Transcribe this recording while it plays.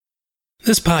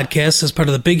This podcast is part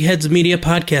of the Big Heads Media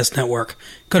Podcast Network.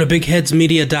 Go to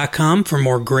bigheadsmedia.com for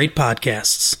more great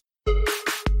podcasts.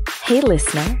 Hey,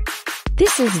 listener.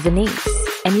 This is Venice,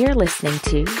 and you're listening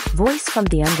to Voice from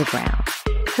the Underground,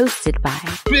 hosted by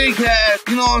Big Head,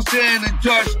 you know what I'm saying, and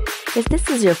just... If this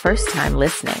is your first time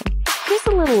listening, here's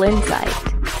a little insight.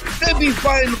 They be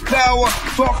fighting the power,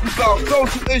 talking about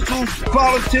social issues,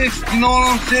 politics, you know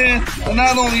what I'm saying? And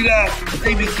not only that, but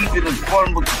they be keeping it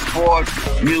fun with the sports,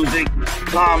 music,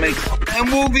 comics, and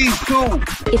movies too.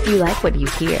 If you like what you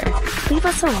hear, leave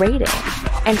us a rating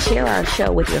and share our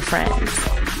show with your friends.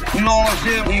 You know what I'm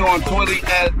saying? We on Twitter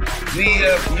at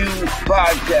VFU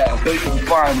Podcast. So you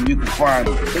can find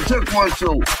them. So check one,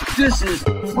 too. This is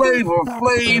Flavor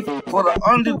Flav for the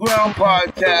Underground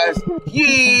Podcast.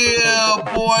 Yeah,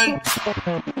 boy.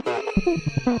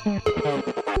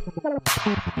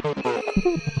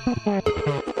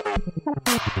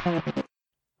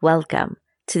 Welcome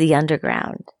to the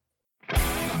Underground.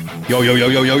 Yo.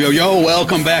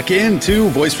 Welcome back into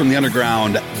Voice from the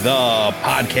Underground, the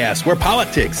podcast where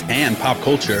politics and pop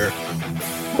culture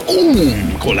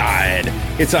collide.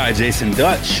 It's I, Jason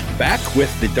Dutch, back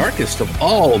with the darkest of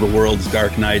all the world's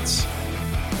dark nights,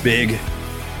 Big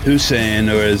Hussein,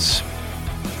 or as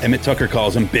Emmett Tucker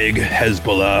calls him, Big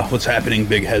Hezbollah. What's happening,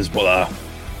 Big Hezbollah?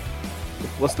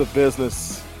 What's the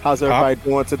business? How's everybody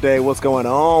doing today? What's going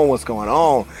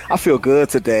on? I feel good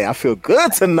today. I feel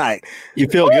good tonight. You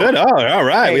feel good? Oh, all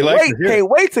right.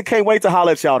 Can't wait to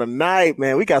holler at y'all tonight,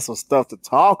 man. We got some stuff to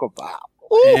talk about.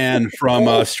 And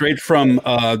from straight from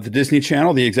the Disney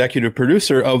Channel, the executive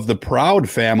producer of The Proud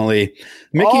Family,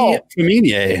 Mickey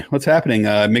Feminier. What's happening,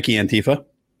 Mickey Antifa?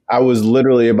 I was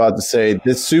literally about to say,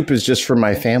 this soup is just for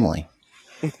my family.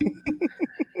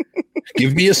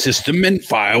 Give me a system and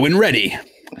fire when ready.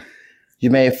 You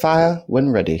may fire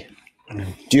when ready.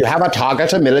 Do you have a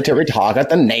target, a military target,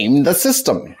 then name the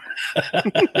system.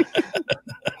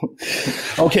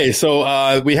 Okay,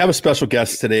 so we have a special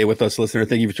guest today with us, listener.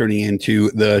 Thank you for tuning into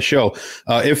the show.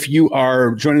 If you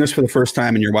are joining us for the first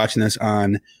time and you're watching this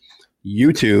on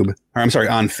YouTube, or I'm sorry,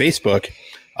 on Facebook,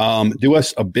 do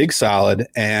us a big solid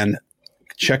and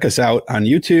check us out on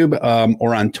YouTube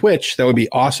or on Twitch. That would be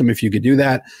awesome if you could do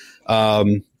that.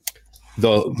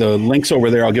 The links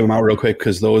over there, I'll give them out real quick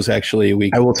because those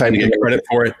actually I will try to get credit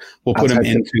for it. We'll put them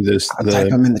into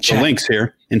the links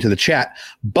here into the chat.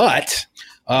 But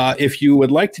if you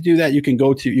would like to do that, you can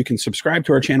subscribe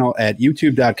to our channel at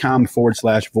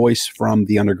youtube.com/voice from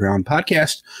the underground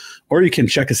podcast, or you can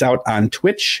check us out on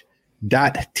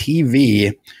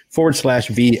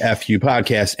twitch.tv/VFU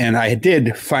podcast. And I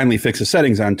did finally fix the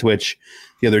settings on Twitch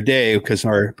the other day because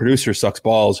our producer sucks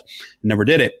balls and never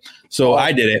did it. So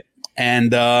I did it.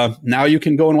 And now you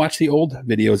can go and watch the old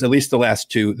videos, at least the last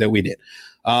two that we did.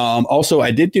 Also,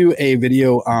 I did do a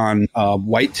video on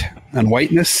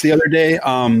whiteness the other day,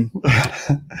 on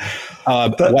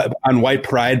white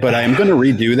pride, but I am going to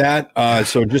redo that.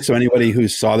 So just so anybody who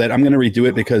saw that, I'm going to redo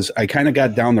it because I kind of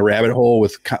got down the rabbit hole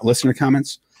with listener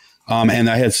comments. And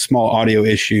I had a small audio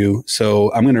issue.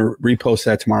 So I'm going to repost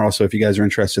that tomorrow. So if you guys are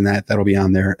interested in that, that'll be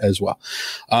on there as well.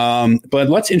 But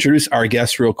let's introduce our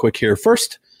guests real quick here.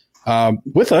 First,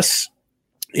 with us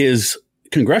is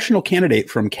congressional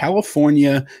candidate from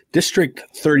California, District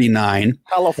 39.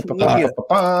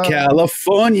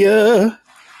 California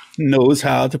knows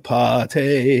how to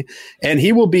party. And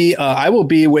he will be, I will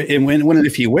be,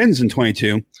 if he wins in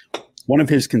 22, one of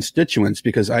his constituents,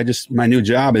 because my new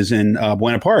job is in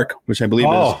Buena Park, which I believe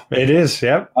it is.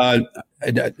 Yep.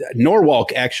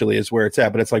 Norwalk actually is where it's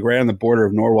at, but it's like right on the border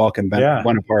of Norwalk and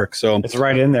Buena Park. So it's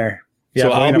right in there. Yeah,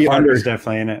 so I'll be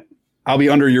definitely in it. I'll be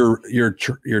under your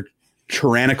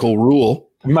tyrannical rule.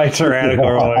 My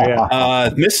tyrannical rule, yeah.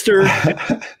 Mr.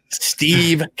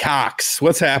 Steve Cox.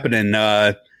 What's happening?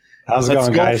 How's it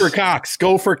going, guys? Go for Cox.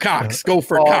 Go for Cox. Go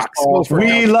for Cox.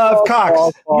 We love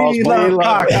Cox. We love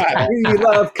Cox. We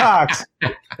love Cox.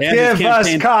 Give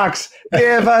us Cox.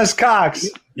 Give us Cox.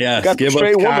 Yes, got the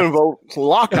straight woman vote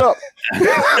locked up.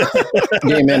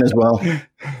 Game in as well.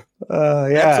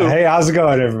 Yeah. Hey, how's it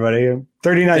going, everybody?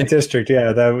 39th district.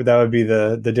 Yeah, that would be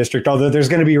the district. Although there's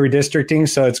going to be redistricting,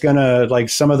 so it's going to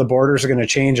some of the borders are going to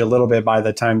change a little bit by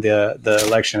the time the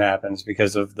election happens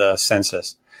because of the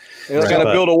census. You got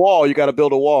to build a wall. You got to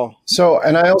build a wall. So,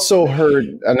 and I also heard,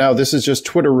 and now this is just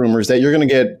Twitter rumors, that you're going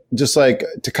to get, just like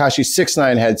Tekashi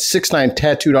 6ix9ine had 6ix9ine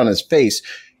tattooed on his face,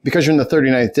 because you're in the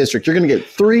 39th district, you're going to get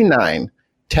 3-9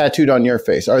 tattooed on your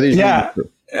face. Are these true?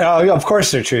 Of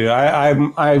course they're true.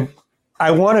 I I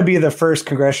want to be the first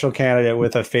congressional candidate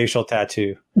with a facial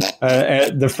tattoo.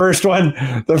 The first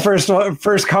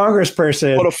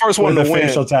congressperson. Well, the first one with to a win.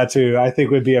 facial tattoo, I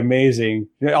think would be amazing.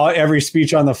 Every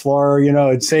speech on the floor,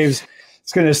 it's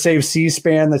going to save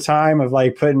C-SPAN the time of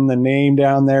like putting the name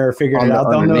down there or figuring it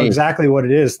out. They'll know exactly what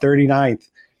it is. 39th,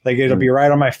 like it'll be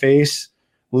right on my face.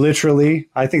 Literally,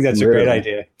 I think that's a great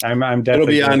idea. I'm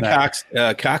definitely. It'll be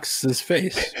on Cox's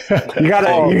face. You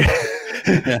gotta.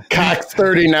 Cox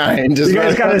 39. You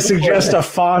guys got to suggest a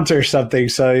font or something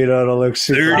so it'll look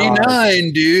super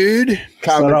 39, dude.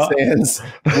 Common Sans.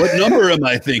 What number am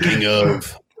I thinking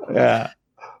of? Yeah.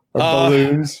 Or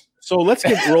balloons. So let's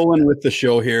get rolling with the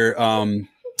show here.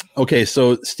 Okay,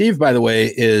 so Steve, by the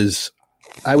way, is,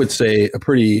 I would say, a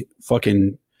pretty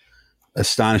fucking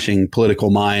astonishing political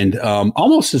mind,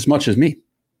 almost as much as me.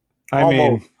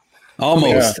 Almost.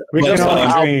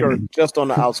 Yeah. Just on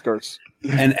the outskirts.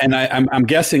 And I'm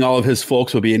guessing all of his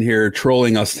folks will be in here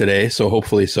trolling us today, so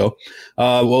hopefully so.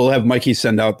 We'll have Mikey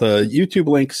send out the YouTube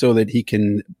link so that he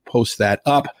can post that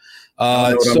up.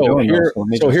 So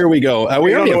here we go.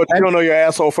 You don't know your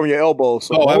asshole from your elbow.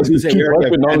 So. I was going to say we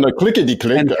already have on the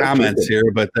clickety-click comments here,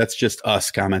 but that's just us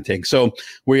commenting. So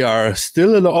we are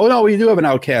still in the. Oh no, we do have an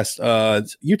Outcast,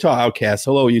 Utah Outcast.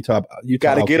 Hello, Utah.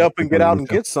 Got to get up and get out and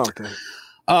get something.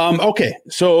 Okay,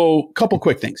 so a couple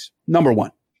quick things. Number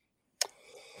one.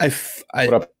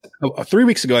 3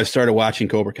 weeks ago, I started watching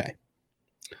Cobra Kai.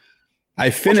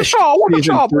 I finished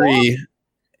season 3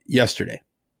 yesterday.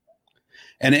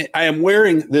 And I am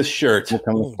wearing this shirt,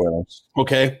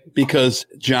 okay, because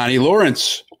Johnny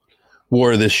Lawrence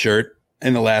wore this shirt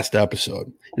in the last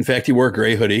episode. In fact, he wore a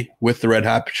gray hoodie with the Red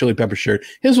Hot Chili Pepper shirt.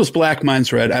 His was black,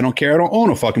 mine's red. I don't care. I don't own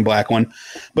a fucking black one.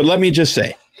 But let me just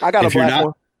say. I got a black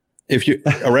one. If you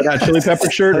a Red Hot Chili Pepper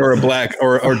shirt or a black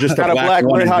or just a black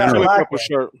one, Red Hot Chili Pepper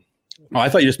shirt. Oh, I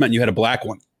thought you just meant you had a black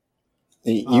one.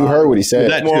 You heard what he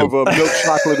said. It's more of a milk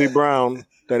chocolatey brown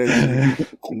that is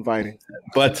inviting.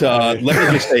 But let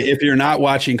me just say, if you're not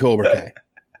watching Cobra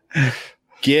Kai,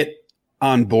 get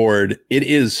on board. It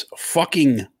is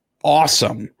fucking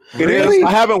awesome. It is.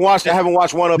 I haven't watched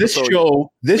one episode.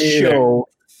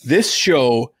 This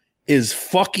show is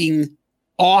fucking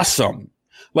awesome.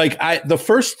 Like the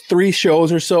first 3 shows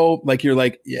or so, like you're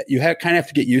like, yeah, you kind of have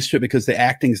to get used to it because the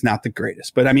acting's not the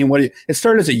greatest. But I mean, it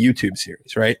started as a YouTube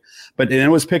series, right? But then it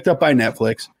was picked up by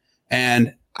Netflix.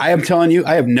 And I am telling you,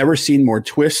 I have never seen more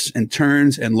twists and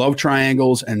turns and love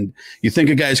triangles. And you think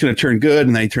a guy's going to turn good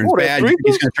and then he turns bad. You think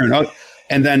he's going to turn out.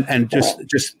 And then just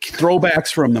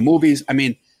throwbacks from the movies. I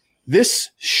mean, this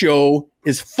show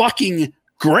is fucking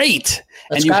great.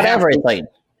 It's got everything.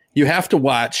 You have to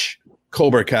watch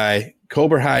Cobra Kai.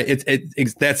 Cobra Kai,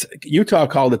 that's Utah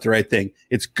called it the right thing.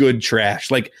 It's good trash.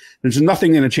 Like there's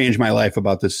nothing going to change my life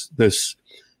about this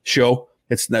show.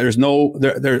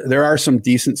 There are some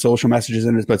decent social messages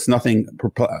in it, but it's nothing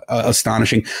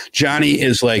astonishing. Johnny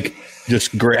is like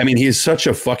just great. I mean, he's such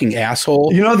a fucking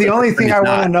asshole. The only thing I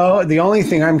want to know, the only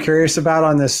thing I'm curious about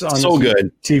on this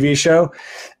good TV show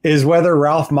is whether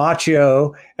Ralph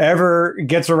Macchio ever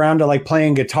gets around to like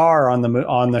playing guitar on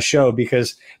the show,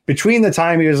 because between the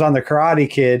time he was on The Karate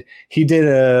Kid, he did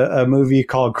a movie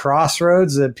called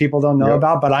Crossroads that people don't know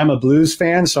about, but I'm a blues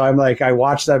fan. So I'm like, I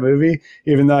watched that movie,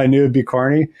 even though I knew it'd be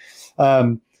corny.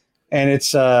 And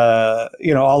it's,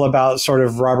 all about sort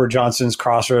of Robert Johnson's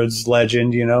Crossroads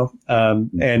legend,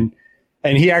 and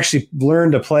he actually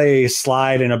learned to play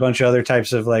slide and a bunch of other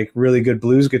types of like really good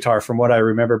blues guitar from what I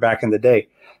remember back in the day.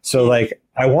 So like,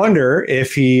 I wonder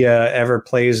if he ever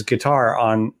plays guitar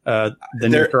on the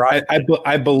new Karate.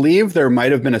 I believe there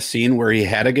might have been a scene where he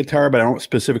had a guitar, but I don't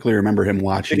specifically remember him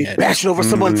watching it. Bashing over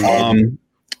someone's head.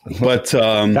 But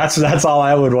that's all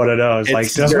I would want to know. Is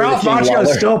like, does Ralph Macchio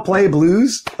still play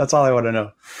blues? That's all I want to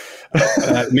know.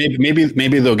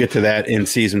 maybe they'll get to that in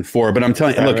season 4. But I'm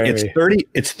telling you, look,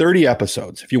 it's 30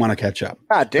 episodes if you want to catch up.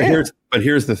 God damn. But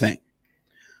here's the thing.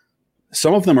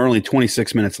 Some of them are only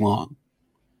 26 minutes long.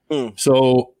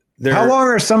 So how long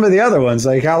are some of the other ones?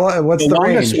 Like what's the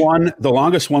longest range? one? The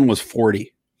longest one was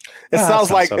 40. It sounds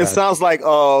like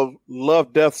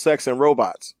Love, Death, Sex, and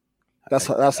Robots. That's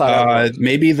how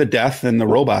maybe the death and the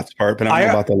robots part, but I don't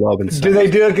know about the love and stuff. Do they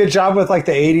do a good job with like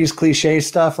the 80s cliche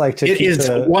stuff? Like it is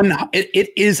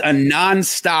a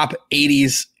nonstop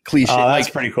 80s cliche. That's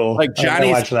pretty cool. Like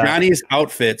Johnny's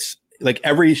outfits, like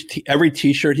every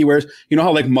t-shirt he wears. You know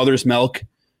how like Mother's Milk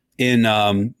in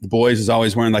The Boys is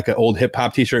always wearing like an old hip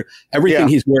hop t-shirt. Everything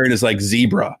he's wearing is like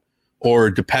Zebra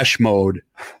or Depeche Mode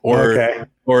or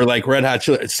like Red Hot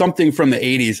Chili, something from the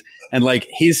 80s. And like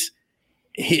he's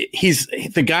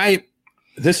the guy.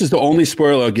 This is the only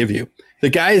spoiler I'll give you. The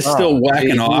guy is still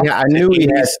whacking off. Yeah, I knew he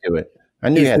had to do it. I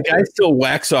knew the guy still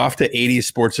whacks off to 80s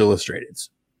Sports Illustrateds.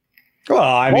 Well,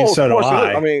 I mean, so do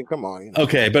I. I mean, come on. You know.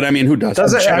 Okay, but I mean, who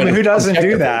doesn't? Who doesn't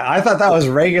do that? I thought that was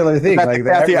a regular thing. Like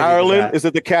Kathy Ireland? Is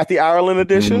it the Kathy Ireland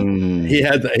edition? He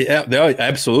had,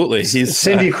 absolutely. He's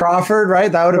Cindy Crawford,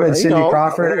 right? That would have been Cindy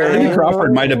Crawford. Cindy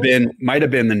Crawford might have been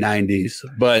the 90s,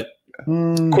 but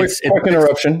quick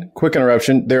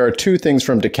interruption. There are two things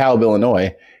from DeKalb,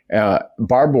 Illinois.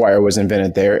 Barbed wire was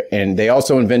invented there, and they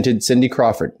also invented Cindy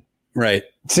Crawford. Right,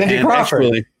 Cindy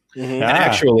Crawford.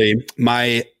 Actually,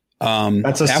 my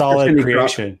that's a solid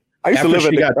creation. I used to live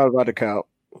at DeKalb.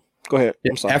 Go ahead.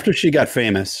 I'm sorry. After she got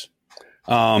famous,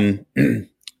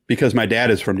 because my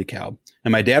dad is from DeKalb,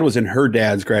 and my dad was in her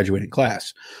dad's graduating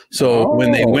class. So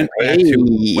when they went back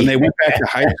to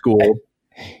high school.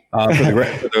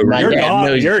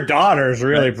 Your daughter's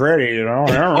really pretty, you know.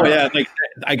 Oh yeah, like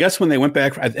I guess when they went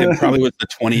back, it probably was the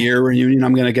 20-year reunion.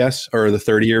 I'm gonna guess, or the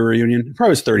 30-year reunion. It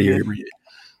probably was 30-year reunion,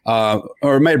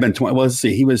 or it might have been 20. Well, let's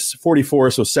see. He was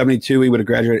 44, so 72. He would have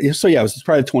graduated. So yeah, it was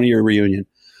probably a 20-year reunion.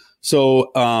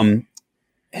 So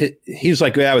he was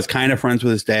like, yeah, I was kind of friends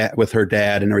with his dad, with her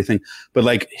dad, and everything. But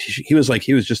like he was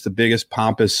just the biggest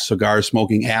pompous cigar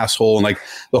smoking asshole, and like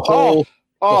the whole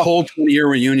 20-year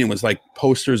reunion was like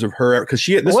posters of her because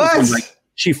this was when, like,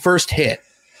 she first hit.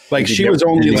 Like she was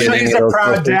only like he's a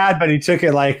proud dad, but he took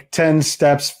it like 10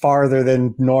 steps farther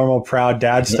than normal proud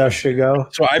dad stuff should go.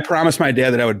 So I promised my dad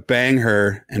that I would bang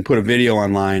her and put a video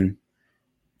online,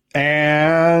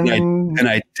 and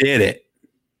I did it.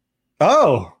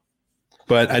 Oh,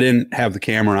 but I didn't have the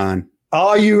camera on.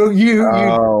 Oh, you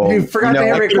forgot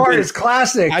to record. It's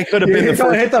classic. I could have been the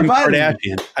first Kim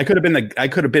Kardashian. I could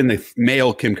have been the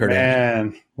male Kim Kardashian.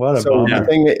 Man, what a bummer.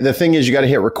 The thing is, you got to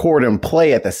hit record and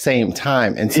play at the same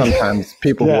time. And sometimes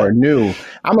people who are new,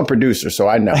 I'm a producer, so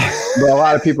I know. But a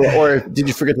lot of people, or did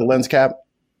you forget the lens cap?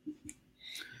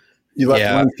 You left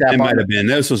the lens cap. It might have been.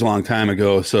 This was a long time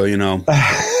ago, so you know.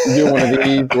 Do one of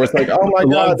these where it's like, oh my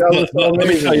God, that was so let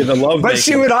me tell you the love. But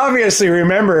she would obviously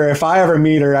remember. If I ever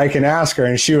meet her, I can ask her,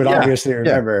 and she would obviously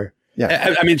remember.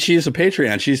 Yeah, I mean, she's a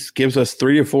Patreon. She gives us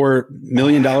 $3 to $4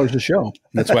 million a show.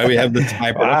 That's why we have this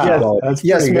high production. That's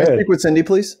yes, pretty may I good. speak with Cindy,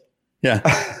 please? Yeah,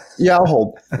 yeah, I'll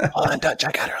hold. Hold on, Dutch.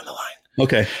 I got her on the line.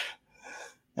 Okay,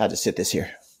 I'll just sit this here.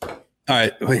 All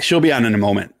right, wait, she'll be on in a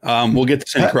moment. We'll get to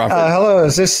Cindy Crawford. Hello,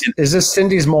 is this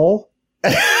Cindy's mole?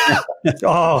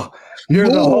 Oh, you're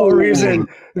the whole reason.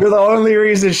 You're the only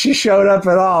reason she showed up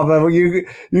at all. But you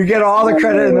get all the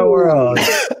credit in the world.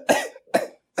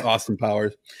 Austin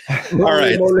Powers. All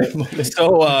right.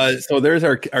 So there's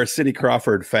our Cindy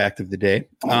Crawford fact of the day.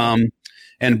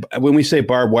 And when we say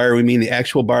barbed wire, we mean the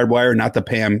actual barbed wire, not the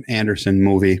Pam Anderson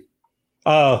movie.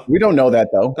 Oh, we don't know that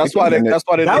though. That's why that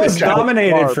was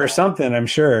nominated for something, I'm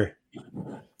sure.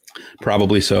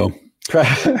 Probably so.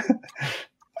 Got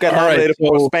nominated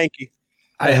for Spanky.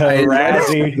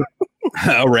 Razzie.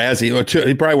 A Razzie. Well,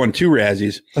 he probably won 2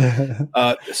 Razzies.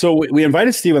 So we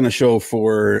invited Steve on the show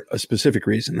for a specific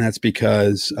reason. That's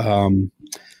because a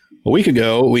week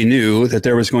ago we knew that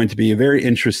there was going to be a very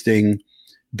interesting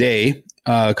day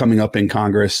coming up in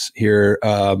Congress here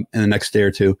in the next day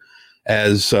or two,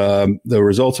 as the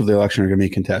results of the election are going to be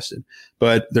contested.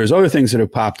 But there's other things that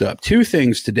have popped up. 2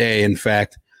 things today, in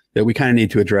fact, that we kind of need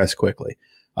to address quickly.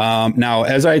 Now,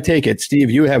 as I take it, Steve,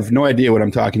 you have no idea what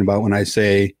I'm talking about when I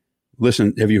say,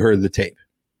 listen, have you heard the tape?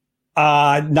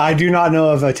 I do not know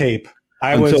of a tape.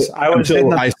 I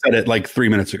said it like 3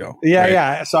 minutes ago. Yeah, right?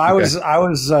 yeah. So I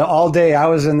was all day. I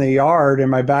was in the yard, in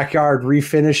my backyard,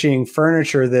 refinishing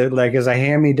furniture that, like, as a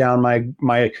hand-me-down,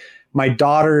 my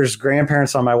daughter's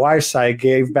grandparents on my wife's side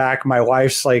gave back my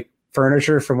wife's like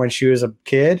furniture from when she was a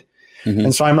kid,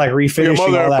 and so I'm like refinishing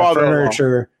all that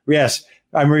furniture. Yes,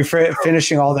 I'm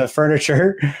finishing all the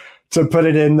furniture to put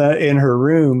it in her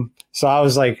room. So I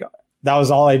was like, that was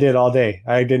all I did all day.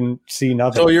 I didn't see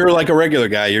nothing. So you're like a regular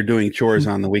guy. You're doing chores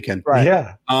on the weekend. Right.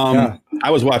 Yeah. I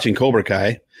was watching Cobra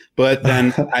Kai, but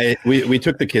then we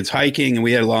took the kids hiking and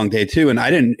we had a long day too. And I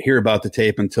didn't hear about the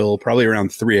tape until probably around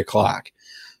 3:00.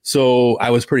 So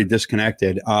I was pretty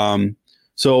disconnected.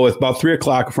 So at about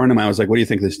 3:00, a friend of mine was like, what do you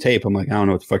think of this tape? I'm like, I don't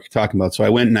know what the fuck you're talking about. So I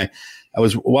went and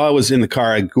while I was in the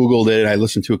car, I Googled it. I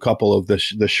listened to a couple of the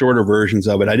shorter versions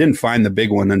of it. I didn't find the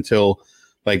big one until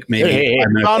like maybe 5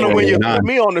 minutes. I found it when you put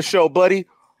me on the show, buddy.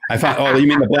 I found. Oh, you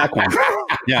mean the black one?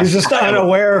 Yeah. He's just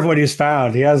unaware of what he's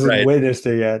found. He hasn't witnessed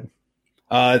it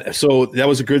yet. So that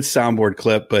was a good soundboard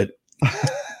clip, but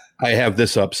I have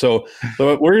this up. So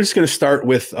we're just going to start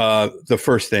with the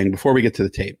first thing before we get to the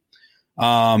tape.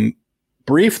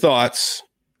 Brief thoughts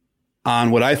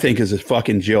on what I think is a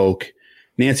fucking joke.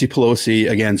 Nancy Pelosi,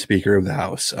 again, Speaker of the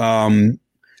House.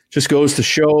 just goes to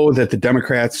show that the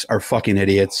Democrats are fucking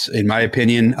idiots, in my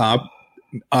opinion.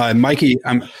 Mikey,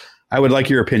 I would like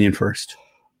your opinion first.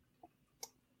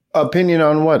 Opinion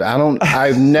on what?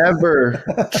 I've never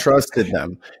trusted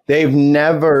them. They've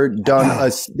never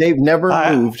they've never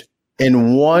moved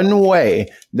in one way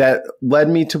that led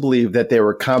me to believe that they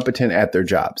were competent at their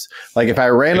jobs. Like if I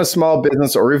ran a small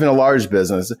business or even a large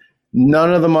business,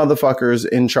 none of the motherfuckers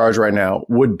in charge right now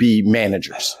would be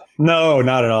managers. No,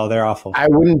 not at all. They're awful. I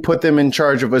wouldn't put them in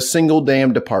charge of a single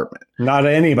damn department. Not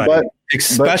anybody.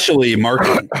 Especially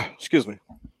marketing. Excuse me.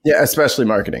 Yeah, especially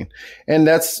marketing. And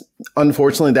that's,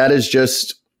 unfortunately, that is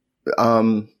just,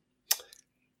 that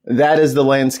is the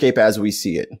landscape as we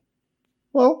see it.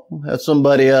 Well, have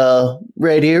somebody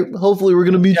right here. Hopefully we're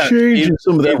going to be changing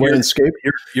some of that landscape.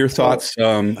 Your thoughts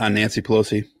on Nancy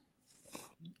Pelosi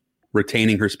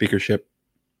retaining her speakership?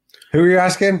 Who are you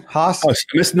asking? Haas? Oh,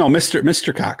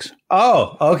 Mr. Cox.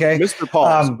 Oh, okay. Mr.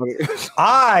 Paul.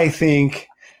 I think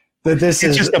that this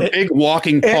is just a big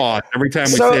walking pause every time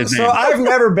we say his name. So I've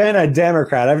never been a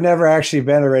Democrat. I've never actually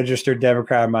been a registered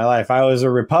Democrat in my life. I was a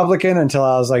Republican until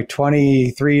I was like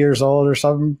 23 years old or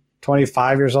something,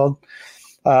 25 years old.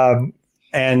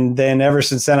 And then ever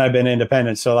since then, I've been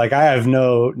independent. So like I have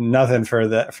nothing for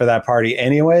that party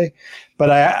anyway. But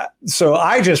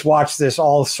I just watch this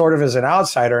all sort of as an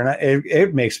outsider, and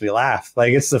it makes me laugh.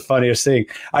 Like it's the funniest thing.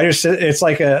 It's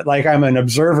like I'm an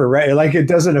observer, right? Like it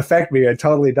doesn't affect me. It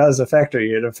totally does affect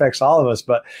me. It affects all of us.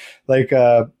 But like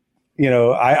I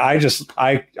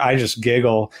just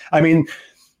giggle. I mean,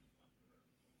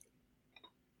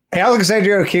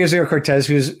 Alexandria Ocasio-Cortez,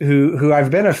 who I've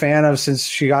been a fan of since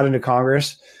she got into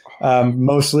Congress,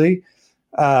 mostly.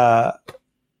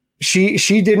 She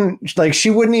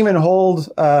wouldn't even hold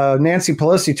Nancy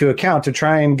Pelosi to account to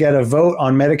try and get a vote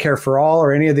on Medicare for All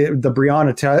or any of the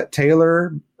Breonna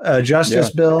Taylor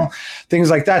justice bill, things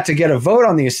like that, to get a vote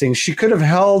on these things. She could have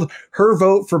held her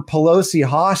vote for Pelosi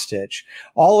hostage.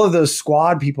 All of those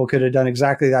squad people could have done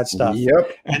exactly that stuff.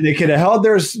 Yep. And they could have held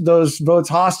those votes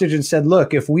hostage and said,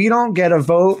 look, if we don't get a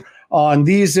vote on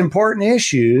these important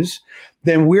issues,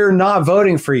 then we're not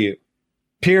voting for you.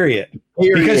 Period.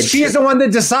 Because she is the one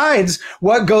that decides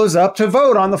what goes up to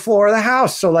vote on the floor of the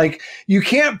House. So like you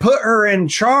can't put her in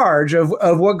charge of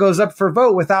what goes up for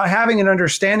vote without having an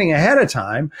understanding ahead of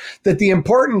time that the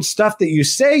important stuff that you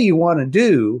say you want to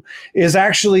do is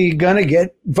actually going to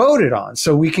get voted on.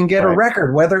 So we can get a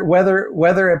record,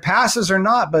 whether it passes or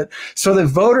not, but so that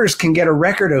voters can get a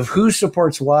record of who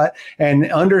supports what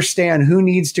and understand who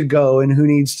needs to go and who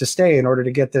needs to stay in order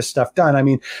to get this stuff done. I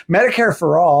mean, Medicare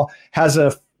for All has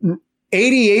a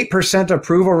 88%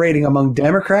 approval rating among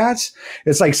Democrats.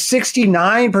 It's like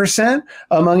 69%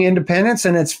 among independents,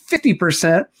 and it's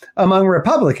 50% among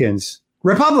Republicans.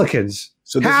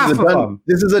 So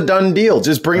this is a done deal.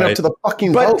 Just bring it up to the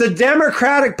fucking vote. But the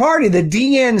Democratic Party, the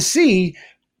DNC,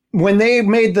 when they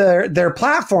made their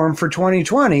platform for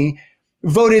 2020,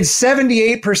 voted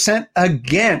 78%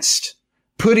 against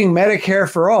putting Medicare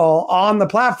for All on the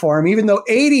platform, even though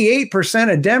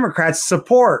 88% of Democrats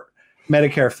support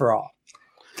Medicare for All.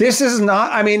 This is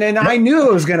not, I mean, and I knew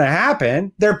it was going to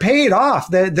happen. They're paid off.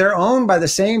 They're owned by the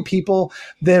same people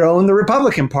that own the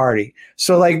Republican Party.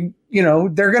 So like,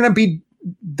 they're going to be,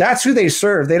 that's who they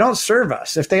serve. They don't serve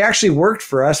us. If they actually worked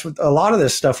for us, a lot of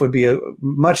this stuff would be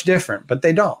much different, but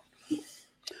they don't.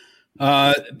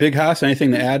 Big Haas,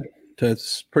 anything to add?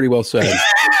 That's pretty well said.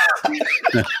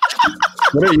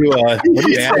 What are you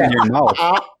adding in your mouth?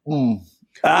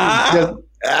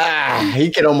 He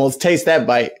can almost taste that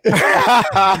bite.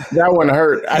 That one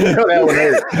hurt. I know that one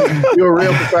hurt. You're a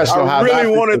real professional. I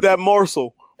really wanted that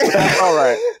morsel. All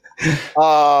right.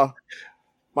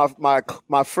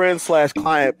 My friend /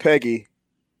 client Peggy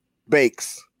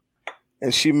bakes,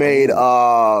 and she made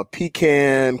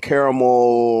pecan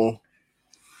caramel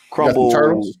crumble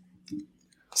turtles.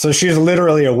 So she's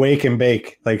literally a wake and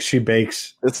bake. Like she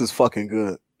bakes. This is fucking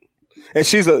good.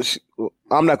 And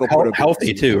I'm not gonna put her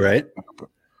healthy too, right?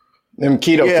 Them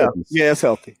keto cookies. Yeah, it's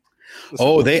healthy.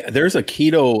 There's a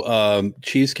keto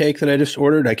cheesecake that I just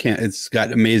ordered. It's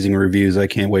got amazing reviews. I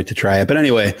can't wait to try it. But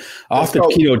anyway, off the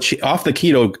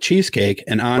keto cheesecake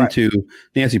and on to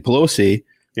Nancy Pelosi.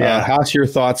 How's your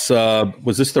thoughts?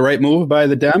 Was this the right move by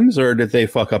the Dems, or did they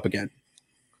fuck up again?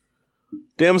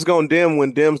 Dems gonna dim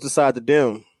when Dems decide to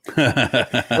dim.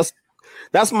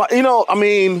 That's my. I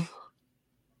mean,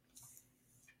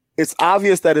 it's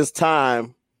obvious that it's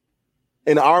time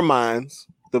in our minds,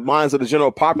 the minds of the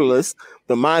general populace,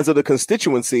 the minds of the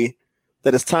constituency,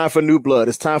 that it's time for new blood.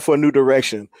 It's time for a new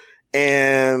direction.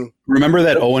 And remember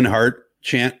that Owen Hart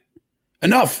chant,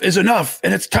 "Enough is enough,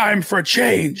 and it's time for a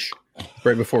change,"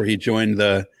 right before he joined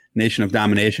the Nation of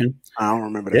Domination. I don't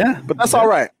remember that. Yeah, but that's all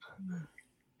right.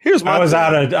 Here's my. I was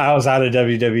out of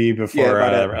WWE before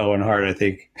Owen Hart. I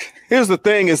think. Here's the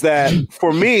thing: is that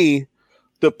for me,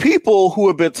 the people who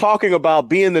have been talking about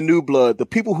being the new blood, the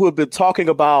people who have been talking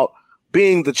about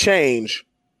being the change,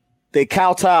 they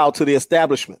kowtow to the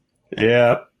establishment.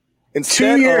 Yeah.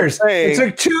 Instead 2 years. It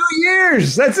took 2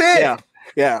 years. That's it.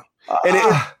 Yeah.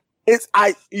 And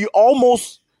I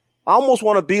almost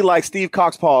want to be like Steve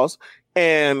Cox Paws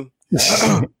and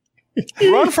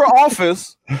run for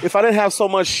office. If I didn't have so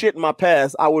much shit in my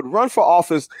past, I would run for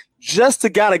office just to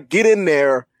gotta get in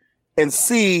there and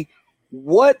see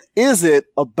what is it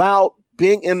about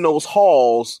being in those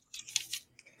halls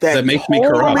that makes me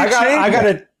corrupt. I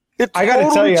gotta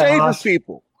tell you, changes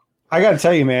people. I got to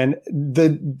tell you, man,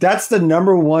 that's the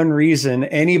number one reason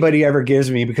anybody ever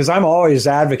gives me, because I'm always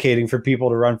advocating for people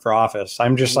to run for office.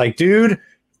 I'm just like, dude,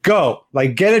 go,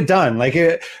 like, get it done. Like,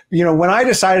 when I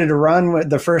decided to run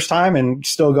the first time and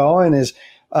still going is,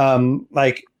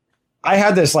 like, I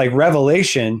had this like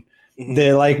revelation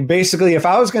that, like, basically if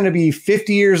I was going to be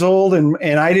 50 years old and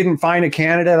I didn't find a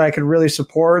candidate I could really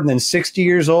support, and then 60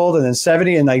 years old and then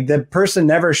 70, and like the person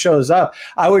never shows up,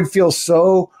 I would feel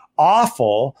so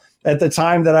awful. At the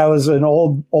time that I was an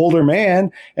older man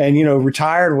and,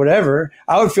 retired, whatever,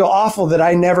 I would feel awful that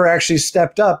I never actually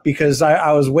stepped up because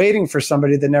I was waiting for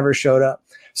somebody that never showed up.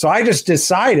 So I just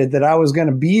decided that I was going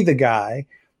to be the guy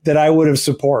that I would have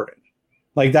supported.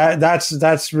 Like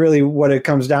that's really what it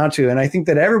comes down to. And I think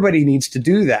that everybody needs to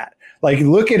do that. Like,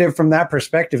 look at it from that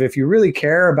perspective. If you really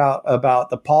care about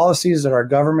the policies that our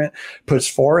government puts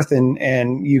forth,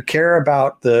 and you care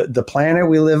about the planet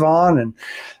we live on, and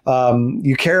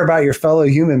you care about your fellow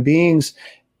human beings,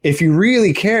 if you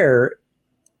really care,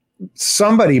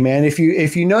 somebody, man, if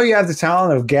you know you have the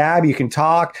talent of gab, you can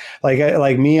talk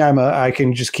like me. I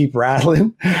can just keep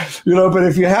rattling, but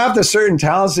if you have the certain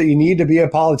talents that you need to be a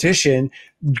politician,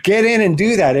 get in and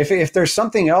do that. If there's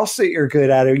something else that you're good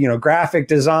at, graphic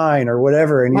design or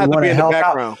whatever, and you want to help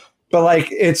out, but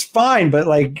like, it's fine. But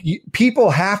like, people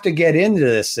have to get into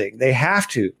this thing. They have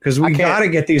to, because we got to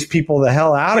get these people the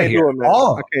hell out of here.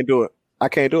 I can't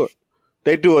do it.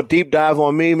 They do a deep dive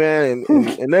on me, man,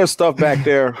 and there's stuff back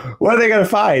there. What are they going to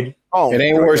find? Oh, it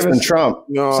ain't worse than Trump.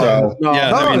 No.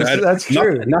 That's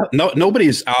true.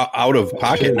 Nobody's out of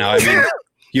pocket now. I mean,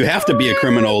 you have to be a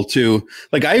criminal to,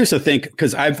 like, I used to think,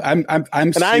 because I'm and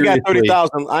I ain't got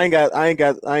 30,000. I ain't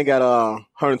got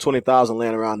 120,000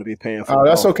 laying around to be paying for. Oh,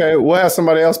 that's okay. We'll have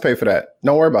somebody else pay for that.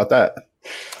 Don't worry about that.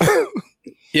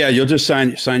 Yeah, you'll just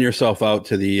sign yourself out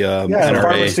to the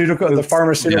NRA. the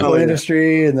pharmaceutical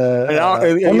industry, and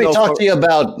let me talk to you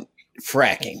about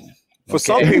fracking. For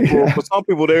some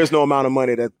people, there is no amount of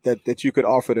money that you could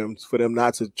offer them for them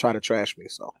not to try to trash me.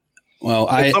 So, well,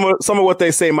 some of what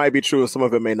they say might be true, some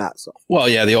of it may not. So, well,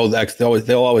 yeah, the old ex,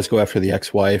 they'll always go after the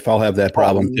ex-wife. I'll have that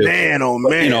problem too. Oh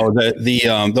man,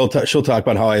 but, she'll talk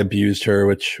about how I abused her,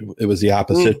 which it was the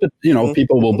opposite. But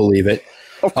people will believe it.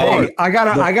 Okay, I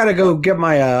gotta go get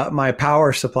my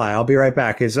power supply. I'll be right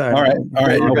back. All right,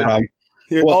 no problem.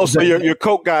 So your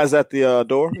Coke guy's at the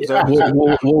door.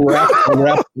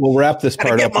 We'll wrap this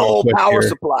part up. Get my whole power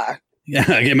supply.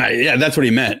 Yeah, that's what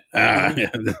he meant. Little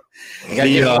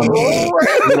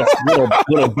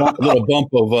bump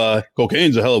of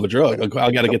cocaine's a hell of a drug.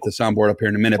 I got to get the soundboard up here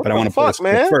in a minute, but I want to put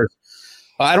it first.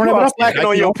 I don't have slacking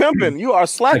on your pimping. You are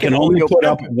slacking. I can only put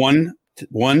up one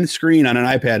screen on an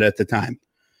iPad at the time.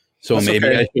 So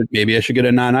maybe I should get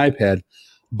a non-iPad,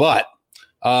 but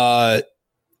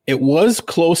it was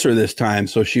closer this time.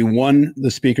 So she won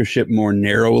the speakership more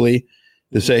narrowly.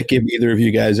 Does that give either of you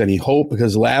guys any hope?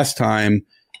 Because last time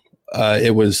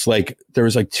it was like there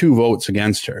was like 2 votes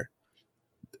against her.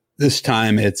 This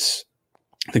time I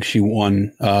think she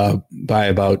won by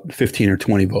about 15 or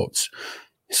 20 votes.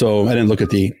 So I didn't look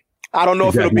at the. I don't know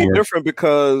if it'll be different,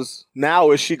 because now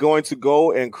is she going to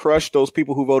go and crush those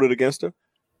people who voted against her?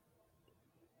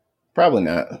 Probably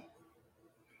not.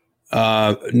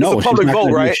 it's No, a public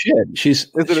vote, right?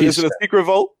 Is it a secret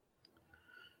vote?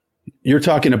 You're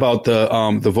talking about the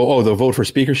vote. Oh, the vote for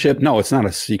speakership. No, it's not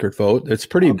a secret vote. It's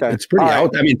pretty. Okay. It's pretty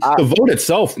out. I mean, the vote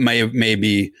itself may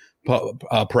be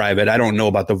private. I don't know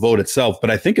about the vote itself, but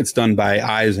I think it's done by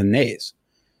ayes and nays.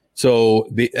 So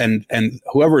and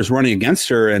whoever is running against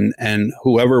her and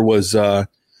whoever was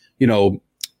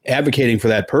advocating for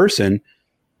that person,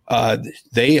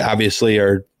 they obviously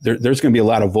are. There's going to be a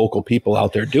lot of vocal people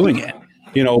out there doing it,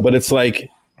 But it's like,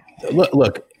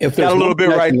 look, if there's got a little bit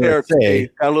right there, got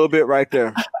a little bit right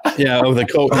there. Yeah, of the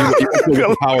Coke,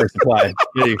 the power supply.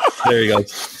 There you go.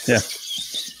 Yeah.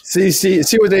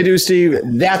 See what they do, Steve?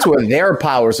 That's what their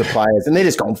power supply is, and they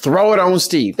just gonna throw it on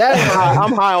Steve.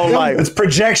 I'm high on life. It's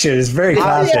projection. It's very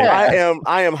classic. I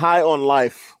am high on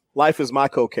life. Life is my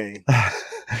cocaine.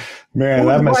 Man,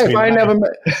 that must be.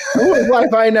 Who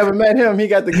wife I never met him? He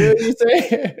got the good. You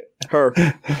say her.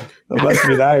 That must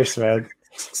be nice, man.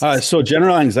 So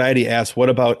General Anxiety asks, "What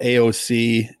about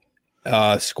AOC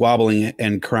squabbling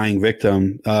and crying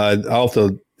victim?" I'll have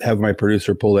to have my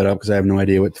producer pull that up because I have no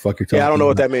idea what the fuck you're talking about. Yeah, I don't know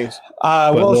what that means.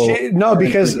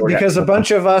 Because a bunch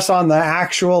of us on the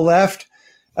actual left,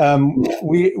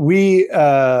 we've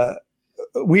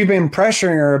been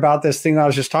pressuring her about this thing I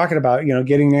was just talking about,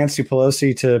 getting Nancy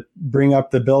Pelosi to bring up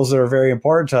the bills that are very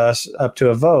important to us up to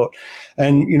a vote.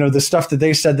 And, the stuff that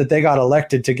they said that they got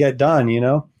elected to get done,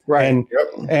 Right.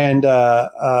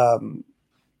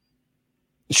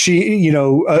 She,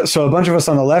 so a bunch of us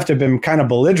on the left have been kind of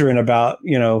belligerent about,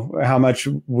 how much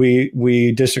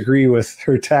we disagree with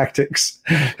her tactics.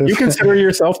 You consider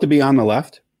yourself to be on the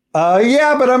left?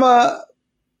 Yeah, but I'm on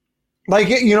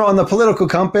the political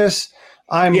compass,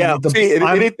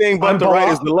 anything but the right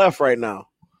is the left right now.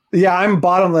 Yeah, I'm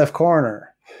bottom left corner.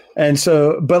 And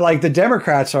so, but the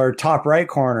Democrats are top right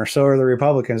corner. So are the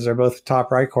Republicans. They're both top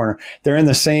right corner. They're in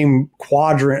the same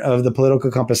quadrant of the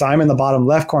political compass. I'm in the bottom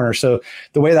left corner. So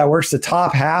the way that works, the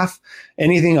top half,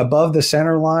 anything above the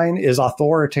center line is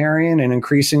authoritarian and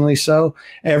increasingly so.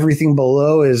 Everything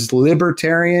below is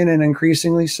libertarian and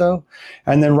increasingly so.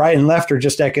 And then right and left are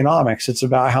just economics. It's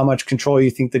about how much control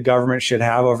you think the government should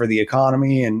have over the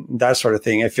economy and that sort of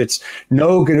thing. If it's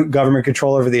no government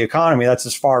control over the economy, that's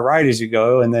as far right as you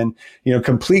go. And then,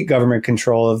 complete government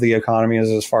control of the economy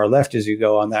is as far left as you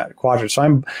go on that quadrant.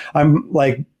 So I'm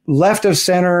like left of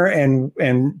center and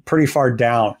pretty far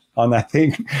down on that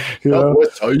thing. So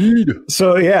I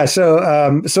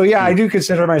do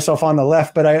consider myself on the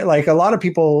left, but I like a lot of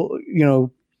people,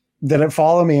 that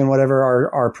follow me and whatever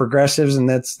are progressives, and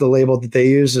that's the label that they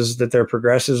use is that they're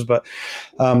progressives. But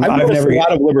I've noticed a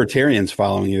lot of libertarians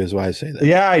following you, is why I say that.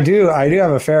 Yeah, I do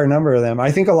have a fair number of them. I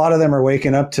think a lot of them are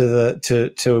waking up to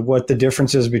what the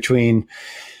difference is between.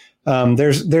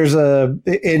 There's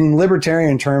in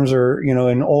libertarian terms, or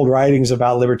in old writings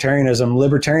about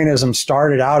libertarianism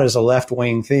started out as a left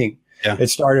wing thing. Yeah.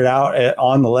 It started out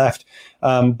on the left.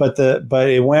 But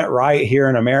it went right here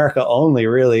in America only,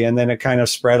 really, and then it kind of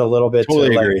spread a little bit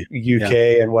to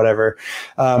UK and whatever.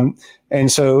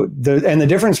 And so the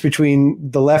difference between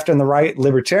the left and the right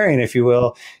libertarian, if you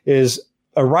will, is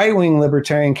a right-wing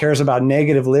libertarian cares about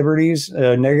negative liberties,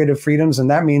 negative freedoms, and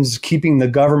that means keeping the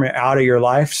government out of your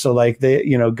life. So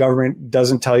government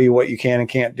doesn't tell you what you can and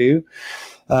can't do.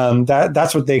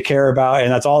 That's what they care about,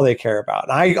 and that's all they care about.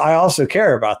 And I also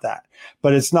care about that.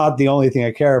 But it's not the only thing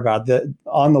I care about.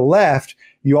 On the left,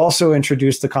 you also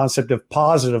introduce the concept of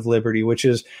positive liberty, which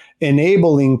is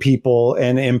enabling people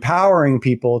and empowering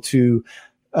people to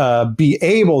be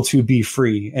able to be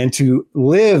free and to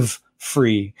live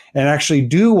free and actually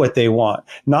do what they want,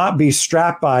 not be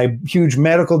strapped by huge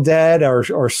medical debt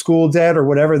or school debt or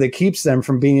whatever that keeps them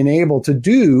from being able to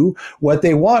do what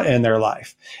they want in their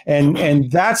life.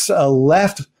 And that's a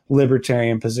left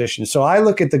libertarian position. So I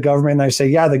look at the government and I say,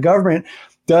 yeah, the government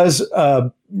does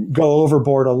go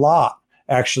overboard a lot.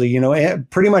 Actually,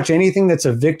 pretty much anything that's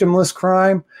a victimless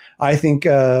crime, I think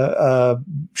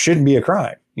shouldn't be a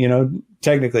crime,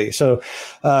 technically. So,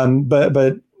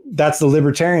 but that's the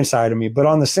libertarian side of me. But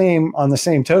on the same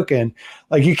token,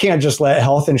 you can't just let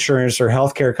health insurance or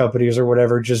healthcare companies or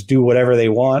whatever just do whatever they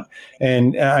want.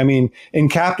 And I mean, in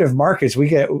captive markets, we're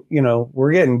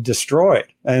getting destroyed,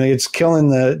 and it's killing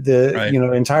the right.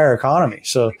 Entire economy.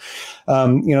 So,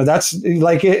 that's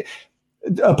like it.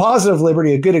 A positive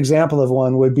liberty, a good example of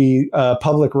one would be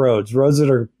public roads that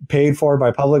are paid for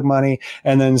by public money,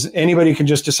 and then anybody can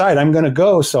just decide, I'm going to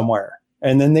go somewhere.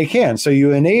 And then they can. So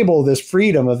you enable this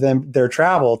freedom of their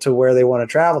travel to where they want to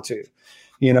travel to,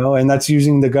 and that's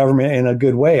using the government in a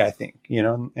good way, I think,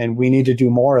 and we need to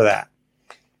do more of that.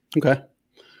 Okay.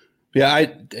 Yeah.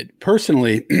 I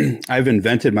personally, I've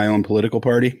invented my own political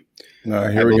party.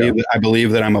 I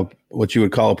believe that I'm what you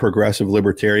would call a progressive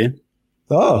libertarian.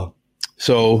 Oh,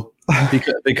 so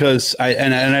because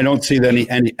I don't see any,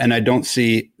 I don't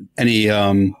see any,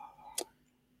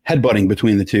 headbutting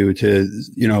between the two to,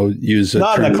 use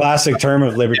not in the classic term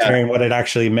of libertarian, what it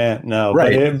actually meant. No,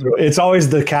 right. But it's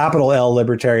always the capital L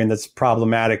libertarian that's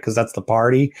problematic because that's the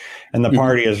party, and the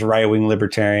party is right-wing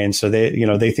libertarian. So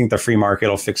they think the free market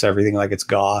will fix everything like it's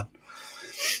God.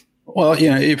 Well,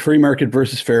 free market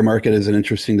versus fair market is an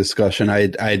interesting discussion.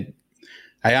 I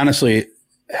honestly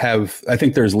I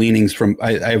think there's leanings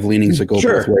I have leanings that go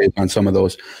both ways on some of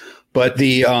those, but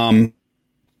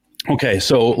Okay,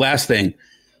 so last thing.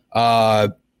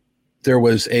 There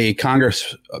was a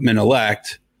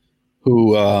congressman-elect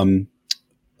who,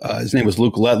 his name was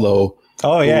Luke Letlow.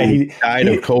 Oh, yeah. He died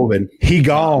of COVID. He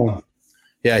gone.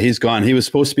 Yeah, he's gone. He was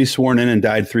supposed to be sworn in and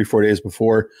died 3-4 days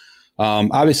before.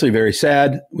 Obviously very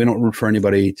sad. We don't root for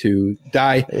anybody to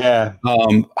die. Yeah.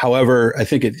 However, I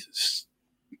think it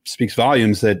speaks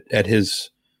volumes that at his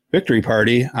victory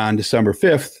party on December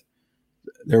 5th,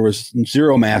 there was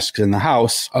 0 masks in the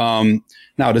house.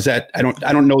 Now, does that? I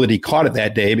don't know that he caught it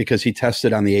that day because he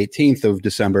tested on the 18th of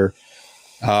December.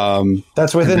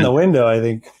 That's within the window, I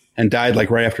think, and died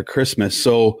like right after Christmas.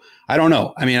 So I don't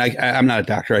know. I mean, I'm not a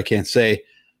doctor. I can't say.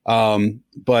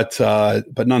 But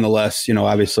nonetheless,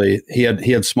 obviously he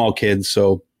had small kids.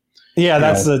 So yeah,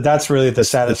 that's really the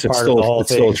saddest part of the whole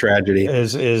thing. It's still a tragedy.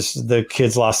 Is the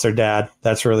kids lost their dad.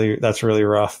 That's really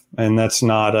rough. And that's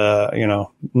not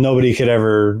nobody could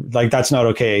ever, like, that's not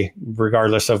okay,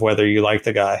 regardless of whether you like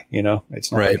the guy,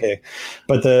 it's not right. Okay.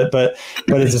 But at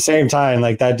the same time,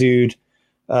 like, that dude,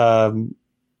 like,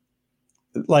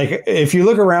 if you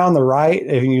look around the right,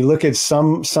 if you look at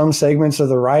some segments of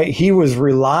the right, he was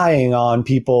relying on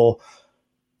people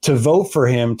to vote for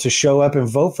him, to show up and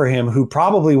vote for him, who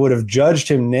probably would have judged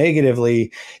him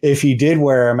negatively if he did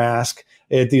wear a mask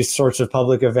at these sorts of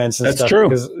public events and stuff. That's true.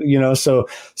 Because,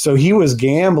 so he was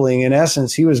gambling. In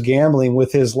essence, he was gambling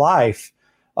with his life,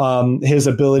 his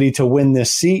ability to win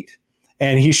this seat.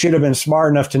 And he should have been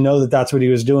smart enough to know that that's what he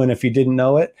was doing if he didn't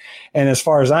know it. And as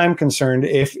far as I'm concerned,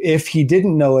 if he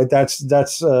didn't know it,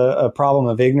 that's a problem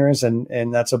of ignorance,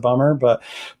 and that's a bummer. But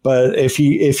if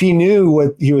he knew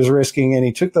what he was risking and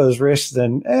he took those risks,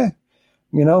 then I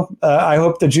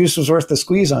hope the juice was worth the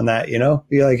squeeze on that.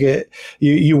 Be like,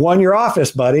 you won your office,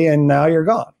 buddy, and now you're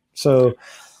gone. So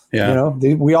yeah,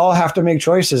 we all have to make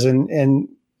choices. And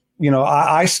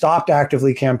I stopped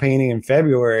actively campaigning in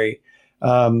February.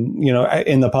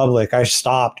 In the public, I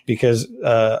stopped because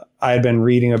I had been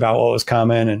reading about what was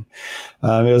coming, and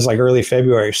it was like early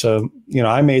February. So,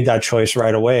 I made that choice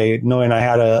right away, knowing I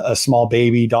had a small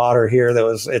baby daughter here that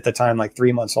was at the time like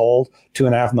 3 months old,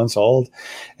 2.5 months old.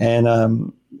 And, I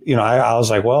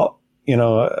was like, well,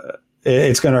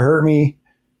 it's going to hurt me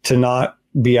to not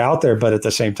be out there, but at the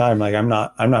same time, like, I'm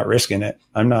not risking it.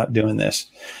 I'm not doing this.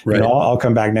 Right. I'll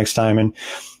come back next time. And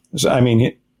so, I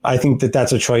mean, I think that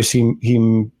that's a choice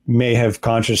he may have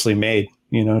consciously made,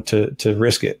 to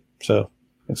risk it. So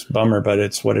it's a bummer, but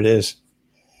it's what it is.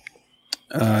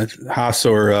 Haas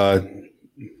or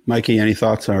Mikey, any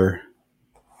thoughts? Or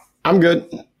I'm good.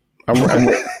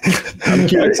 I'm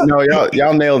curious. No,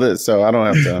 y'all nailed it, so I don't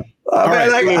have to.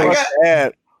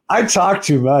 I talk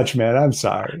too much, man. I'm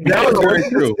sorry. That was very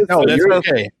true. No, that's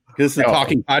okay. This is a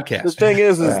talking podcast. The thing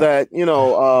is that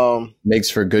makes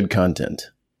for good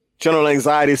content. General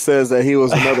Anxiety says that he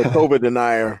was another COVID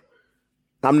denier.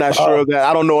 I'm not sure of that.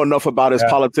 I don't know enough about his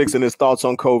politics and his thoughts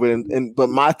on COVID. But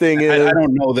my thing is, I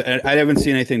don't know that. I haven't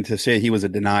seen anything to say he was a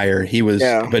denier. He was,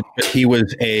 but he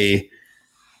was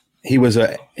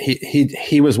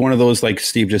one of those, like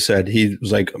Steve just said. He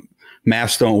was like,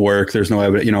 masks don't work. There's no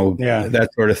evidence, that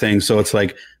sort of thing. So it's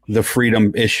like the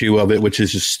freedom issue of it, which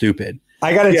is just stupid.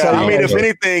 I got to tell you. I mean, if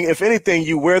anything,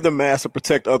 you wear the mask to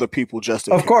protect other people. Just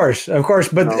in case. Of course.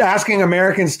 But asking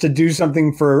Americans to do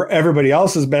something for everybody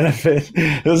else's benefit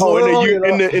is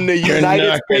in the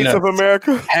United States of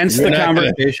America. Hence the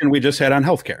conversation we just had on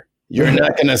healthcare. You're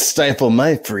not going to stifle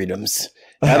my freedoms.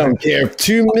 I don't care if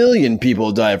 2 million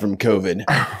people die from COVID.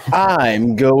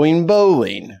 I'm going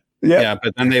bowling. Yep. Yeah,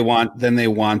 but then they want.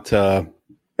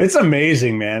 It's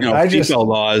amazing, man. Seatbelt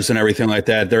laws and everything like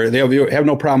that. They have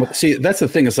no problem with. See, that's the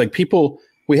thing. It's like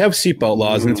we have seatbelt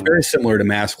laws, and it's very similar to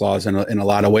mask laws in a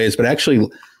lot of ways. But it's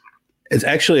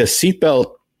actually a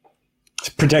seatbelt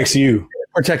protects you.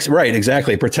 Right,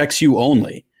 exactly. It protects you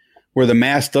only. Where the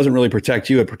mask doesn't really protect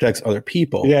you, it protects other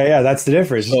people. Yeah, that's the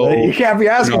difference. So, you can't be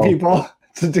asking people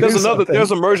to do something.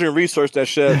 There's emerging research that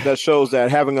shows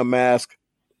that having a mask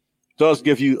does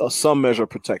give you some measure of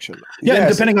protection. Yeah,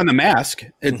 yes. Depending on the mask.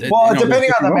 Depending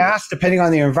on the mask, depending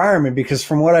on the environment, because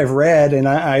from what I've read, and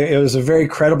it was a very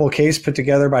credible case put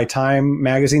together by Time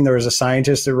magazine. There was a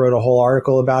scientist that wrote a whole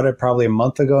article about it probably a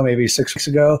month ago, maybe 6 weeks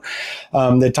ago,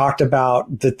 that talked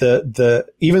about that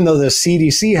even though the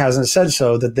CDC hasn't said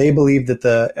so, that they believe that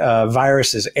the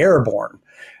virus is airborne.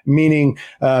 Meaning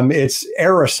it's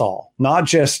aerosol, not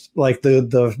just like the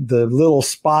little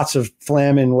spots of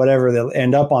phlegm and whatever that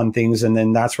end up on things, and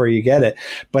then that's where you get it.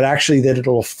 But actually that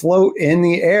it'll float in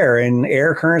the air, in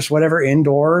air currents, whatever,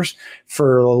 indoors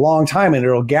for a long time, and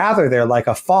it'll gather there like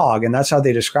a fog. And that's how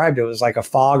they described it. It was like a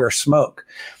fog or smoke.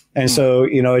 And so,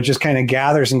 it just kind of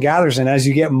gathers and gathers. And as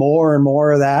you get more and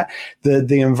more of that,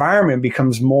 the environment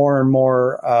becomes more and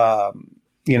more,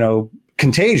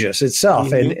 contagious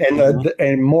itself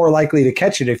and more likely to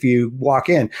catch it if you walk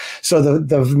in. So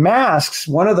the masks,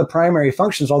 one of the primary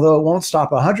functions, although it won't stop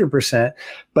 100%,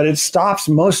 but it stops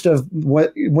most of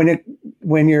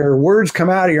when your words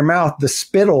come out of your mouth, the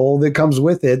spittle that comes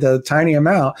with it, the tiny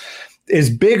amount,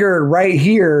 is bigger right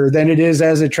here than it is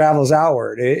as it travels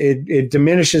outward. It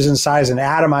diminishes in size and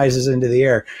atomizes into the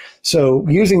air. So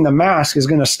using the mask is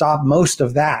going to stop most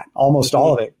of that, almost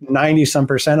all of it,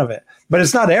 90% of it. But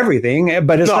it's not everything,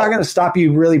 but it's not going to stop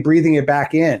you really breathing it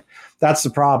back in. That's the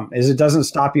problem, is it doesn't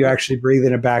stop you actually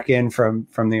breathing it back in from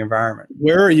the environment.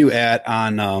 Where are you at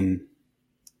on,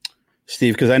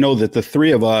 Steve? Because I know that the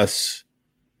three of us,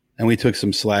 and we took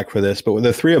some slack for this, but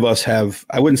the three of us have,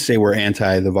 I wouldn't say we're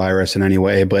anti the virus in any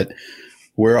way, but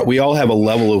we all have a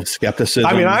level of skepticism.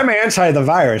 I mean, I'm anti the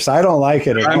virus. I don't like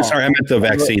it at all. I'm sorry, I meant the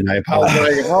vaccine. I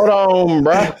apologize. Hold on,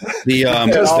 bro.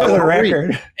 Just for the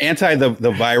record. Anti the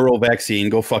viral vaccine.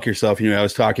 Go fuck yourself. You know what I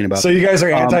was talking about. So you guys are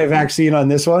anti-vaccine on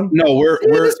this one? No, we're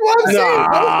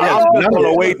I'm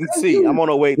gonna wait and see. I'm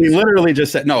gonna wait. We literally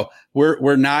just said no.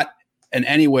 We're not in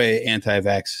any way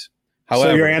anti-vax.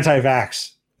 However, so you're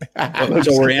anti-vax.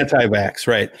 So we're anti-vax,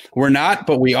 right? We're not,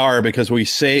 but we are, because we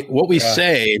say what we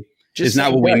say is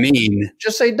not what we mean.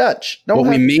 Just say Dutch. What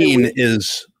we mean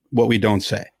is what we don't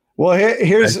say. Well,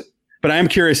 here's. Right? But I'm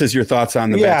curious as your thoughts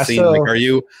on the vaccine. So like, are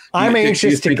you? I'm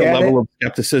anxious to get the level it. of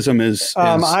skepticism is.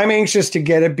 I'm anxious to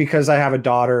get it because I have a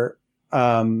daughter,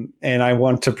 and I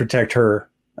want to protect her.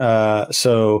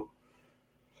 So.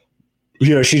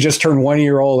 She just turned 1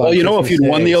 year old. Well, if you'd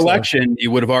won the election,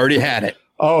 you would have already had it.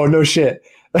 Oh, no shit.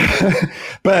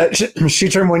 But she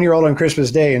turned 1 year old on Christmas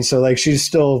Day. And so she's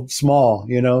still small,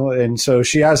 and so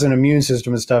she has an immune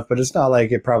system and stuff, but it's not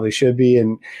like it probably should be.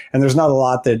 And there's not a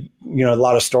lot that, a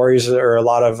lot of stories or a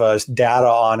lot of data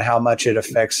on how much it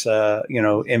affects,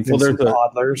 infants and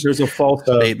toddlers. There's a false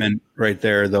statement right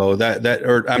there, though,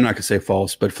 or I'm not going to say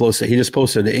false, but Flo said he just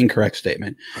posted an incorrect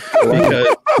statement because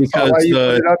why you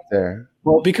put it up there?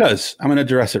 Well, because I'm going to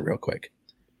address it real quick.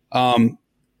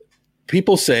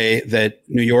 People say that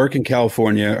New York and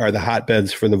California are the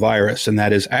hotbeds for the virus, and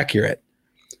that is accurate.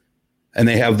 And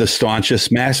they have the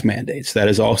staunchest mask mandates. That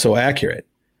is also accurate.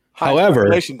 However,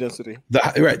 population density.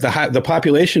 The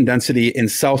population density in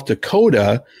South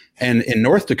Dakota and in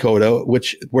North Dakota,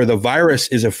 where the virus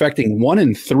is affecting 1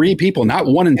 in 3 people, not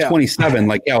 1 in 27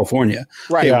 like California.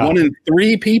 Right. Okay, 1 in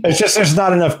 3 people. It's just there's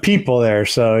not enough people there,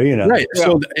 so Right. Yeah.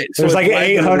 So there's like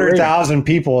 800,000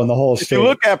 people in the whole state. If you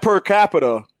look at per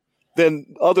capita, then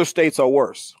other states are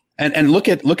worse. And look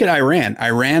at Iran.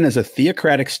 Iran is a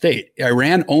theocratic state.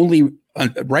 Iran only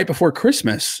right before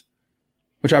Christmas,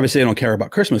 which obviously they don't care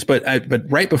about Christmas, but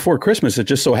right before Christmas, it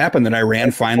just so happened that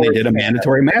Iran finally did a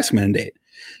mandatory mask mandate,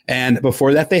 and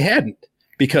before that they hadn't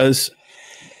because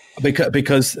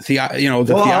theocracy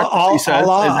says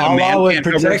Allah would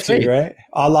protect you, right?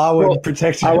 Allah would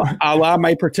protect you. Allah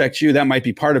might protect you. That might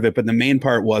be part of it, but the main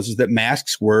part was that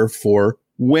masks were for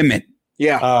women.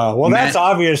 Yeah. That's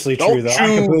obviously true, though.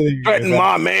 Don't threaten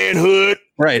my manhood.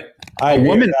 Right.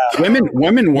 Women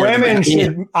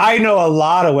should. I know a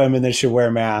lot of women that should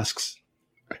wear masks,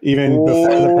 even before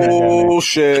the pandemic. Oh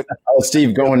shit! Oh,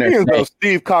 Steve, going there.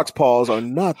 Steve Cox paws are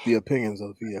not the opinions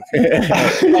of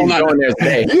VFP. Going there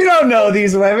today. You don't know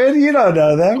these women. You don't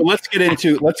know them. So let's get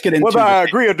into. Whether I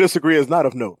agree or disagree is not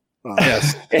of note.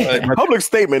 Yes. Public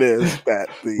statement is that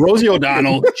Rosie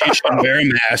O'Donnell, she should wear a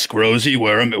mask. Rosie,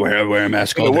 wear a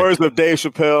mask. In the words of Dave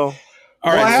Chappelle.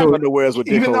 All right. So underwears with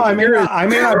even though I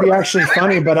may not be actually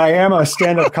funny, but I am a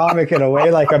stand-up comic in a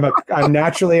way. Like I'm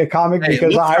naturally a comic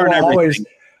because I will always.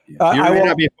 You may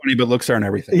not be funny, but looks aren't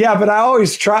everything. Yeah, but I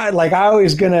always try.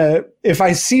 If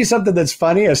I see something that's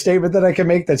funny, a statement that I can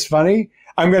make that's funny,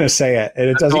 I'm going to say it, and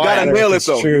it doesn't. You got to nail it,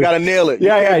 though. You got to nail it.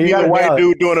 Yeah, you got a white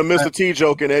dude doing a Mr. T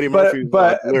joke in Eddie Murphy.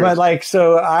 But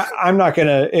so I'm not going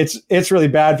to. It's really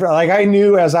bad. I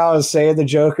knew as I was saying the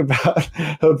joke about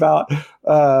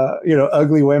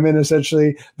ugly women,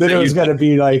 essentially, that it was going to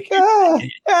be like,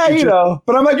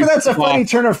 But I'm like, but that's a funny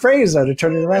turn of phrase, though, to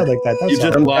turn it around like that. That's you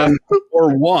just lost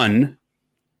or won.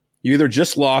 You either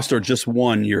just lost or just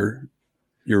won your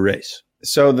race.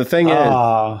 So the thing is,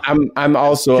 I'm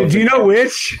also. Do you know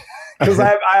which? Because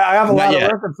I have a lot of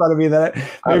work in front of me that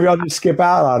maybe I'll just skip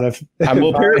out on.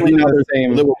 Apparently now there's a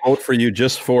little vote for you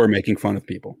just for making fun of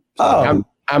people. So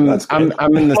I'm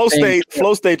in the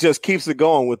Flow State just keeps it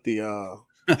going with the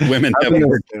women.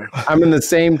 I'm in the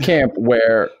same camp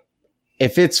where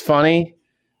if it's funny,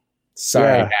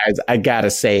 sorry guys, I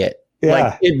gotta say it.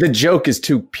 Yeah. Like the joke is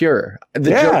too pure.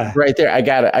 The joke is right there. I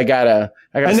gotta.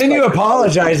 And then you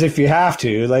apologize if you have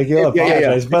to. Like you'll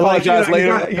apologize, but apologize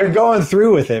later. You're going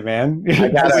through with it, man.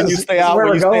 When you stay out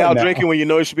drinking, when you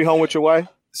know you should be home with your wife.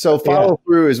 So follow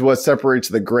through is what separates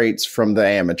the greats from the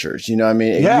amateurs. You know what I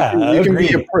mean? Yeah, you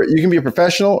can be a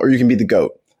professional or you can be the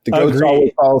GOAT. The GOATs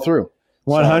always follow through.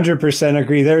 100%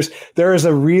 agree. There is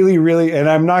a really, and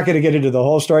I'm not going to get into the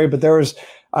whole story, but there was,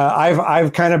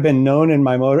 I've kind of been known in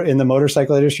the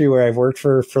motorcycle industry where I've worked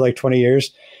for like 20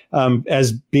 years,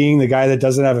 as being the guy that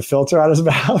doesn't have a filter on his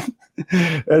mouth.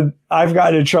 And I've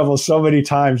gotten in trouble so many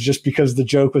times just because the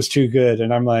joke was too good.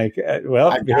 And I'm like,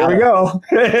 well, here we go.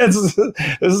 This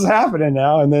is happening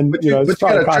now. And then, it's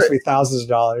probably cost me thousands of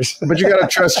dollars. But you got to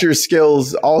trust your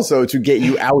skills also to get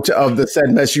you out of the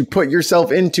said mess you put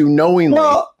yourself into knowingly,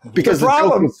 because the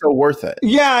joke is so worth it.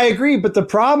 Yeah, I agree. But the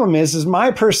problem is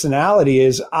my personality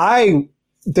is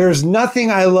there's nothing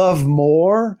I love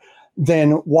more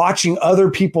than watching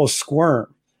other people squirm.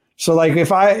 So like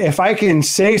if I can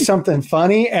say something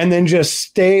funny and then just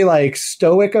stay like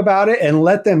stoic about it and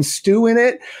let them stew in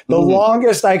it, the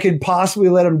longest I could possibly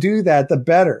let them do that, the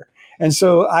better. And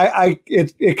so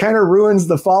it kind of ruins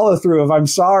the follow through if I'm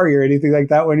sorry or anything like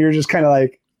that when you're just kind of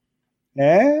like,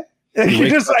 eh? You're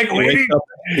just like waiting.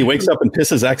 He wakes up and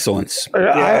pisses excellence. I'm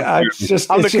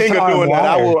the king of doing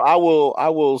that. I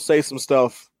will say some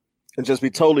stuff and just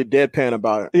be totally deadpan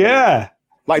about it. Yeah.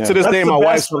 Like to this day, my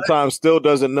wife sometimes still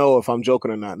doesn't know if I'm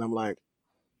joking or not, and I'm like,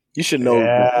 "You should know.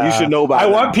 Yeah. You should know by." I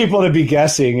want people to be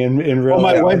guessing in real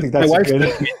life. I think that's my wife good.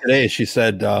 said to me today. She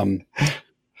said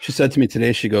to me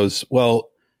today. She goes, "Well,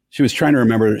 she was trying to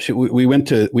remember. We went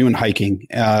hiking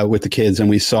with the kids, and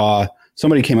we saw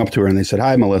somebody came up to her and they said,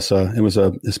 'Hi, Melissa.' It was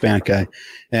a Hispanic guy,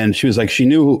 and she was like, she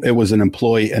knew it was an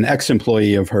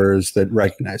ex-employee of hers that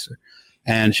recognized her."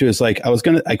 And she was like,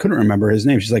 I couldn't remember his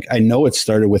name. She's like, I know it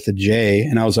started with a J.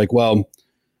 And I was like, well,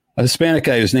 a Hispanic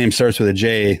guy whose name starts with a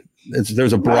J,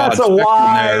 there's a broad spectrum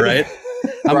there, right?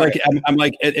 I'm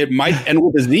like, it might end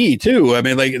with a Z too. I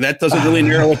mean, like that doesn't really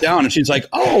narrow it down. And she's like,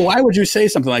 oh, why would you say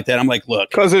something like that? I'm like,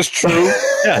 look, because it's true.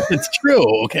 Yeah, it's true.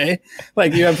 Okay.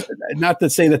 Like you have, not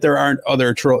to say that there aren't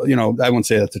other, I won't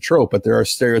say that's a trope, but there are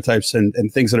stereotypes and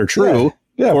things that are true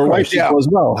for white people as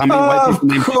well. How many white people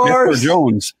named Smith or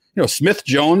Jones? Smith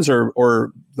Jones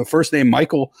or the first name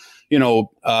Michael,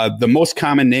 the most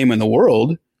common name in the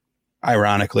world,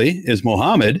 ironically, is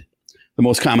Mohammed. The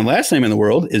most common last name in the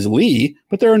world is Lee,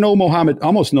 but there are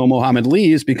almost no Mohammed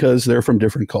Lees because they're from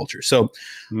different cultures. So,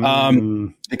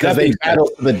 because they battle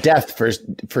to the death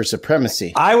for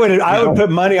supremacy. I would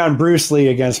put money on Bruce Lee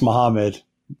against Muhammad.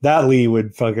 That Lee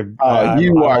would fucking.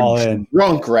 You are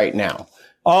drunk right now.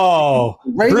 Oh,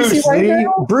 Bruce Lee! Right,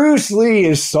 Bruce Lee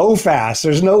is so fast.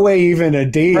 There's no way even a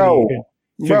deity can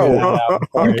figure that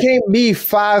out. You can't be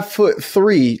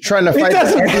 5'3" trying to fight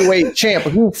the heavyweight champ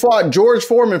who fought George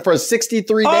Foreman for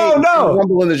 63 days. Oh no!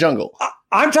 Rumble in the Jungle.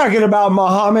 I'm talking about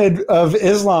Muhammad of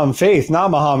Islam faith,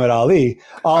 not Muhammad Ali.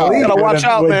 Ali, gotta watch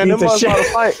out, man. Them must not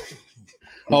fight.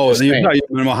 Oh, so you're talking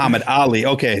about Muhammad Ali.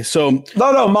 Okay, so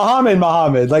no,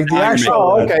 Muhammad, like the actual.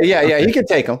 Oh, okay, yeah, he could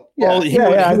take him. Yeah. Well, he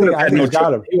would have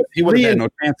had no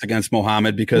chance against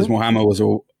Muhammad because Muhammad was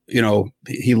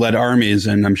he led armies,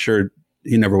 and I'm sure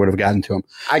he never would have gotten to him.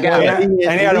 And he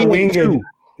had a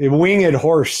winged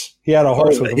horse. He had a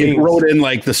horse with wings. He rode in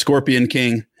like the Scorpion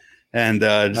King, and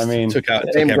took out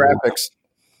same graphics.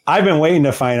 I've been waiting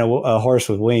to find a horse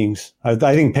with wings. I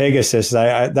think Pegasus.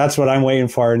 That's what I'm waiting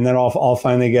for, and then I'll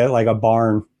finally get like a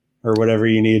barn or whatever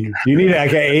you need. You need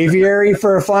like an aviary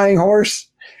for a flying horse.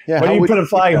 Yeah, what do you put a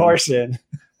flying horse in?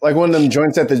 Like one of them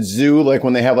joints at the zoo, like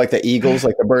when they have like the eagles,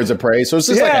 like the birds of prey. So it's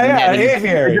just an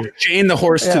aviary. Chain the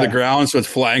horse to the ground, so it's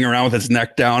flying around with its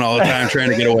neck down all the time, trying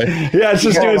to get away. Yeah, it's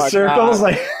just doing circles. God.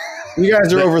 Like you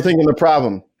guys are overthinking the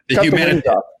problem. Cut the wings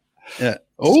off. Yeah.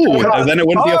 Oh, then it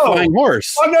wouldn't be a flying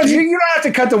horse. Oh no, you don't have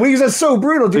to cut the wings. That's so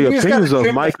brutal, dude. The opinions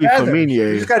of Mikey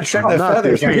Feminier. You just got to trim the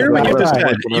feathers. Hear what you just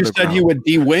said. You said you would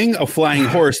de-wing a flying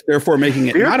horse, therefore making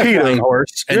it not a flying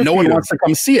horse, and no one wants to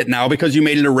come see it now because you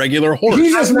made it a regular horse. He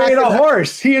just made a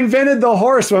horse. He invented the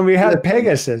horse when we had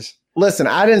Pegasus. Listen,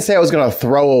 I didn't say I was going to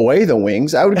throw away the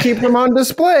wings. I would keep them on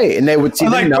display, and they would see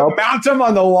them. Mount them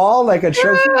on the wall like a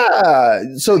trophy. Yeah,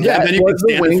 so that was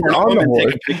the wings on the horse.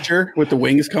 Take a picture with the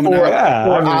wings coming out. Yeah,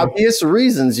 for obvious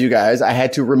reasons, you guys. I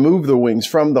had to remove the wings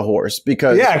from the horse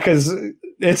because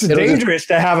it's dangerous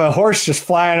to have a horse just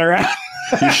flying around.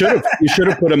 You should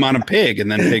have put him on a pig, and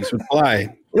then pigs would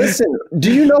fly. Listen,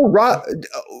 do you know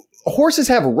horses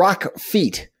have rock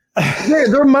feet?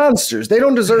 They're monsters. They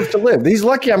don't deserve to live. He's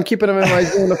lucky I'm keeping them in my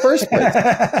zoo in the first place.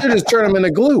 They're just turning them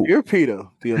into glue. You're Peter.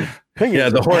 The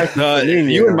horse.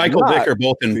 You and Michael Vick are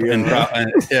both in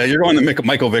yeah, you're going the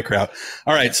Michael Vick route.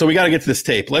 All right, so we got to get to this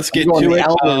tape. Let's get to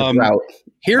it.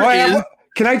 Here is.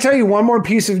 Can I tell you one more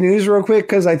piece of news real quick?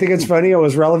 Because I think it's funny. It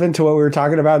was relevant to what we were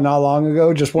talking about not long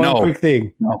ago. Just one quick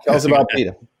thing. Tell us about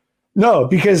Peter. No,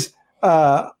 because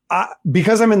I'm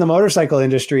in the motorcycle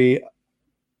industry,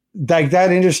 like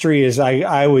that industry is,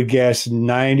 I would guess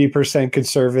 90%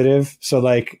 conservative. So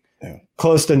like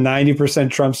close to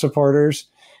 90% Trump supporters,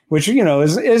 which,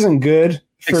 isn't good.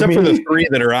 Except for the 3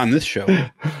 that are on this show.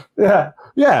 Yeah.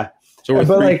 So we're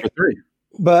 3 for 3.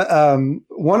 But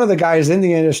one of the guys in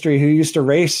the industry who used to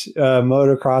race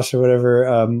motocross or whatever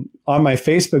on my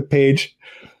Facebook page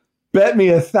bet me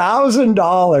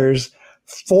 $1,000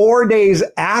 4 days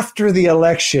after the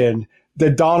election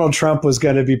that Donald Trump was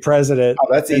going to be president. Oh,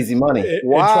 that's easy money.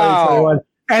 Wow.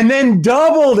 And then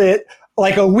doubled it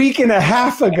like a week and a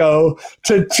half ago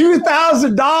to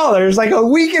 $2,000 like a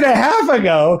week and a half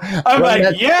ago. I'm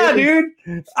like, yeah, dude,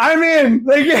 I'm in.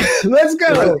 Like, let's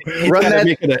go.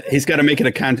 He's got to make it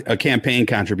a campaign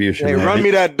contribution. Hey, run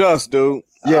me that dust, dude.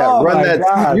 Yeah, run that.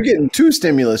 God. You're getting 2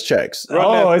 stimulus checks. It's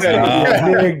going to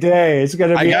be a big day. It's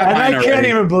going to be. I can't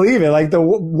even believe it. Like,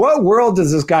 what world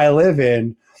does this guy live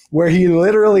in where he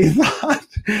literally thought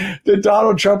that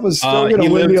Donald Trump was still going to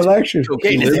win the election?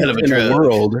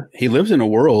 He lives in a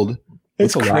world.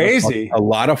 It's crazy. A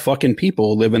lot of fucking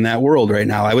people live in that world right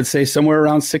now. I would say somewhere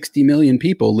around 60 million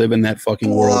people live in that fucking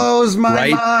world. Blows my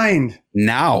mind.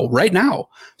 Right now.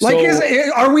 Like,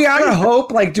 are we out of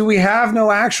hope? Like, do we have no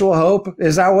actual hope?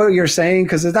 Is that what you're saying?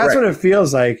 Because that's what it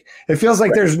feels like. It feels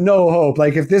like there's no hope.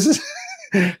 Like, if this is...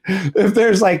 if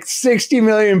there's like 60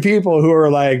 million people who are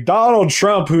like Donald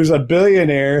Trump, who's a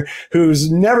billionaire,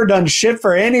 who's never done shit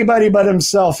for anybody but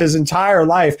himself his entire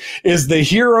life, is the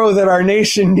hero that our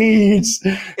nation needs.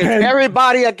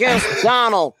 Everybody against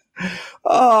Donald.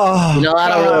 Oh,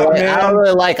 I don't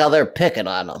really like how they're picking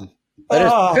on him. They're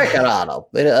just picking on him.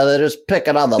 They're just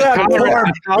picking on the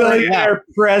poor billionaire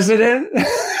president.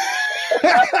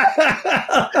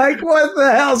 Like, what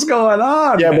the hell's going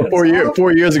on? Yeah, but 4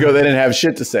 years ago, they didn't have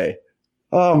shit to say.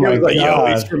 Oh my god! Yo,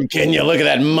 he's from Kenya. Look at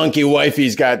that monkey wife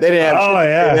he's got. They didn't have. Oh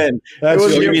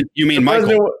yeah, you mean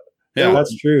Michael? Yeah,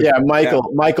 that's true. Yeah, Michael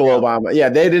Obama. Yeah,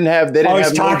 they didn't have. They didn't have.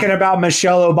 He's talking about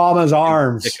Michelle Obama's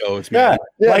arms. Yeah.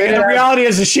 Like, the reality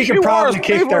is that she could probably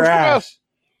kick their ass.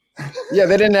 Yeah,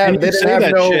 they didn't have.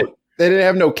 They didn't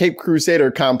have no Cape Crusader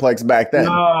complex back then.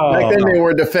 Back then, they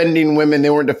were defending women.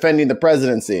 They weren't defending the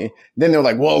presidency. Then they're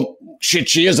like, well, shit,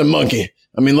 she is a monkey.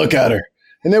 I mean, look at her.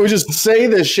 And they would just say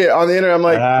this shit on the internet. I'm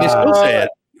like, they still say it.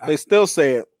 They still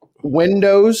say it.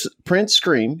 Windows, print,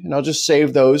 screen, and I'll just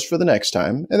save those for the next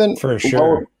time. And then for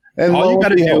sure. All you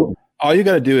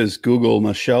got to do is Google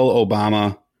Michelle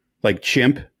Obama, like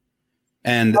chimp,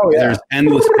 and there's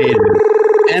endless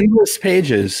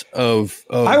pages of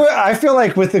I feel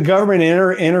like with the government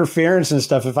interference and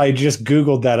stuff, if I just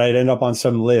Googled that, I'd end up on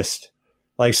some list.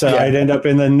 Like, so I'd end up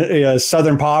in the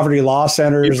Southern Poverty Law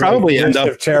Centers. You probably end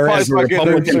up terrorism.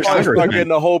 Start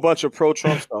getting a whole bunch of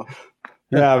pro-Trump stuff.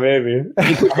 Yeah, maybe.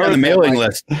 You put on the mailing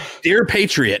list. Dear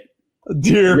Patriot.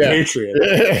 Dear Patriot.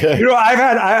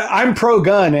 I'm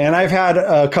pro-gun, and I've had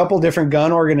a couple different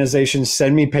gun organizations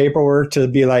send me paperwork to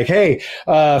be like, hey,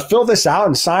 fill this out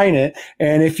and sign it.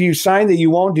 And if you sign that you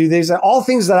won't do these, all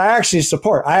things that I actually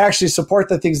support. I actually support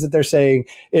the things that they're saying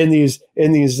in these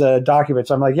documents.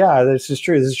 I'm like, yeah, this is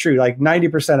true. This is true. Like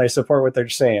 90% I support what they're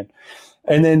saying.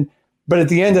 And then, but at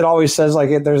the end, it always says,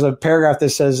 like, there's a paragraph that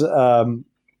says,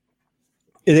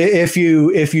 if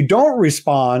you don't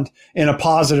respond in a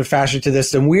positive fashion to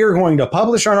this, then we are going to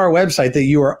publish on our website that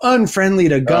you are unfriendly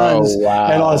to guns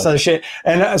and all this other shit.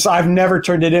 And so I've never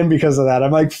turned it in because of that.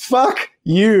 I'm like, fuck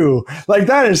you. Like,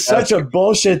 that is such a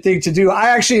bullshit thing to do. I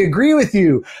actually agree with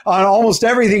you on almost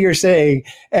everything you're saying.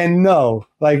 And no,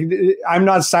 like, I'm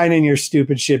not signing your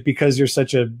stupid shit because you're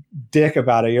such a dick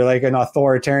about it. You're like an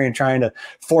authoritarian trying to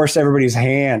force everybody's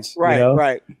hands. Right, you know?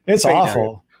 right. It's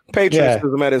awful.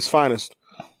 Patriotism at its finest.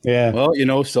 Yeah.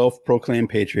 Well, self-proclaimed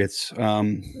patriots.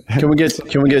 Can we get to?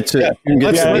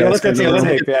 Let's get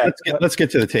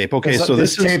to the tape. Okay, so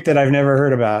this is tape that I've never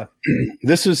heard about.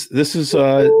 This is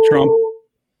Trump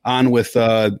on with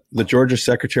the Georgia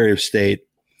Secretary of State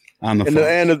on the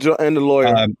phone and the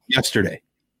lawyer yesterday.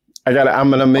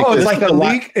 I'm gonna make. Oh, it's like a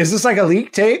leak. Is this like a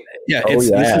leak tape? Yeah, this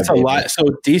is a lot. So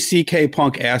DCK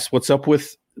Punk asked, "What's up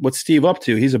with what's Steve up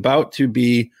to?" He's about to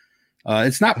be.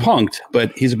 It's not punked,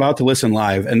 but he's about to listen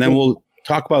live, and then we'll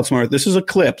talk about some more. This is a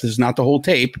clip. This is not the whole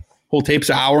tape. Whole tape's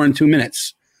an hour and 2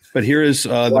 minutes. But here is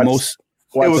the most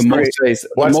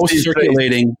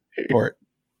circulating report.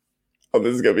 Oh,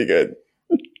 this is gonna be good.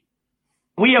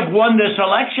 We have won this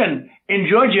election in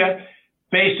Georgia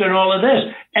based on all of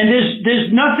this, and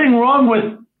there's nothing wrong with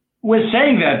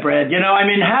saying that, Brad. You know, I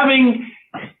mean, having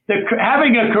a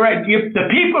correct. The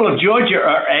people of Georgia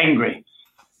are angry,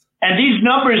 and these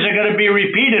numbers are going to be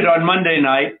repeated on Monday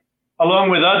night, along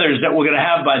with others that we're going to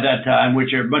have by that time,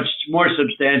 which are much more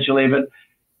substantial even.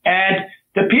 And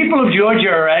the people of Georgia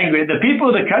are angry. The people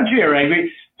of the country are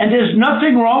angry, and there's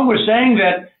nothing wrong with saying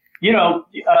that. You know,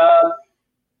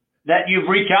 that you've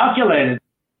recalculated.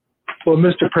 Well,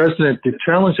 Mr. President, the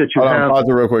challenge that you have, pause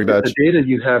it real quick, Dutch. The data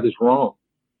you have is wrong.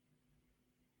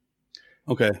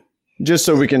 Okay. Just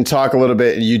so we can talk a little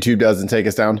bit and YouTube doesn't take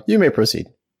us down, you may proceed.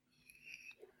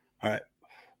 All right.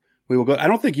 We will go. I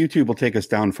don't think YouTube will take us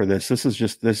down for this.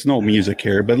 There's no music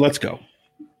here, but let's go.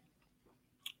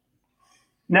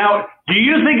 Now, do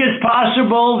you think it's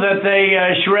possible that they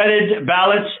shredded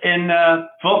ballots in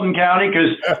Fulton County?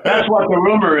 Because that's what the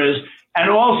rumor is. And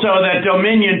also that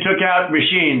Dominion took out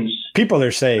machines. People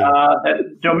are saying.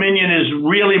 Dominion is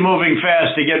really moving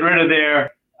fast to get rid of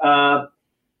their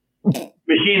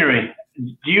machinery.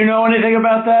 Do you know anything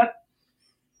about that?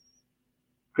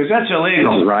 Because that's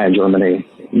illegal. This is Ryan, Germany.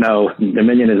 No,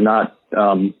 Dominion has not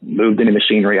moved any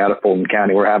machinery out of Fulton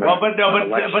County. We're having. But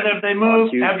have they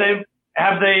moved?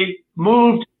 Have they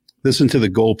moved? Listen to the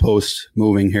goalposts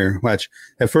moving here. Watch.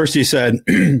 At first he said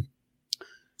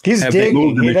he's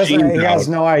digging. He has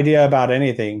no idea about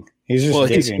anything. He's just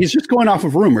digging. He's just going off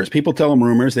of rumors. People tell him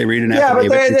rumors. They read an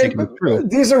affidavit. But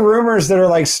these are rumors that are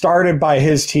like started by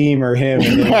his team or him.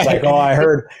 And it's like, oh, I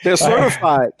heard. They're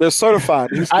certified. They're certified.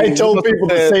 I told people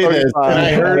to say this, and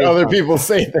I heard other people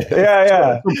say this.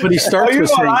 Yeah. But he starts with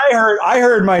saying, I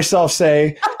heard myself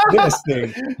say this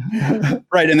thing.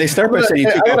 Right, and they start by saying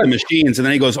he took out the machines, and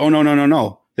then he goes, oh,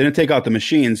 no. They didn't take out the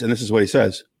machines, and this is what he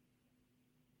says.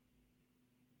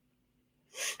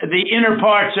 The inner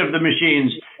parts of the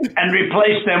machines and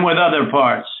replace them with other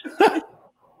parts.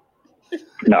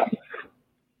 No.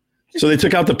 So they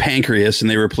took out the pancreas and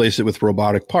they replaced it with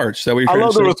robotic parts. Is that what you're trying to say? I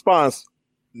love the response.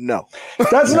 No.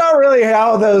 That's not really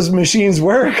how those machines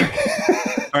work.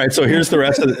 All right, so here's the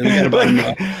rest of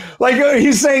it. Like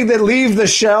he's saying that leave the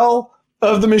shell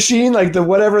of the machine, like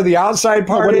whatever the outside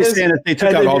part is. Saying that they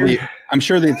took out all the. I'm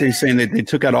sure that they're saying that they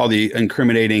took out all the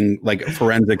incriminating, like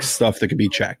forensic stuff that could be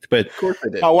checked. But of course they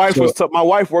did. My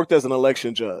wife worked as an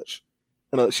election judge.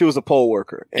 She was a poll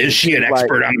worker. Is she an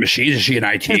expert on machines? Is she an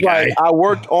IT guy? Like, I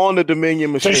worked on the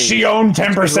Dominion machine. Does she own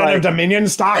 10% of Dominion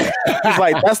stock? She's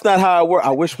like, that's not how I work.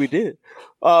 I wish we did.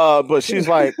 But she's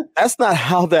like, that's not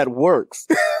how that works.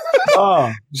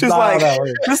 She's like,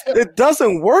 it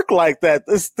doesn't work like that.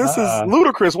 This is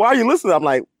ludicrous. Why are you listening? I'm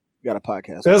like, you got a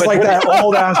podcast. It was like that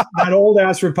old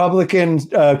ass Republican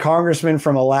congressman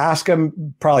from Alaska,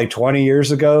 probably 20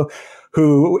 years ago,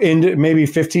 who maybe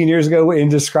 15 years ago, in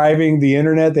describing the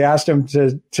internet, they asked him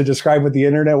to describe what the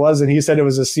internet was, and he said it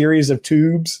was a series of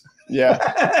tubes. Yeah.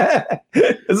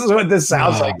 This is what this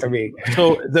sounds like to me.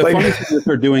 So the funny thing that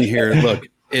they're doing here, look,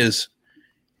 is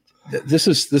this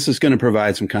is going to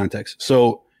provide some context.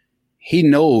 So he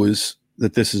knows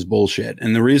that this is bullshit,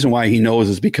 and the reason why he knows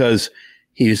is because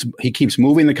he keeps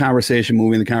moving the conversation.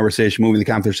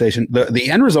 The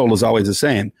end result is always the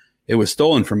same. It was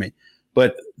stolen from me,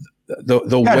 but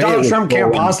the way Donald Trump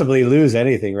can't possibly lose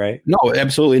anything, right? No,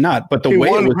 absolutely not. But the way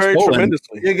it was stolen,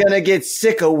 you're gonna get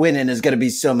sick of winning. There's gonna be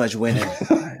so much winning.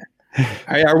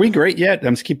 Are we great yet?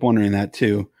 I'm just keep wondering that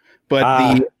too. But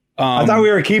I thought we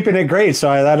were keeping it great,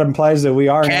 so that implies that we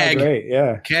are not great.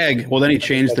 Yeah, CAG. Well, then he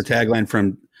changed the tagline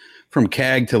from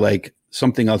CAG to like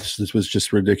something else. This was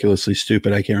just ridiculously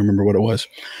stupid. I can't remember what it was.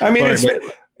 I mean,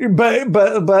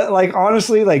 but like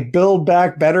honestly, like Build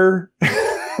Back Better.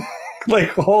 Like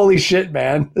holy shit,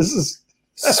 man! This is.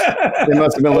 They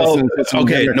must have been listening to some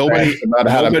nobody about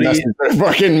how to message their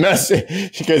fucking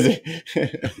message because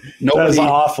that's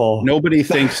awful. Nobody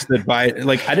thinks that Biden.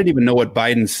 Like I didn't even know what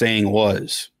Biden's saying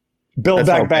was. Build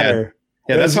Back Better.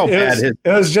 Yeah, that's how bad it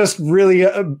was. Just really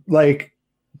like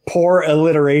poor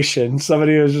alliteration.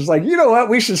 Somebody was just like, you know what?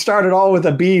 We should start it all with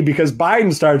a B because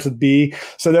Biden starts with B.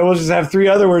 So then we'll just have 3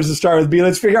 other words that start with B.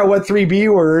 Let's figure out what 3 B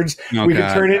words we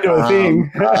can turn into a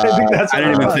thing. I think that's. I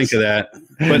didn't even think of that.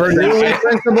 But Bernoulli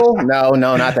principle? No,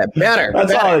 not that. Better.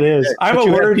 That's all it is. I'm a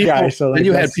word guy. So then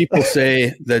you had people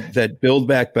say that Build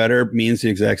Back Better means the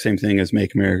exact same thing as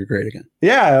Make America Great Again.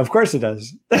 Yeah, of course it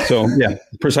does. So yeah,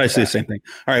 precisely the same thing.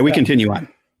 All right, we continue on.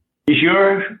 You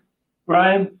sure,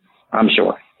 Ryan? I'm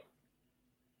sure.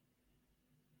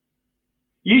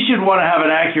 You should want to have an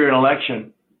accurate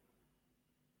election.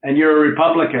 and you're a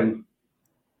Republican.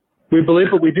 We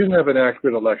believe, but we do have an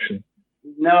accurate election.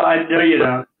 No, you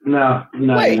don't. No,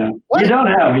 Wait, you don't. what? You don't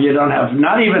have,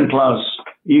 not even close.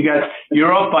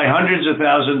 You're off by hundreds of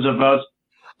thousands of votes.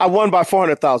 I won by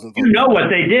 400,000 votes. You know what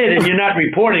they did, and you're not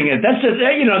reporting it. That's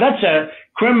a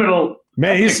criminal.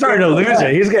 Man, he's starting to lose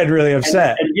it. He's getting really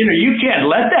upset. And, you can't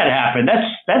let that happen.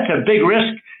 That's a big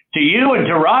risk to you and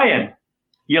to Ryan,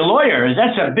 your lawyer.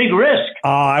 That's a big risk.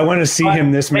 I want to see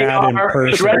him this mad in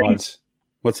person once.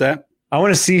 What's that? I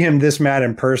want to see him this mad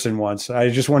in person once. I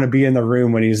just want to be in the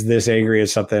room when he's this angry at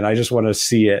something. I just want to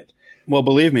see it. Well,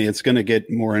 believe me, it's going to get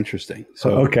more interesting.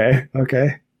 So okay.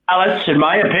 Alex, in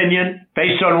my opinion,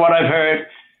 based on what I've heard,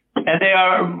 and they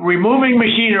are removing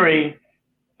machinery,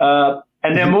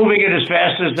 and they're moving it as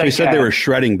fast as they can. You said they were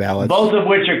shredding ballots. Both of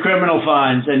which are criminal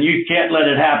fines, and you can't let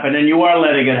it happen, and you are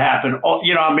letting it happen.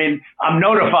 I'm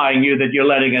notifying you that you're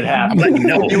letting it happen.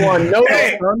 You are noticed.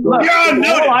 Hey, look,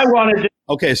 all I want to do.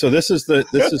 Okay, so this is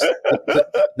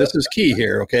key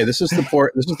here. Okay, this is the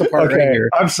part Okay, right here.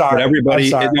 I'm sorry. Everybody, I'm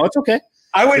sorry. no, it's okay.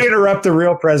 I would interrupt the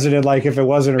real president, like if it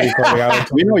wasn't a recording. I would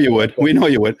We know you would.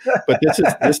 But this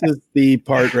is the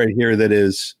part right here that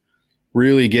is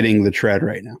really getting the tread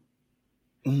right now.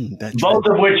 Both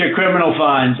of which are criminal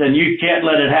fines, and you can't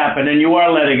let it happen, and you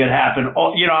are letting it happen.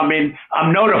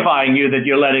 I'm notifying you that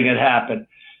you're letting it happen.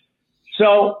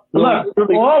 So, look,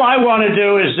 all I want to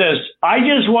do is this. I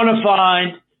just want to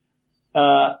find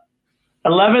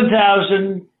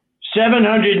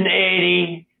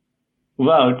 11,780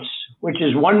 votes, which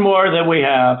is one more than we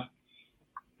have,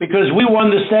 because we won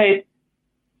the state.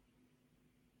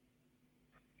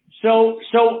 So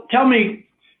tell me,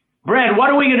 Brad, what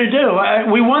are we going to do?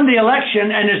 We won the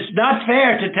election, and it's not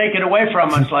fair to take it away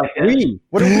from us like this.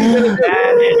 What are we going to do? And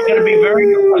it's going to be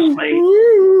very costly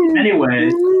in many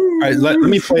ways. All right, let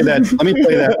me play that. Let me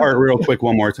play that part real quick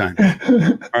one more time. All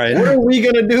right. What are we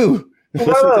going to do?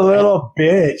 What a little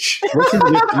bitch.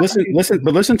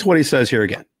 Listen to what he says here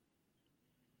again.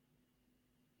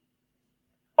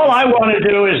 All I want to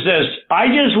do is this. I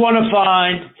just want to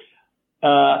find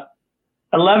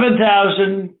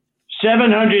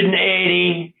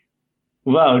 11,780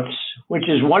 votes, which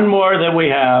is one more than we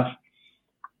have.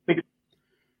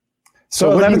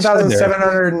 So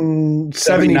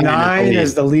 11,779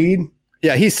 is the lead.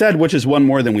 Yeah, he said which is one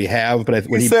more than we have, but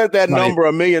he said that number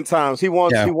a million times. He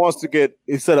wants to get.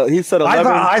 He said 11.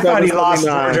 I thought he lost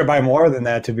Georgia by more than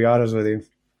that. To be honest with you,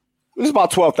 it's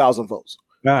about 12,000 votes.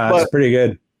 That's pretty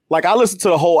good. Like I listened to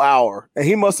the whole hour, and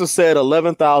he must have said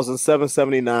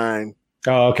 11,779.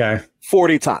 Oh, okay.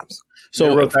 40 times.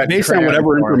 So based on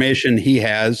whatever information he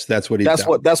has, that's what he.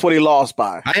 That's what he lost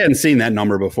by. I hadn't seen that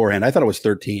number beforehand. I thought it was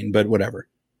 13, but whatever.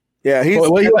 Yeah, he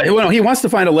wants to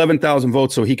find 11,000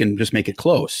 votes so he can just make it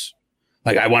close.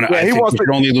 Like I want to. Yeah, he wants to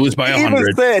only lose by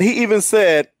 100. He even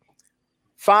said,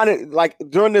 find it like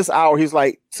during this hour. He's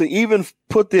like to even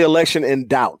put the election in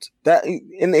doubt. That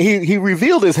and he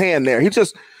revealed his hand there.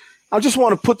 I just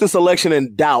want to put this election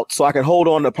in doubt so I can hold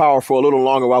on to power for a little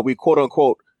longer while we quote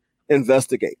unquote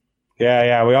investigate.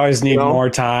 Yeah. We always need more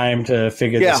time to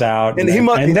figure this out. And then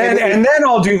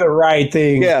I'll do the right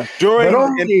thing. Yeah.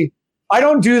 I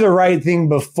don't do the right thing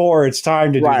before it's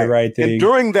time to do the right thing. And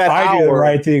during that I hour, do the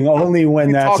right thing only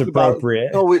when that's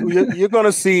appropriate. You're going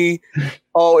to see,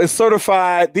 it's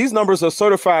certified. These numbers are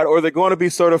certified, or they're going to be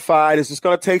certified. It's just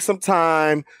going to take some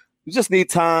time. You just need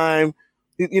time.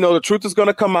 The truth is going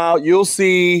to come out. You'll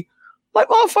see. Like,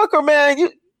 motherfucker, man,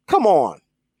 come on.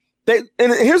 And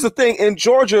here's the thing. In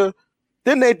Georgia,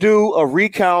 didn't they do a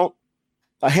recount,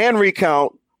 a hand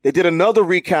recount? They did another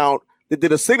recount. They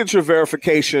did a signature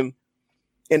verification,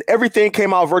 and everything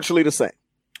came out virtually the same.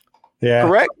 Yeah.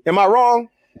 Correct? Am I wrong?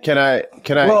 Can I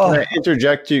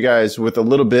interject you guys with a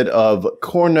little bit of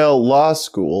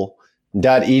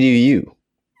CornellLawSchool.edu?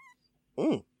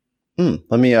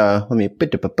 Let me flex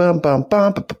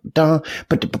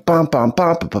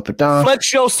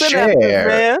your synapses,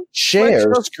 man.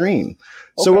 Share screen.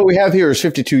 So what we have here is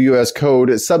 52 U.S.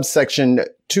 Code subsection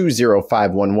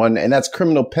 20511, and that's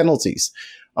criminal penalties.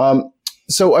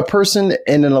 So a person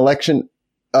in an election,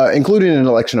 including an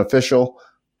election official,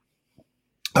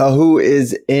 who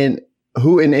in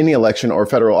any election or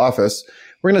federal office,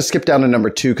 we're going to skip down to number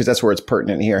 2 because that's where it's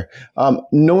pertinent here.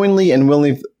 Knowingly and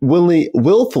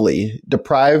willfully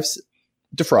defrauds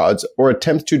or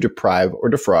attempts to deprive or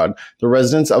defraud the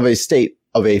residents of a state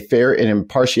of a fair and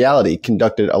impartiality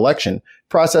conducted election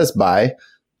processed by,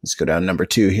 let's go down number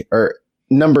 2 or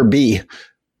number B,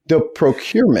 the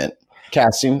procurement,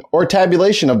 casting, or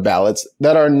tabulation of ballots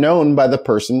that are known by the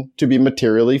person to be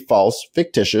materially false,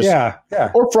 fictitious,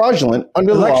 or fraudulent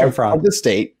under the law of the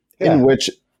state in which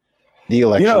the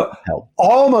election. You know,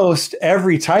 almost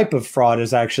every type of fraud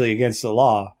is actually against the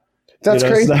law. That's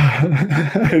crazy. So,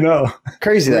 I know.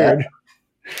 Crazy that.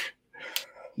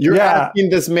 You're asking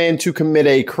this man to commit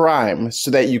a crime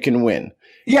so that you can win.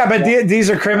 Yeah, but these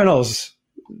are criminals.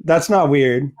 That's not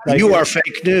weird. Like, you are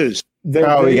fake news. These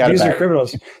are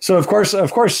criminals. So of course.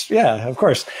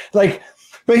 Like,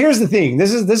 but here's the thing.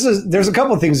 There's a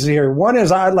couple of things here. One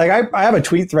is I have a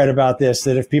tweet thread about this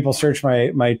that if people search my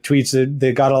tweets,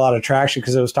 they got a lot of traction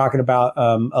because it was talking about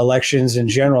elections in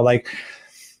general. Like,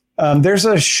 there's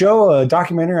a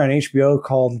documentary on HBO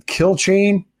called Kill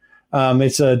Chain.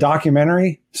 It's a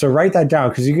documentary. So write that down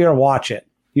because you're going to watch it.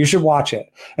 You should watch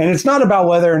it. And it's not about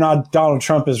whether or not Donald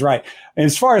Trump is right. And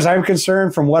as far as I'm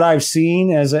concerned, from what I've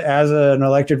seen as an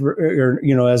elected, or,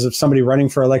 you know, as somebody running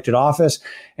for elected office,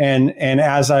 and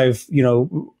as I've, you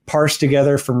know, parsed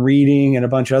together from reading and a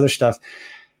bunch of other stuff,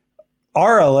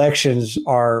 our elections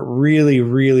are really,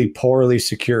 really poorly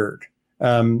secured.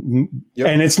 And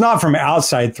it's not from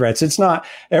outside threats. It's not,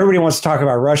 everybody wants to talk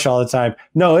about Russia all the time.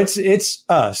 No, it's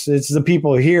us. It's the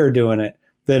people here doing it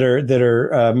that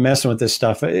are messing with this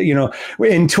stuff. You know,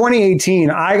 in 2018,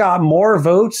 I got more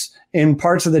votes in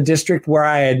parts of the district where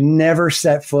I had never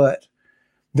set foot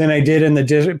than I did in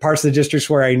the parts of the districts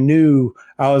where I knew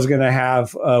I was going to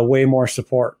have way more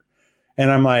support.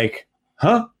 And I'm like,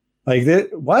 huh? Like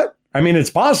that? What? I mean, it's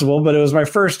possible, but it was my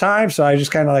first time. So I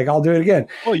just kind of like, I'll do it again.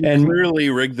 Well, you clearly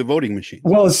rigged the voting machine.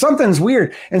 Well, something's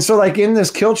weird. And so like in this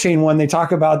Kill Chain one, they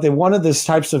talk about that one of the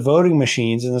types of voting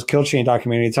machines in this Kill Chain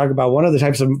documentary, they talk about one of the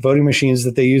types of voting machines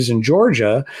that they use in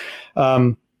Georgia,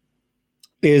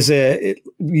 is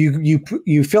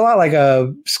you fill out like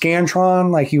a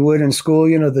Scantron like you would in school,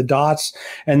 you know, the dots,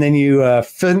 and then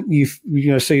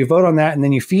so you vote on that and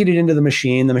then you feed it into the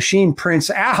machine. The machine prints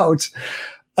out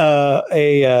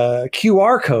a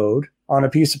QR code on a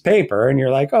piece of paper, and you're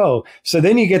like, oh, so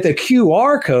then you get the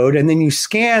QR code and then you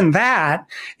scan that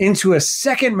into a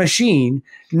second machine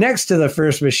next to the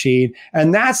first machine,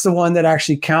 and that's the one that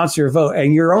actually counts your vote.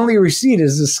 And your only receipt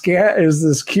is this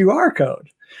QR code.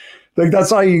 Like,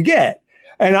 that's all you get.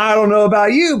 And I don't know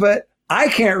about you, but I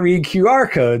can't read QR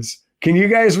codes. Can you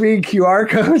guys read QR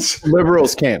codes?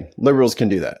 Liberals can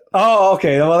do that. Oh,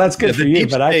 okay. Well, that's good for you,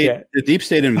 but I can't. The deep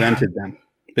state invented them.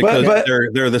 Because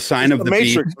they're the sign of the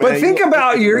Matrix. Beast. But think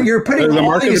about you're putting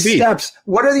all these steps.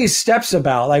 What are these steps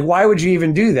about? Like, why would you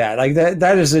even do that? Like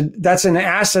that's an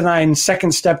asinine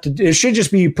second step to. It should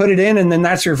just be you put it in and then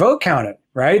that's your vote counted,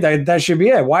 right? That should be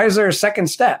it. Why is there a second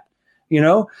step? You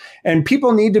know, and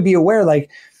people need to be aware. Like,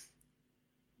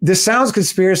 this sounds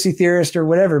conspiracy theorist or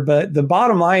whatever, but the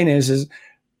bottom line is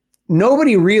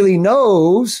nobody really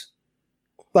knows.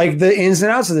 Like the ins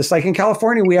and outs of this. Like in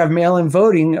California, we have mail-in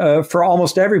voting for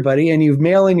almost everybody, and you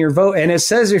mail in your vote, and it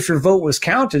says if your vote was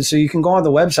counted, so you can go on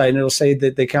the website and it'll say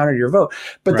that they counted your vote.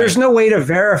 But there's no way to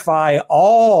verify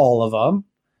all of them,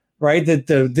 right? That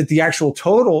the actual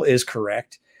total is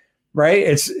correct, right?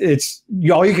 It's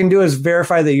all you can do is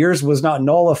verify that yours was not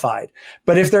nullified.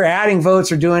 But if they're adding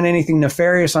votes or doing anything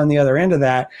nefarious on the other end of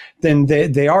that, then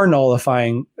they are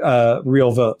nullifying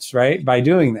real votes, right? By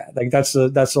doing that. Like that's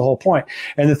the whole point.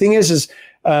 And the thing is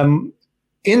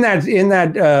in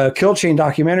that Kill Chain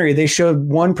documentary, they showed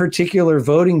one particular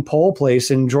voting poll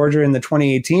place in Georgia in the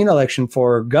 2018 election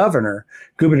for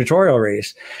gubernatorial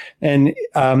race. And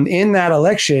in that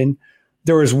election,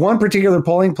 there was one particular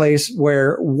polling place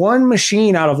where one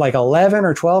machine out of like 11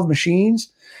 or 12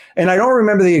 machines, and I don't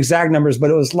remember the exact numbers,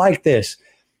 but it was like this.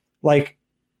 Like,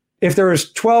 if there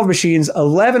was 12 machines,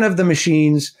 11 of the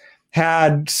machines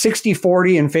had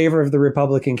 60-40 in favor of the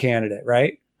Republican candidate,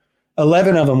 right?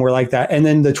 11 of them were like that. And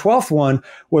then the 12th one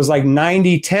was like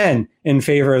 90-10 in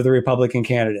favor of the Republican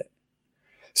candidate.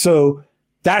 So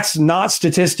that's not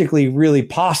statistically really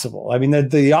possible. I mean,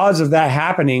 the odds of that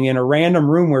happening in a random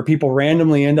room where people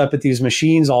randomly end up at these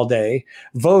machines all day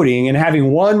voting and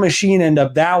having one machine end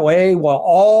up that way while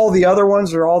all the other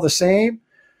ones are all the same,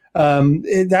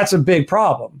 that's a big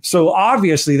problem. So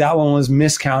obviously that one was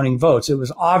miscounting votes. It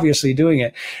was obviously doing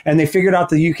it. And they figured out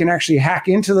that you can actually hack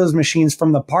into those machines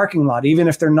from the parking lot, even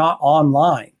if they're not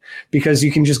online, because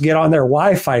you can just get on their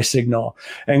Wi-Fi signal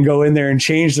and go in there and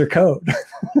change their code.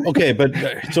 Okay. But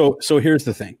so here's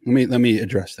the thing. Let me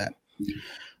address that.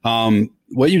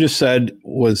 What you just said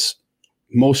was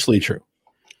mostly true.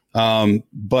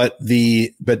 But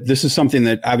this is something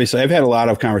that obviously I've had a lot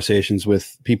of conversations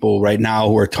with people right now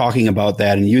who are talking about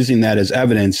that and using that as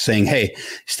evidence, saying, "Hey,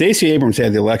 Stacey Abrams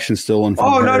had the election stolen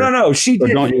from her. No, she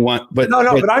did. Don't you want?" But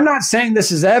I'm not saying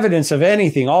this is evidence of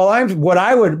anything.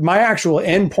 My actual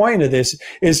end point of this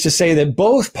is to say that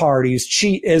both parties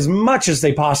cheat as much as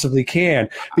they possibly can,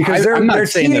 because they're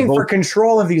cheating for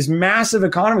control of these massive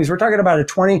economies. We're talking about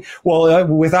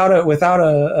without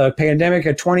a pandemic,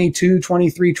 a 22,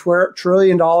 23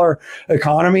 trillion dollar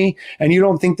economy, and you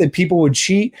don't think that people would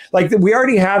cheat? Like, we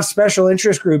already have special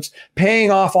interest groups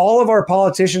paying off all of our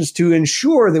politicians to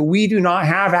ensure that we do not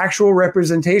have actual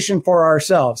representation for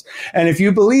ourselves. And if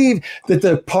you believe that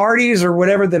the parties or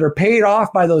whatever that are paid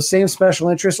off by those same special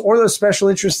interests, or those special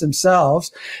interests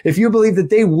themselves, if you believe that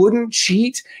they wouldn't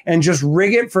cheat and just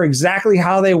rig it for exactly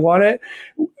how they want it,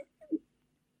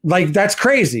 like, that's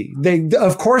crazy.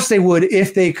 Of course they would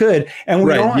if they could, and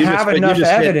we don't have enough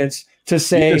evidence to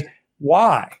say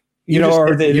why. You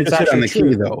just hit on the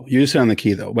key, though. You just hit on the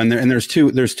key, though. There's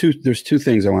two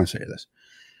things I want to say to this.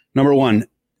 Number one,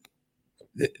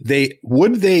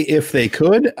 if they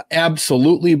could,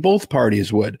 absolutely, both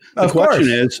parties would. The question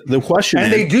is,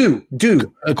 they do.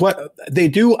 They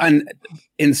do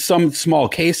in some small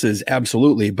cases,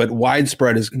 absolutely, but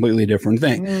widespread is a completely different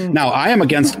thing. Now, I am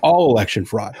against all election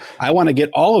fraud. I want to get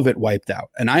all of it wiped out,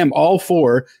 and I am all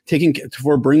for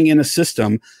bringing in a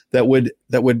system that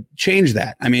would change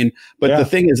that. I mean, but the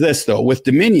thing is this, though, with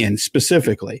Dominion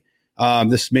specifically,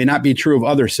 this may not be true of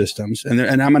other systems, and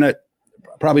I'm going to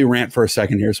probably rant for a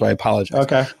second here, so I apologize.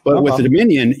 Okay. But with the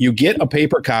Dominion, you get a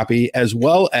paper copy as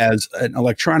well as an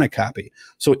electronic copy.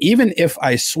 So even if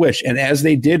I switch, and as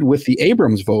they did with the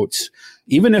Abrams votes,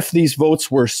 even if these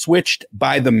votes were switched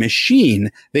by the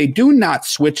machine, they do not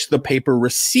switch the paper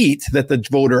receipt that the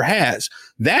voter has.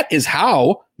 That is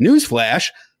how, newsflash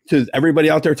to everybody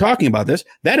out there talking about this,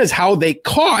 that is how they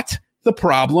caught the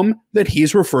problem that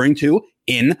he's referring to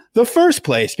in the first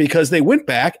place, because they went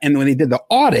back and when they did the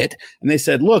audit and they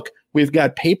said, look, we've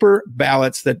got paper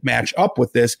ballots that match up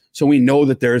with this, so we know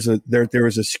that there is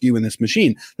a skew in this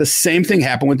machine. The same thing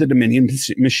happened with the Dominion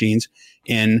machines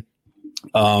in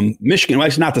Michigan. Well,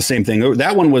 it's not the same thing.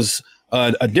 That one was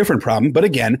a different problem, but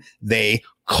again, they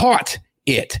caught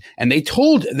it. And they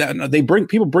told that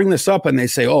people bring this up and they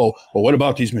say, oh, well, what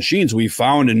about these machines we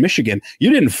found in Michigan?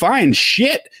 You didn't find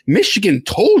shit. Michigan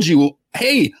told you,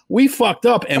 hey, we fucked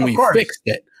up and we fixed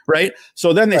it. Right.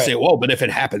 So then they say, well, but if it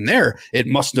happened there, it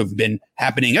must have been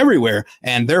happening everywhere.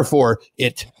 And therefore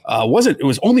it wasn't, it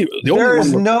was only the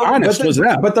only one honest was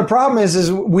that. But the problem is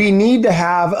we need to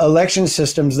have election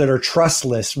systems that are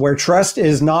trustless, where trust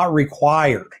is not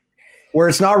required. Where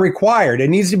it's not required. It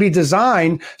needs to be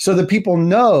designed so that people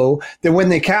know that when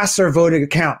they cast their vote, it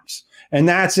counts. And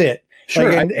that's it. Sure,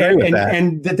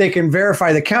 and that they can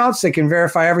verify the counts, they can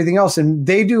verify everything else. And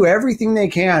they do everything they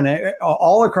can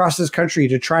all across this country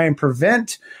to try and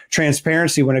prevent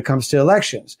transparency when it comes to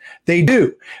elections. They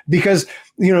do. Because,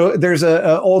 there's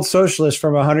a old socialist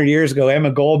from 100 years ago,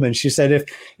 Emma Goldman. She said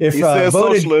if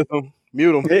socialism,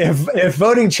 mute them. If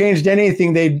voting changed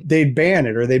anything, they'd ban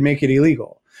it or they'd make it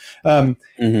illegal. The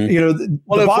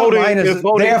bottom line is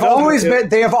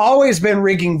they have always been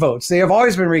rigging votes. They have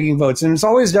always been rigging votes, and it's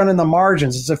always done in the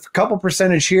margins. It's a couple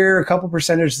percentage here, a couple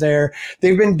percentage there.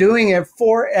 They've been doing it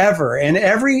forever, and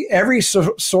every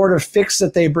sort of fix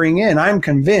that they bring in, I'm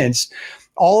convinced,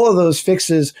 all of those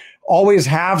fixes always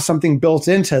have something built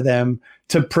into them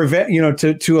to prevent,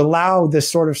 to allow this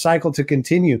sort of cycle to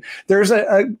continue. There's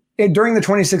during the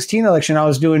 2016 election, I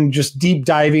was doing just deep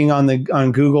diving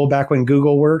on Google back when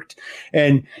Google worked,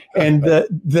 and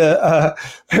the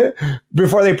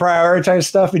before they prioritized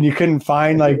stuff and you couldn't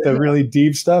find like the really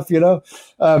deep stuff,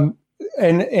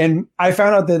 and I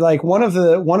found out that like one of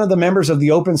the members of the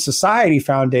Open Society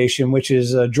Foundation, which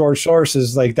is George Soros,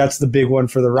 is like that's the big one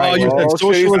for the right. Oh, you said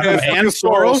socialism and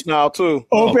Soros now too.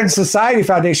 Open Society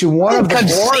Foundation, one of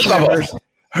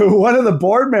the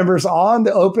board members on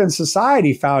the Open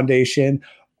Society Foundation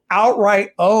outright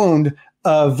owned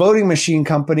a voting machine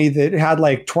company that had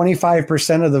like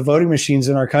 25% of the voting machines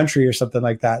in our country or something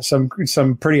like that, some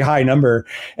pretty high number.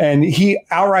 And he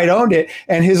outright owned it.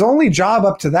 And his only job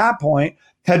up to that point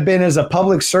had been as a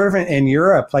public servant in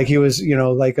Europe. Like he was,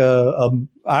 like a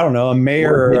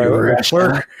mayor or a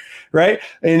clerk. Right.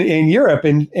 In Europe.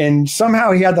 And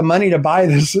somehow he had the money to buy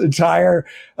this entire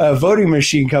voting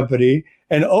machine company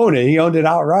and own it. He owned it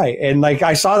outright. And like,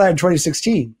 I saw that in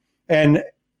 2016. And,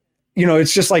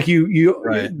 it's just like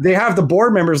they have the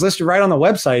board members listed right on the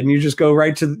website, and you just go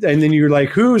right to, and then you're like,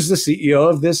 who's the CEO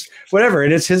of this, whatever.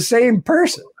 And it's his same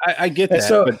person. I get that.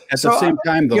 But at the same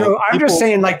time, though, I'm just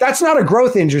saying, like, that's not a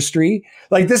growth industry.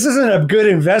 Like, this isn't a good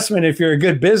investment if you're a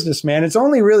good businessman. It's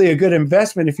only really a good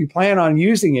investment if you plan on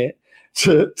using it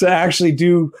to actually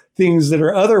do things that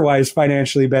are otherwise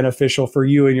financially beneficial for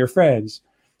you and your friends.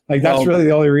 Like, that's really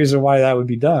the only reason why that would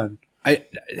be done.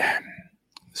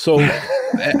 So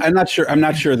I'm not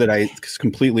sure that I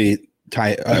completely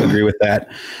agree with that,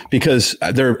 because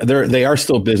they are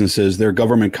still businesses. They're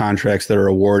government contracts that are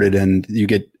awarded, and you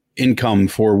get income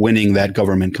for winning that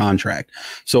government contract.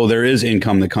 So there is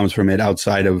income that comes from it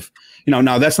outside of,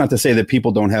 now that's not to say that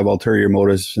people don't have ulterior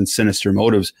motives and sinister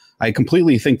motives. I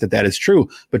completely think that is true.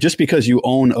 But just because you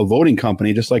own a voting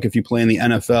company, just like if you play in the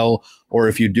NFL or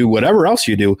if you do whatever else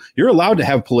you do, you're allowed to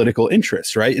have political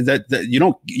interests, right? That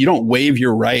you don't waive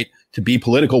your right to be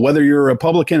political, whether you're a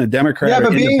Republican, a Democrat,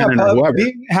 or independent, or whoever.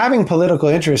 Having political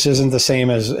interests isn't the same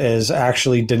as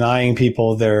actually denying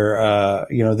people their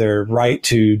their right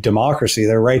to democracy,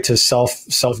 their right to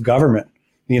self-government.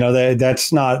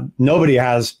 That's not, nobody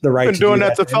has the right to do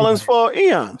that to felons for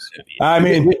eons. I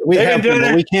mean, we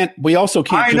also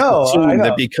can't assume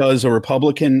that because a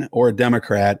Republican or a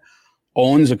Democrat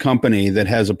owns a company that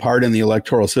has a part in the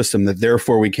electoral system, that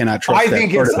therefore we cannot trust. I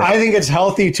think it's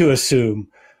healthy to assume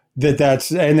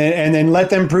that's, and then let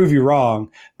them prove you wrong.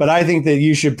 But I think that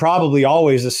you should probably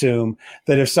always assume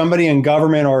that if somebody in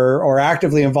government or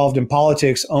actively involved in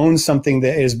politics owns something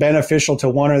that is beneficial to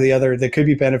one or the other, that could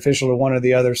be beneficial to one or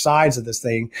the other sides of this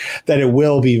thing, that it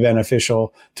will be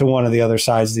beneficial to one of the other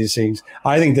sides of these things.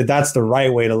 I think that that's the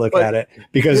right way to look at it,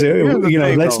 because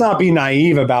let's not be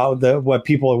naive about what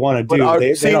people want to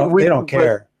do. They don't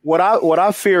care. What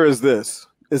I fear is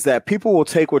that people will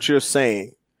take what you're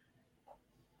saying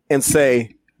and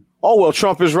say, "Oh well,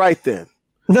 Trump is right then."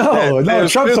 No,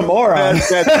 Trump's a moron.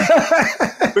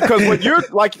 Because when you're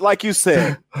like you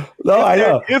said, I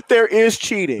know. If there is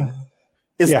cheating,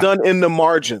 it's done in the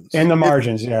margins. In the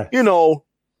margins, yeah.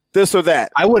 This or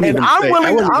that. I wouldn't even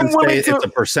say it's a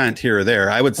percent here or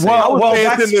there. I would say,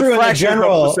 that's true in the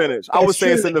general percentage. I would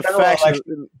say it's in the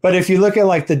fraction. But if you look at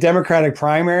like the Democratic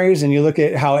primaries and you look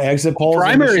at how exit polls,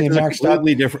 primaries are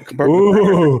completely different.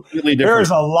 There's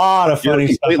a lot of funny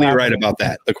stuff. You're completely right about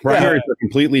that. The primaries are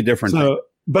completely different.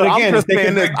 But again, I'm just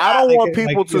saying that I don't want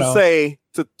people to say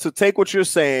to take what you're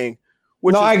saying,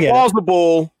 which is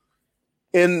plausible.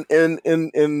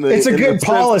 It's a good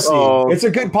policy. It's a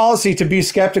good policy to be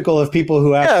skeptical of people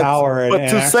who have power. But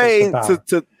to say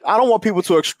I don't want people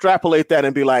to extrapolate that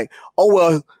and be like, oh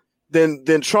well,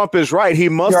 then Trump is right. He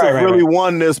must have really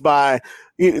won this by.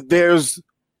 There's,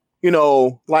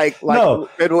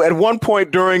 at one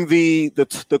point during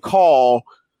the call,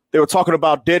 they were talking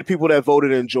about dead people that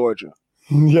voted in Georgia.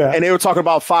 Yeah, and they were talking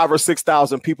about 5,000 or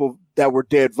 6,000 people that were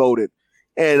dead voted.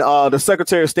 And the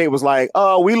Secretary of State was like,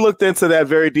 "Oh, we looked into that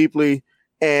very deeply,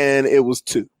 and it was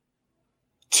 2.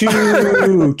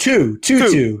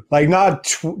 2, like not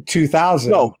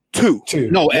 2,000. No, 2.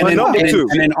 No, and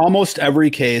in almost every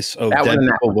case of dead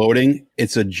people voting,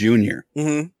 it's a junior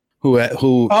who.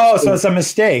 Oh, so it's a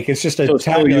mistake. It's just who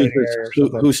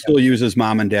still uses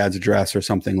mom and dad's address or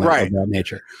something like that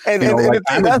nature. And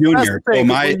I'm a junior, so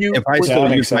if I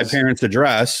still use my parents'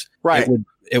 address, right.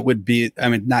 It would be,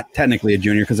 not technically a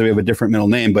junior because we have a different middle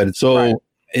name, but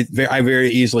I very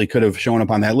easily could have shown up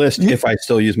on that list if I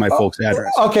still use my folks'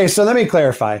 address. Okay, so let me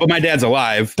clarify. But my dad's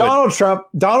alive. Donald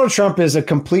Trump is a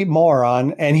complete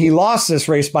moron, and he lost this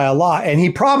race by a lot, and he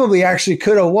probably actually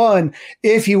could have won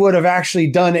if he would have actually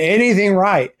done anything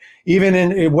right. Even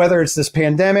in whether it's this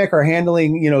pandemic or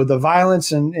handling, the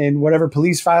violence and whatever,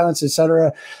 police violence, et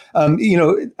cetera.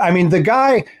 The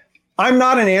guy. I'm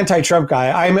not an anti-Trump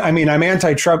guy. I'm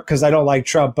anti-Trump because I don't like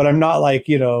Trump, but I'm not like,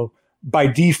 by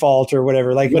default or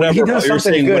whatever. Like whatever, he does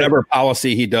something good. Whatever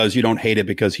policy he does, you don't hate it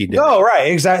because he did. No,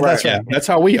 right, exactly. Right. That's right. That's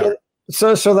how we are.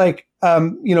 So like,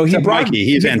 he brought Mikey.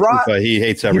 He's Antifa. He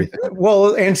hates everything.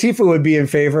 Antifa would be in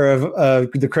favor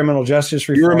of the criminal justice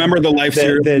reform. You remember the Life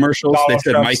cereal commercials? Donald they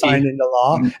said Trump Mikey signed into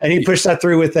law, and he pushed that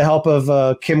through with the help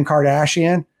of Kim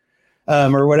Kardashian.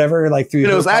 Or whatever, like through.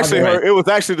 It was actually her. It was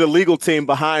actually the legal team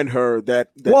behind her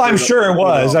that well, I'm sure it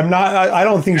was. I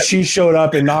don't think she showed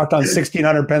up and knocked on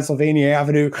 1600 Pennsylvania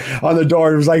Avenue on the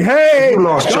door. It was like, "Hey, you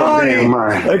lost your damn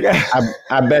mind."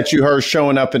 I bet you her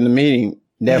showing up in the meeting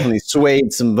definitely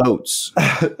swayed some votes.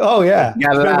 Oh yeah.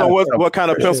 Depends on what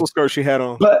kind of pencil skirt she had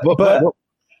on. But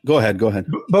go ahead.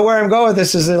 But where I'm going with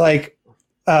this is that, like,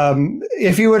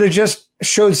 if he would have just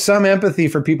showed some empathy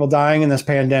for people dying in this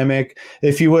pandemic,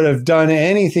 if he would have done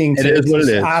anything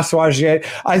to assuage it,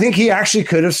 I think he actually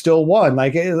could have still won.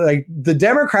 Like the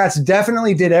Democrats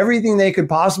definitely did everything they could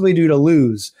possibly do to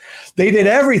lose. They did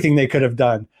everything they could have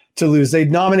done to lose. They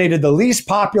nominated the least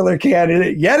popular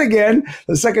candidate yet again,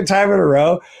 the second time in a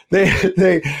row.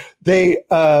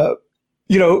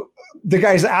 The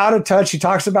guy's out of touch. He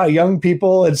talks about young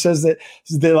people and says that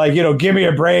they're like, give me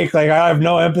a break. Like, I have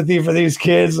no empathy for these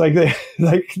kids. And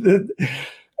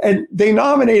they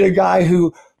nominate a guy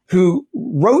who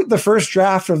wrote the first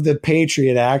draft of the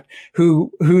Patriot Act,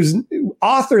 who's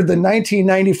authored the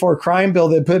 1994 crime bill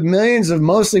that put millions of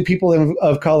mostly people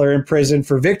of color in prison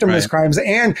for victimless crimes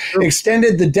and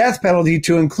extended the death penalty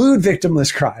to include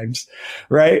victimless crimes.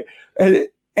 Right.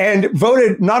 And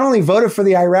not only voted for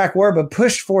the Iraq war, but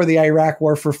pushed for the Iraq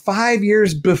war for 5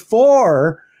 years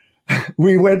before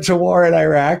we went to war in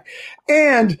Iraq.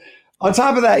 And on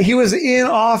top of that, he was in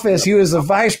office. He was the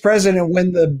vice president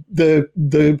when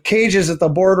the cages at the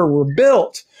border were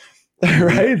built,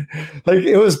 right? Like,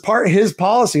 it was his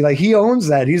policy. Like, he owns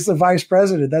that. He's the vice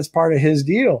president. That's part of his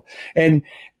deal. And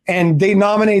they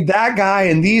nominate that guy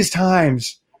in these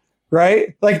times.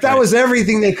 Right? Like, that was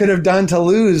everything they could have done to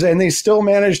lose, and they still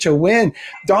managed to win.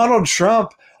 Donald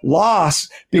Trump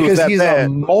lost because he's a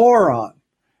moron.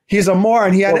 He's a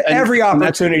moron. He had every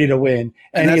opportunity to win,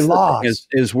 and he lost.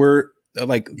 Is we're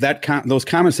like that? Those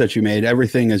comments that you made,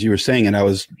 everything as you were saying, and I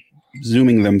was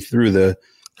zooming them through the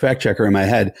fact checker in my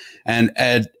head, and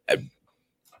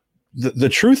the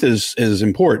truth is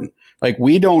important. Like,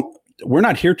 we're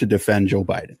not here to defend Joe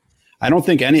Biden. I don't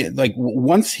think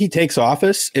once he takes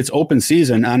office, it's open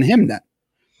season on him then,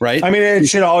 right? I mean, it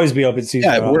should always be open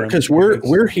season. Yeah, because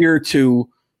we're here to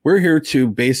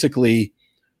basically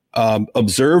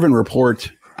observe and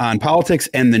report on politics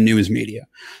and the news media.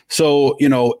 So,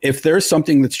 if there's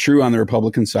something that's true on the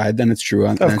Republican side, then it's true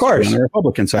on the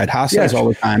Republican side. Haas says all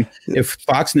the time, if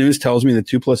Fox News tells me that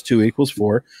 2 + 2 =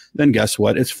 4, then guess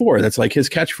what? It's 4. That's like his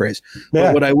catchphrase. Yeah.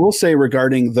 But what I will say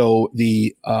regarding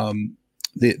the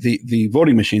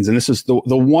voting machines, and this is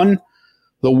the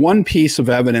one piece of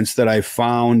evidence that I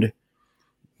found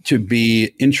to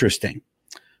be interesting,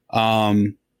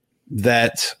 because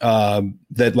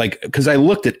I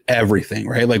looked at everything,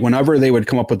 right? Like, whenever they would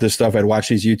come up with this stuff, I'd watch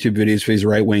these YouTube videos for these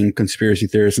right-wing conspiracy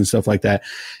theorists and stuff like that.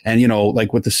 And,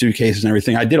 like with the suitcases and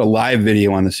everything, I did a live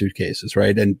video on the suitcases,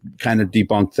 right? And kind of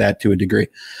debunked that to a degree.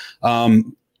 But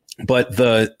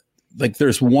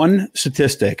there's one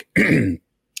statistic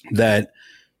that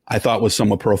I thought was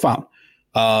somewhat profound.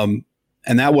 And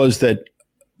that was that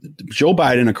Joe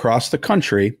Biden across the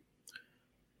country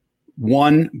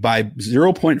won by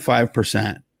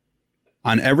 0.5%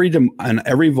 on every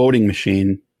voting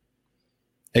machine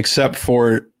except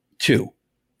for 2.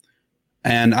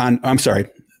 And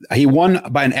he won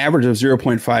by an average of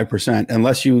 0.5%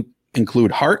 unless you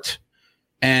include Hart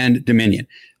and Dominion.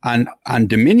 On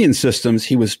Dominion systems,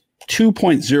 he was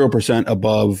 2.0%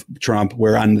 above Trump,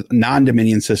 where on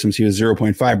non-Dominion systems, he was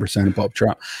 0.5% above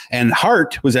Trump. And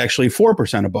Hart was actually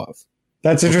 4% above.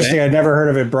 That's interesting. I'd never heard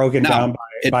of it broken down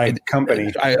by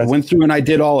company. I went through and I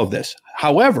did all of this.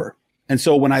 However, and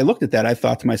so when I looked at that, I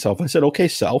thought to myself, I said, okay,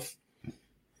 self,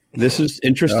 this is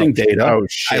interesting data.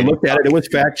 I looked at it. It was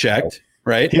fact checked,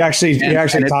 right? He actually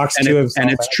talks to himself.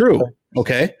 And it's true.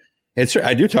 Okay.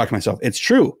 I do talk to myself. It's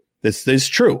true. This is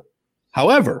true.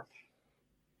 However,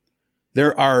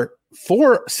 there are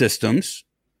 4 systems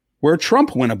where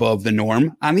Trump went above the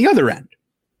norm on the other end.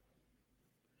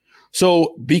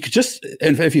 So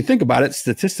if you think about it,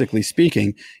 statistically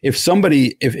speaking, if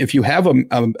you have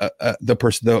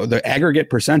the aggregate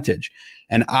percentage,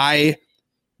 and I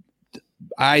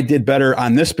did better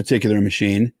on this particular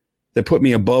machine that put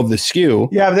me above the skew.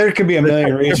 Yeah, but there could be a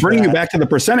million reasons. To bring you back to the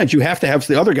percentage, you have to have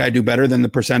the other guy do better than the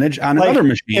percentage on another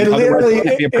machine.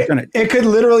 It could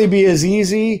literally be as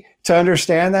easy to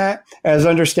understand that as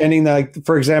understanding that, like,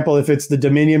 for example, if it's the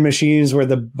Dominion machines where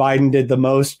the Biden did the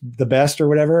best or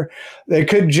whatever, it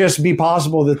could just be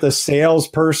possible that the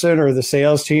salesperson or the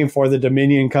sales team for the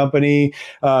Dominion company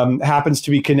happens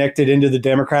to be connected into the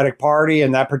Democratic Party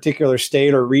in that particular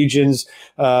state or region's,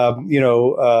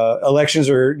 elections,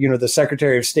 or, the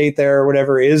Secretary of State there or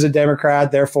whatever is a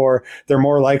Democrat. Therefore, they're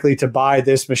more likely to buy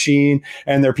this machine,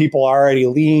 and their people already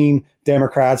lean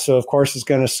Democrats. So of course it's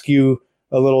going to skew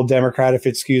a little Democrat if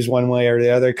it skews one way or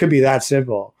the other. It could be that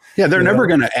simple. Yeah, they're never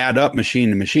going to add up machine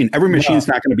to machine. Every machine is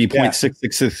not going to be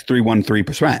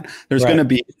 0.666313%. There's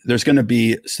going to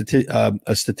be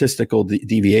a statistical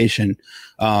deviation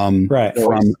from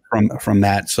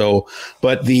that. So,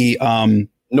 but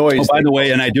noise. Oh, by the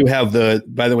way, and I do have the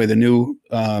new.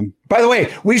 By the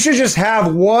way, we should just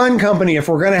have one company if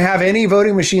we're going to have any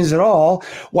voting machines at all.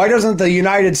 Why doesn't the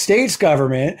United States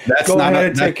government go ahead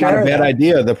and take care of that? That's not a bad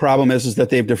idea. The problem is that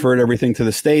they've deferred everything to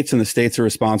the states, and the states are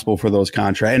responsible for those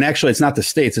contracts. And actually, it's not the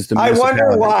states; it's the municipalities. I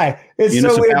wonder why. It's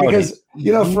so weird because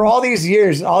for all these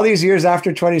years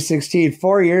after 2016,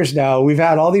 4 years now, we've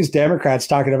had all these Democrats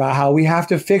talking about how we have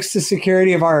to fix the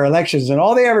security of our elections, and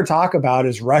all they ever talk about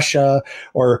is Russia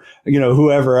or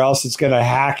whoever else is going to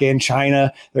hack in.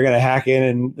 China, they're going to hack in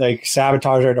and like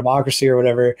sabotage our democracy or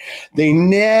whatever. They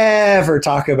never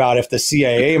talk about if the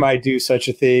CIA might do such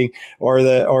a thing, or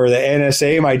the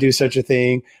NSA might do such a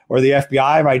thing, or the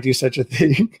FBI might do such a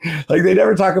thing. Like they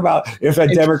never talk about if a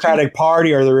Democratic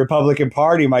Party or the Republican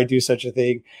Party might do such a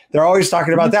thing. They're always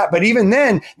talking about that. But even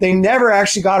then, they never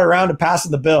actually got around to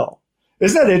passing the bill.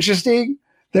 Isn't that interesting?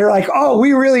 They're like, oh,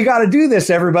 we really got to do this,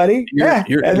 everybody.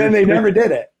 And then they never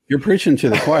did it. You're preaching to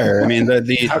the choir. I mean,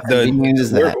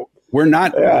 we're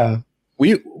not. Yeah.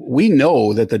 We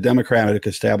know that the Democratic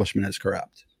establishment is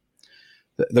corrupt.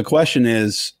 The question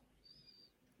is,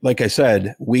 like I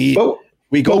said, we go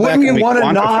back and we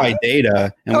quantify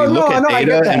data, and we look at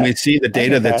data, and we see the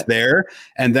data that's there,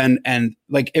 and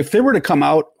like if they were to come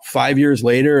out 5 years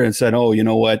later and said, oh, you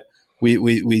know what,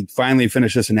 we finally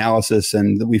finished this analysis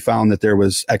and we found that there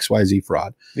was XYZ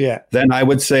fraud. Yeah. Then I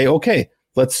would say, okay,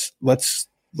 let's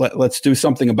do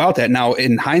something about that. Now,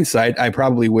 in hindsight, I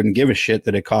probably wouldn't give a shit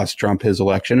that it cost Trump his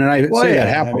election. And I say that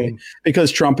happily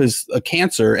because Trump is a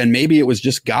cancer, and maybe it was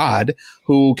just God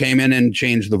who came in and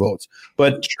changed the votes.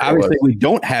 But obviously we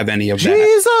don't have any of that.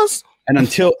 Jesus. And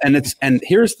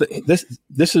here's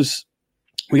this is,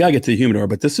 we got to get to the humidor,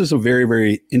 but this is a very,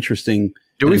 very interesting.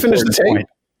 Did we finish the tape?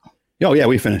 Oh yeah,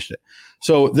 we finished it.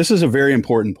 So this is a very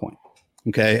important point.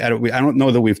 Okay. I don't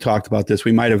know that we've talked about this.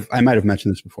 I might have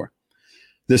mentioned this before.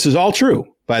 This is all true,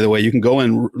 by the way. You can go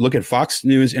and look at Fox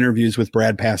News interviews with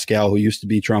Brad Pascal, who used to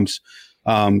be Trump's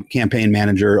campaign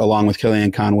manager, along with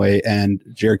Kellyanne Conway and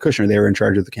Jared Kushner. They were in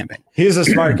charge of the campaign. He's a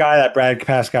smart guy, that Brad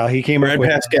Pascal. Brad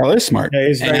Pascal is smart. Yeah,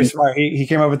 he's very smart. He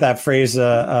came up with that phrase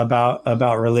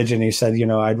about religion. He said,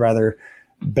 I'd rather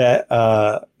bet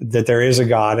that there is a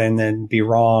God and then be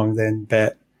wrong than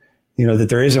bet, that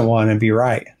there isn't one and be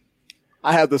right.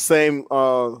 I have the same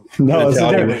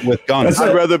with guns.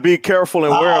 I'd rather be careful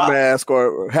and wear a mask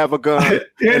or have a gun.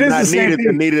 It is not the same need it thing.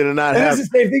 than need it and not have it. It's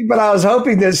the same thing, but I was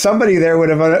hoping that somebody there would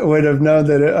have known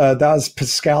that that was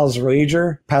Pascal's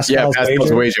wager. Pascal's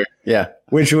wager. Yeah.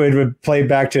 Which would play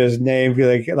back to his name.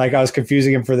 Like I was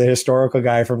confusing him for the historical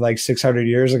guy from like 600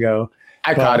 years ago.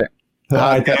 I caught it.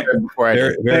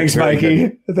 Thanks,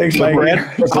 Mikey. Thanks, Mikey.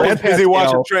 I was busy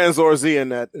watching Transor Z in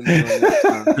that.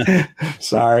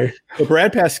 Sorry. But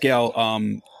Brad Pascal,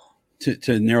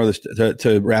 to narrow this,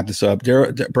 to wrap this up,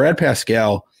 Brad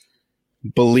Pascal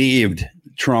believed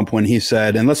Trump when he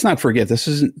said, and let's not forget,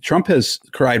 Trump has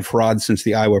cried fraud since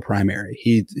the Iowa primary.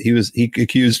 He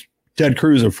accused Ted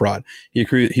Cruz of fraud. He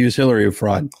accused Hillary of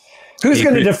fraud. Who's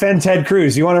going to defend Ted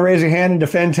Cruz? You want to raise your hand and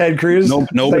defend Ted Cruz?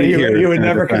 Nobody here. You would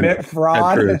never commit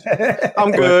fraud.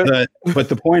 I'm good. But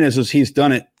the point is he's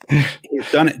done it.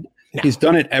 He's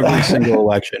done it every single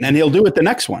election, and he'll do it the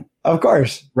next one. Of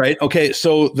course. Right. Okay.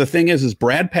 So the thing is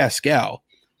Brad Pascal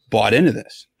bought into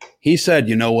this. He said,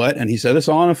 you know what? And he said this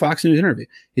all in a Fox News interview.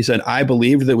 He said, I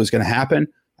believed that it was going to happen.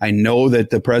 I know that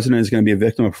the president is going to be a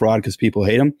victim of fraud because people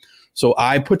hate him. So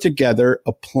I put together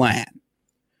a plan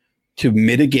to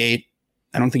mitigate.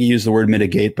 I don't think he used the word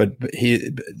mitigate, but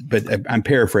I'm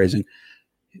paraphrasing,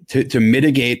 to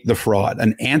mitigate the fraud,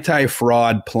 an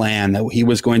anti-fraud plan that he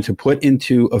was going to put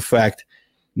into effect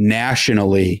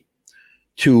nationally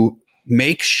to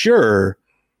make sure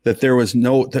that there was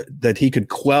that he could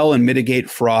quell and mitigate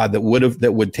fraud that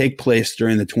would take place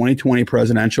during the 2020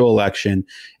 presidential election,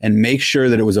 and make sure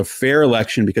that it was a fair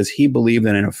election, because he believed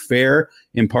that in a fair,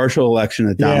 impartial election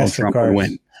that Donald Trump would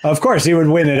win. Of course, he would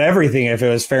win at everything if it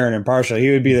was fair and impartial.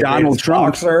 He would be the greatest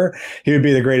boxer. He would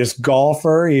be the greatest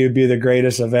golfer. He would be the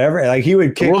greatest of ever. Like he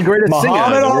would kick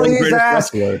Muhammad Ali's ass.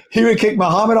 He would kick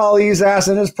Muhammad Ali's ass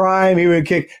in his prime. He would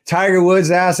kick Tiger Woods'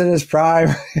 ass in his prime.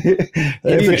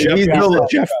 The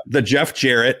Jeff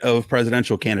Jarrett of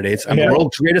presidential candidates. I'm the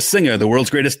world's greatest singer, the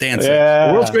world's greatest dancer,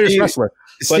 the world's greatest wrestler.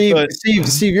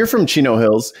 Steve, you're from Chino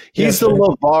Hills. He's the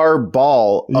LeVar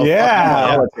Ball of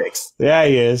politics. Yeah,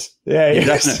 he is. Yeah, he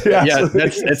is.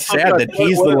 It's sad that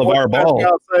he's the LeVar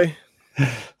Ball.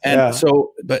 And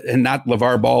so, and not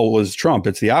LeVar Ball was Trump.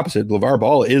 It's the opposite. LeVar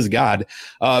Ball is God.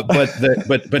 But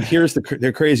here's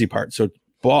the crazy part. So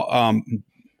LeVar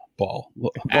Ball,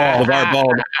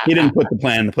 he didn't put the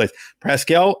plan into place.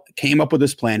 Pascal came up with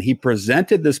this plan. He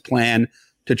presented this plan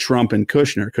to Trump and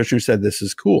Kushner. Kushner said, "This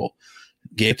is cool."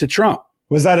 Gave it to Trump.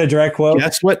 Was that a direct quote?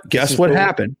 Guess what? Guess what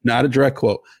happened? Not a direct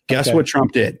quote. Guess what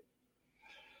Trump did?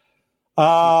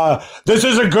 This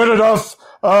isn't good enough.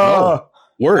 No,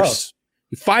 worse.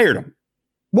 He fired him.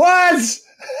 What?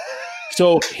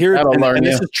 So here, and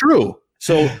this is true.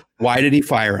 So why did he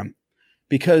fire him?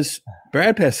 Because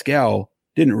Brad Pascal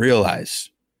didn't realize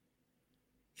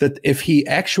that if he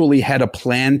actually had a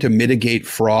plan to mitigate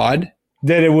fraud,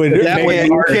 that it would. That way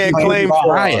you can't claim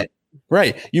fraud.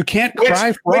 Right. You can't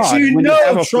cry fraud. Which when you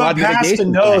have a Trump fraud has to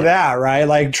know plan. that, right?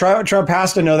 Like Trump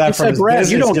has to know that from his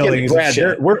business you don't dealings. get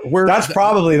it, Brad. That's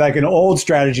probably like an old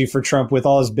strategy for Trump with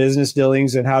all his business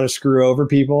dealings and how to screw over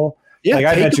people. Yeah, like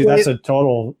I bet you that's a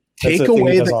total. Take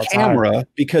away the camera,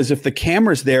 because if the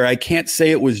camera's there, I can't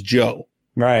say it was Joe.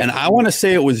 Right. And I want to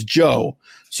say it was Joe.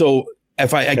 So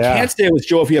if I can't say it was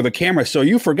Joe if you have a camera. So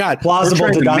you forgot. Plausible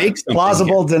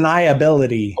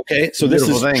deniability. Okay. So this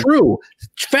is true.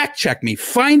 Fact check me.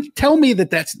 Tell me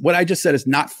that's what I just said is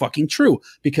not fucking true,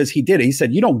 because he did it. He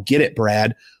said, "You don't get it,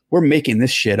 Brad. We're making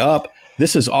this shit up.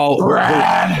 This is all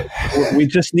we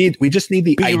just need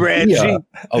the idea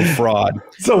of fraud."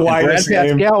 So why Brad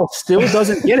Pascal still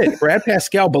doesn't get it. Brad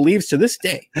Pascal believes to this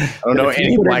day I don't know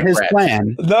any like his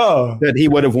plan that he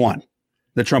would have won,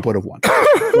 that Trump would have won.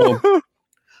 So,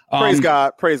 praise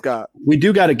God. We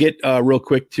do got to get real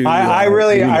quick to. I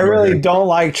really don't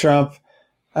like Trump,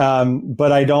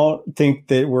 but I don't think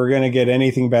that we're going to get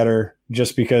anything better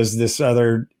just because this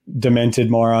other demented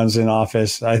morons in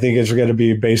office. I think it's going to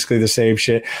be basically the same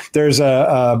shit. There's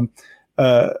I don't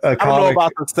know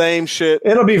about the same shit.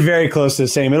 It'll be very close to the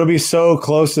same. It'll be so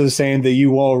close to the same that you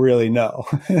won't really know.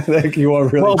 Like you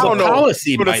won't really. Well, I don't know.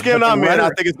 Policy, for the skin on man, I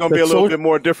think it's going to be a little bit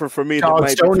more different for me.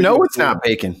 Dogs don't know it's not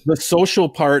bacon. The social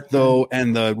part, though,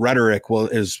 and the rhetoric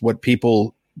is what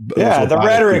people. Yeah, the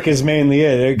rhetoric is mainly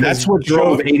it. That's what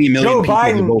drove 80 million.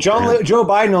 Joe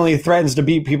Biden only threatens to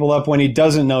beat people up when he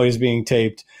doesn't know he's being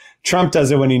taped. Trump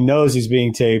does it when he knows he's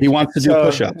being taped. He wants to do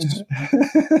push-ups.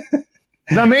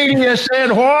 The media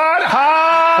said what?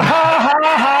 Ha ha ha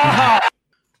ha ha.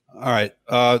 All right,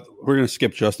 we're gonna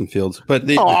skip Justin Fields, but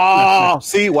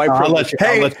see, white privilege.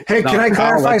 Hey, can I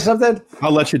clarify something?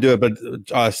 I'll let you do it, but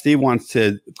Steve wants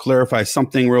to clarify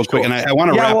something real quick, and I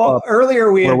want to wrap up.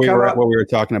 Earlier what we were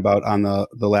talking about on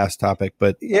the last topic,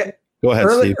 but go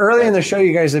ahead, Steve. Early in the show,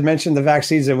 you guys had mentioned the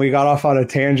vaccines, and we got off on a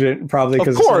tangent, probably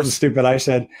because of something stupid I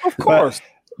said. Of course,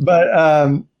 but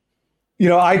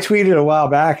I tweeted a while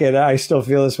back, and I still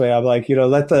feel this way. I'm like, we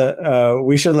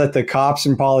should let the cops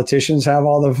and politicians have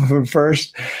all the food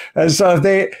first. And so if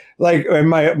they and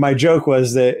my joke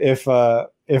was that if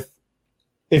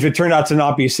it turned out to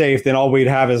not be safe, then all we'd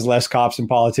have is less cops and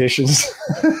politicians.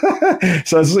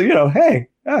 So it's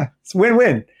it's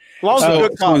win-win. As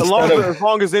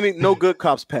long as no good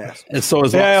cops pass. And so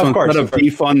instead of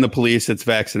defund the police, it's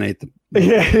vaccinate them.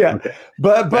 Yeah. Okay.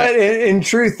 But in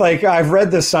truth, I've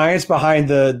read the science behind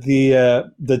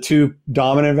the two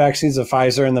dominant vaccines, the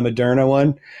Pfizer and the Moderna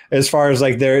one, as far as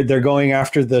they're going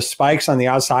after the spikes on the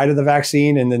outside of the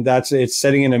vaccine, and then it's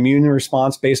setting an immune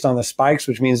response based on the spikes,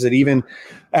 which means that even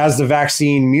as the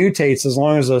vaccine mutates, as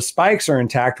long as those spikes are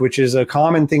intact, which is a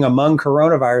common thing among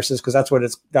coronaviruses, because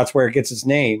that's where it gets its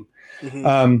name.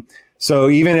 Mm-hmm. So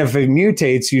even if it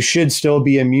mutates, you should still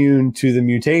be immune to the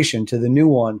mutation, to the new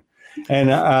one.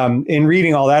 And in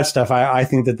reading all that stuff, I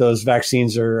think that those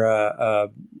vaccines are,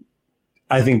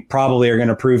 I think probably are going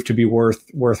to prove to be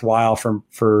worthwhile for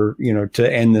to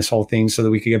end this whole thing, so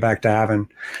that we could get back to having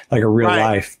a real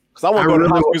life. Because I want to go to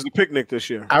the house music picnic this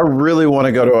year. I really want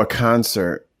to go to a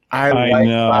concert. I like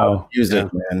loud music,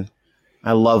 man.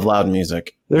 I love loud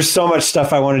music. There's so much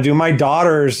stuff I want to do. My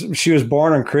she was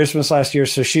born on Christmas last year,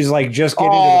 so she's just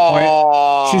getting to the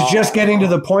point. She's just getting to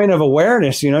the point of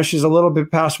awareness. She's a little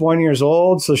bit past 1 year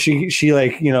old, so she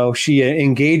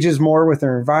engages more with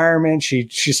her environment.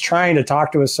 She's trying to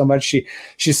talk to us so much.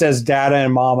 She says "dada"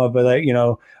 and "mama," but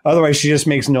otherwherwise she just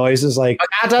makes noises yeah.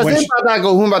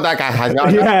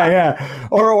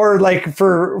 Or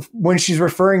for when she's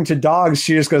referring to dogs,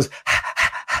 she just goes.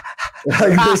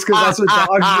 Like this, because that's what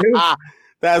dogs do.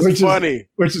 That's funny.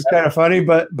 Which is kind of funny,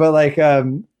 but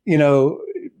the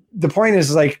point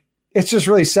is it's just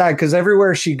really sad, because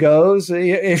everywhere she goes,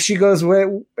 if she goes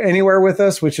anywhere with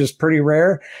us, which is pretty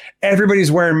rare,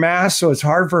 everybody's wearing masks, so it's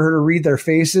hard for her to read their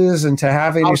faces and to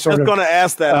have any sort of. I was just going to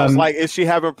ask that. I was like, is she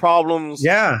having problems?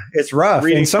 Yeah, it's rough.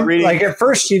 And at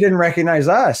first she didn't recognize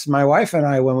us, my wife and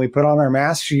I, when we put on our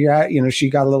masks. She got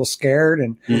a little scared,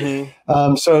 and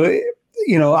so.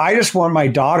 I just want my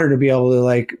daughter to be able to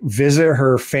like visit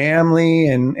her family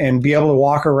and be able to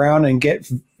walk around and get,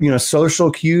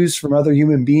 social cues from other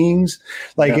human beings,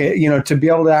 like, to be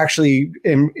able to actually,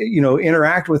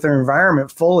 interact with their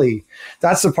environment fully.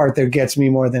 That's the part that gets me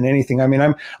more than anything. I mean,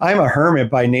 I'm a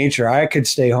hermit by nature. I could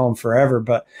stay home forever,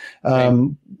 but I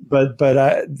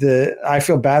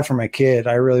feel bad for my kid.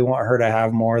 I really want her to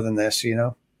have more than this,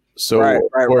 So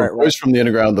Voice from the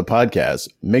Underground, the podcast,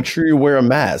 make sure you wear a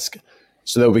mask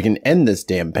so that we can end this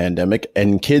damn pandemic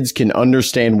and kids can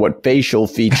understand what facial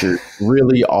features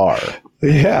really are.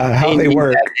 Yeah, how they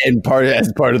work. And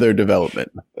as part of their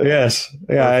development. Yes.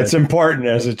 Yeah, it's important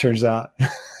as it turns out.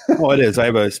 Well, it is. I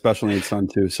have a special needs son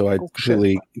too, so I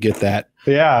completely get that.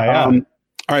 Yeah.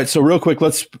 All right, so real quick, we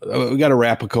got to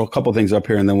wrap a couple things up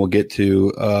here, and then we'll get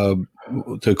to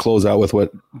close out with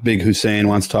what Big Hussein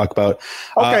wants to talk about.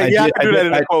 Okay, I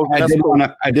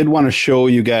did want to show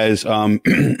you guys. Oh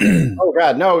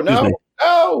God, no!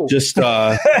 Just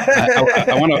I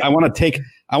want to.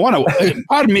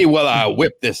 Pardon me while I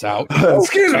whip this out.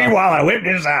 Excuse me while I whip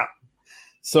this out.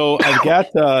 So I've got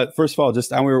first of all,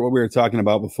 just what we were talking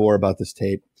about before about this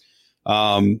tape.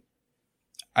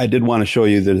 I did want to show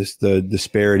you the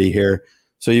disparity here.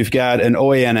 So you've got an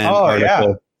OANN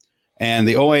article, and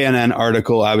the OANN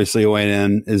article, obviously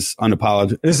OANN is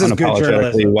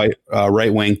unapologetically white,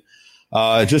 right wing.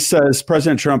 It just says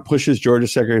President Trump pushes Georgia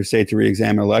Secretary of State to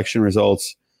reexamine election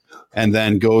results, and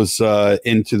then goes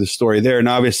into the story there. And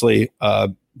obviously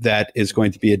that is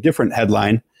going to be a different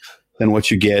headline than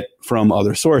what you get from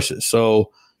other sources.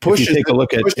 So if you take a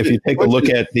look at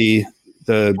the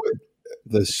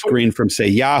screen from, say,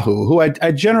 Yahoo, who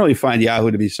I generally find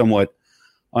Yahoo to be somewhat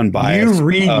unbiased. You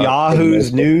read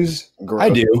Yahoo's news? I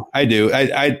do.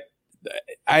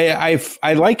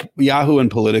 I like Yahoo and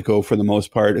Politico for the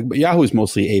most part, but Yahoo is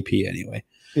mostly AP anyway.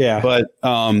 Yeah. But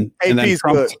and then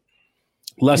Trump's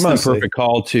less than perfect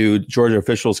call to Georgia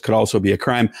officials could also be a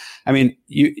crime. I mean,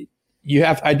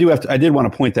 I did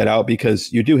want to point that out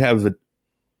because you do have a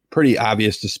pretty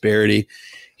obvious disparity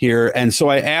here. And so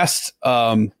I asked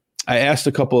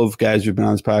a couple of guys who've been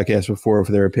on this podcast before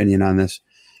for their opinion on this.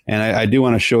 And I do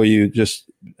want to show you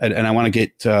and I want to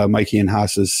get Mikey and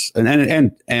Haas's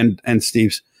and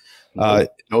Steve's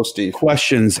Steve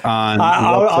questions on.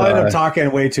 I'll end up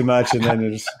talking way too much, and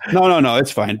then it's no,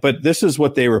 it's fine. But this is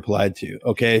what they replied to.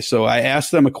 Okay, so I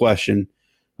asked them a question.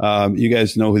 You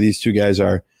guys know who these two guys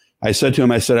are. I said to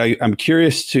him, I'm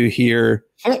curious to hear.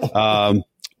 I'm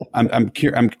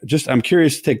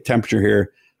curious to take temperature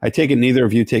here. I take it neither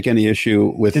of you take any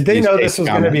issue with. Did they know this was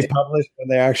going to be published when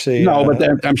they actually? No,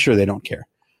 but I'm sure they don't care.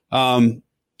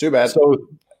 Too bad. So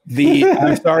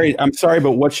I'm sorry,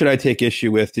 but what should I take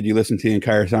issue with? Did you listen to the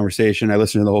entire conversation? I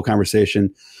listened to the whole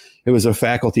conversation. It was a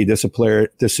faculty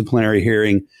disciplinary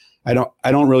hearing. I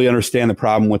don't really understand the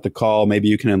problem with the call. Maybe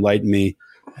you can enlighten me.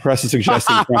 Press is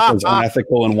suggesting Trump was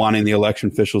unethical in wanting the election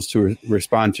officials to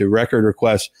respond to record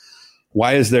requests.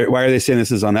 Why are they saying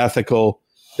this is unethical?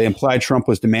 They implied Trump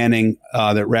was demanding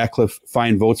that Ratcliffe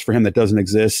find votes for him that doesn't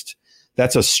exist.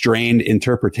 That's a strained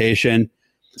interpretation.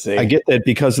 See? I get that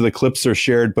because of the clips are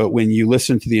shared, but when you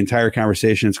listen to the entire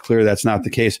conversation, it's clear that's not the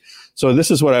case. So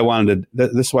this is what I wanted to.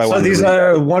 This is why I wanted. So these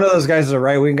are one of those guys is a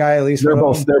right wing guy. At least they're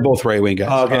both right wing guys.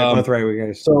 Oh, okay, both right wing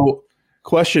guys. So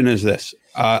question is this: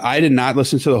 I did not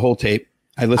listen to the whole tape.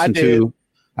 I listened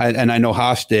and I know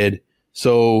Haas did.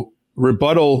 So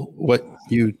rebuttal what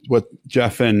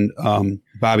Jeff and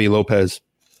Bobby Lopez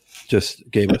just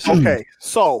gave us. Okay,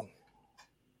 so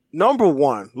number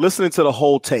one, listening to the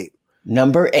whole tape.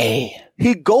 Number A.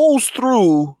 He goes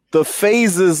through the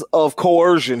phases of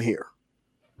coercion here.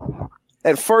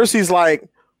 At first, he's like,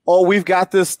 oh, we've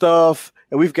got this stuff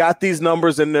and we've got these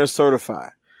numbers and they're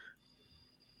certified.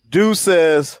 Dude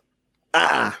says,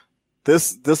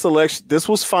 this election, this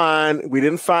was fine. We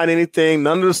didn't find anything.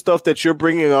 None of the stuff that you're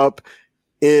bringing up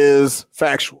is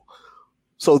factual.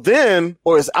 So then,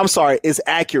 is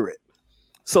accurate.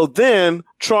 So then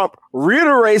Trump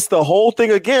reiterates the whole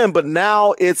thing again, but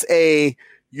now it's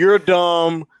you're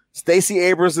dumb. Stacey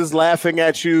Abrams is laughing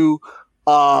at you.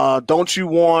 Don't you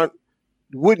want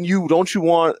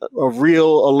a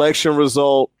real election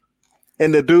result?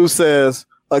 And the dude says,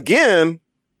 again,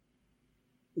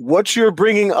 what you're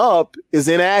bringing up is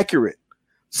inaccurate.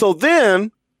 So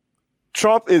then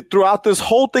Trump, throughout this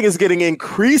whole thing, is getting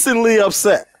increasingly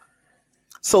upset.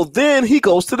 So then he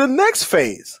goes to the next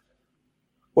phase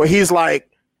where he's like,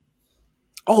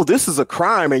 oh, this is a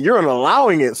crime and you're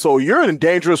allowing it. So you're in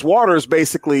dangerous waters,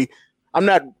 basically. I'm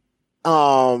not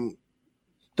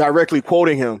directly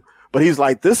quoting him, but he's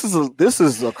like, this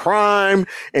is a crime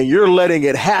and you're letting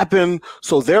it happen.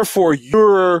 So therefore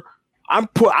you're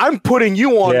I'm putting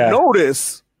you on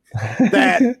notice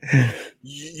that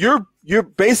you're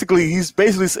basically he's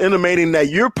basically intimating that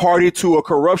you're party to a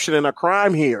corruption and a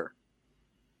crime here.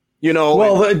 You know,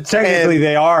 well, technically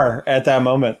they are at that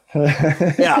moment.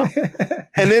 Yeah.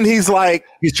 And then he's like,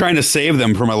 he's trying to save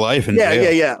them from a life in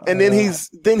jail. Yeah. And then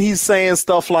he's saying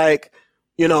stuff like,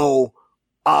 you know,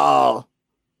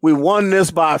 we won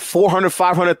this by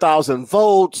 500,000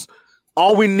 votes.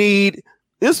 All we need,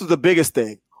 this is the biggest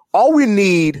thing. All we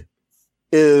need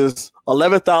is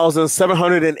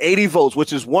 11,780 votes,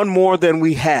 which is one more than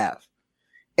we have.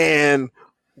 And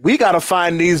we got to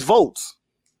find these votes.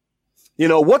 You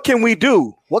know, what can we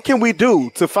do? What can we do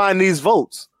to find these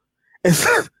votes?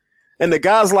 And the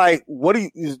guy's like,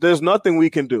 there's nothing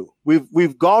we can do.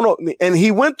 We've gone, and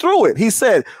he went through it. He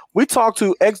said, we talked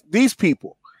to these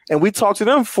people and we talked to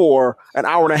them for an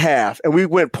hour and a half. And we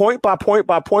went point by point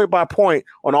by point by point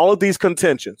on all of these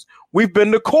contentions. We've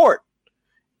been to court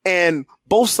and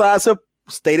both sides have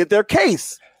stated their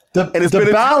case. The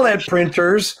ballot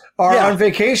printers are on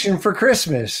vacation for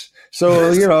Christmas.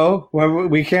 So, you know,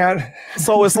 we can't.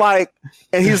 So it's like,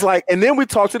 and he's like, and then we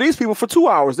talked to these people for 2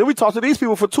 hours. Then we talked to these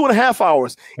people for 2.5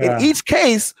 hours. Yeah. In each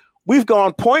case, we've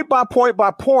gone point by point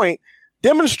by point,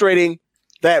 demonstrating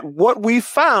that what we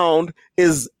found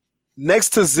is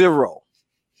next to zero.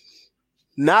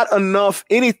 Not enough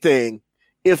anything,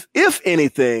 if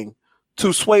anything,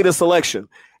 to sway this election.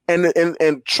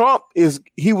 And Trump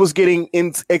was getting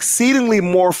exceedingly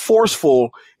more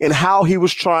forceful in how he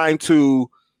was trying to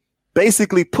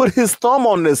basically put his thumb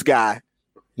on this guy.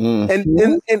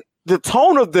 And the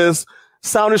tone of this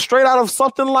sounded straight out of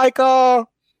something like The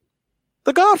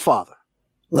Godfather.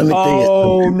 Let me think.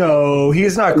 Oh no,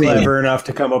 he's not clever enough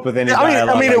to come up with any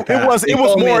dialogue. I mean, like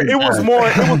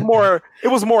it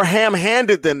was more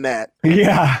ham-handed than that.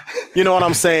 Yeah, you know what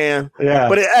I'm saying. Yeah,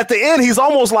 but at the end, he's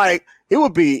almost like it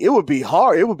would be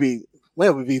hard. It would be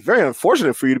very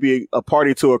unfortunate for you to be a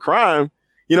party to a crime.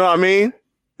 You know what I mean?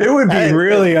 It would be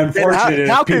really unfortunate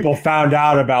if people found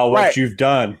out about what you've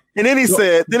done. And then he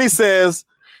says, it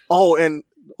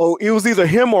was either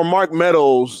him or Mark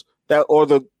Meadows or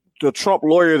the Trump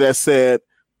lawyer that said,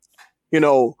 you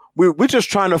know, we're just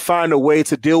trying to find a way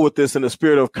to deal with this in the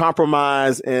spirit of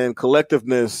compromise and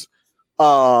collectiveness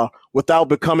without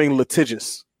becoming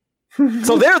litigious.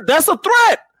 So that's a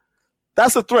threat.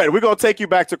 That's a threat. We're going to take you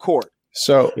back to court.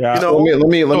 So let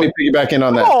me piggyback in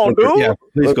on that. Come on, dude. Yeah,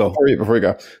 please go. Before we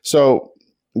go. So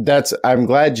I'm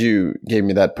glad you gave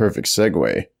me that perfect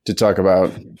segue to talk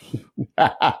about.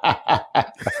 I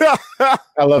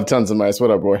love Tons of Mice.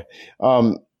 What up, boy?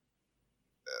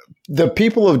 The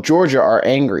people of Georgia are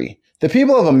angry. The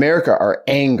people of America are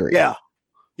angry. Yeah.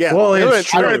 Yeah. Well, they're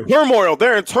in turmoil.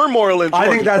 They're in turmoil in Georgia. I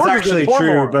think that's actually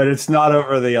true, but it's not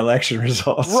over the election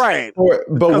results. Right.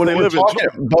 But when we're talking,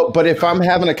 but if I'm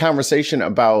having a conversation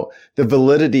about the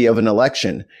validity of an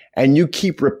election and you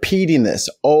keep repeating this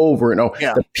over and over,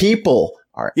 the people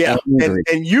are angry.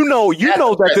 And you know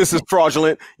that this is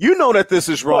fraudulent. You know that this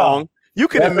is wrong. You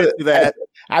can admit to that.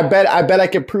 I bet I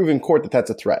can prove in court that that's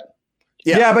a threat.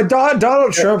 Yeah, but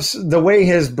Donald Trump's, the way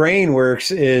his brain works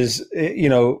is, you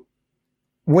know,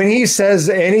 when he says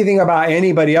anything about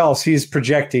anybody else, he's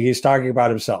projecting. He's talking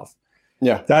about himself.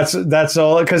 Yeah, that's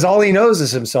all. Because all he knows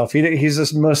is himself. He's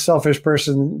the most selfish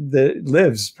person that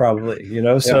lives, probably. You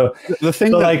know. So the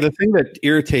thing that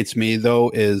irritates me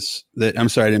though is that I'm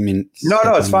sorry, I didn't mean. No,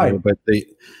 it's fine. But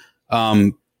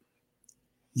the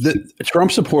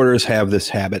Trump supporters have this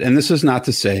habit, and this is not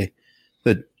to say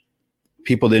that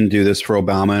people didn't do this for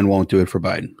Obama and won't do it for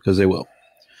Biden, because they will.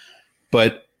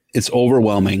 But it's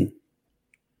overwhelming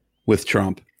with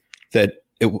Trump that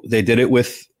they did it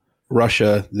with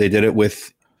Russia. They did it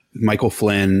with Michael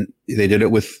Flynn. They did it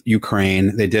with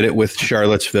Ukraine. They did it with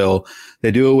Charlottesville.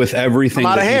 They do it with everything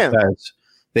that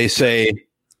he says.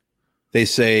 They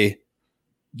say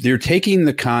they're taking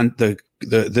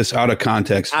this out of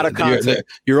context.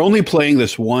 You're only playing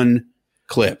this one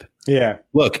clip. Yeah.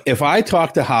 Look, if I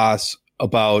talk to Haas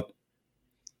about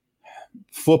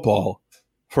football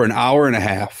for an hour and a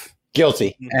half,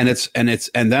 guilty, and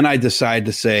then I decide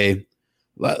to say,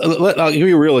 I'll give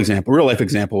you a real life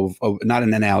example of not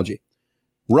an analogy.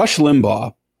 Rush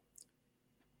Limbaugh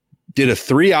did a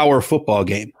 3-hour football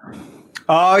game.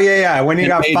 Oh yeah, when he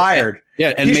got fired.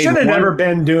 And he should have never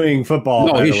been doing football.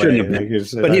 No, he shouldn't have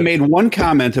been. But he made one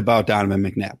comment about Donovan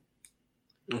McNabb.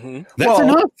 Mm-hmm. That's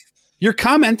enough. Your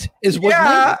comment is what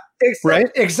right?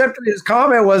 Except his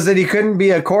comment was that he couldn't be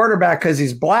a quarterback because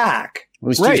he's black.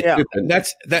 Right. Yeah.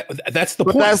 That's the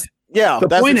point.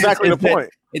 That's point exactly the point.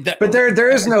 But there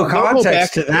is no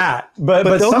context to that. But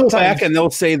they'll sometimes go back and they'll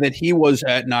say that he was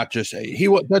at not just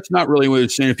that's not really what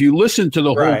he's saying. If you listen to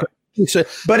the whole, he said,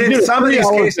 but in some of these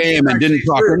cases, and didn't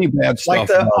talk any bad stuff.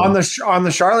 Like on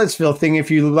the Charlottesville thing, if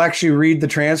you actually read the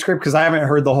transcript, because I haven't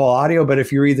heard the whole audio, but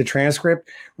if you read the transcript,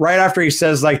 right after he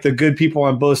says like the good people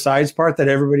on both sides part that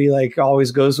everybody like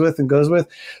always goes with,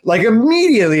 like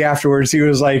immediately afterwards he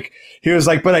was like,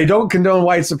 but I don't condone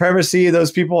white supremacy.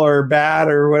 Those people are bad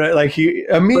or what? Like he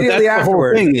immediately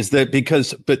afterwards. The whole thing is that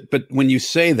because, but when you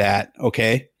say that,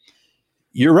 okay.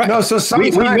 You're right. No, so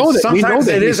sometimes, we know that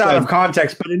it is out of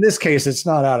context, but in this case, it's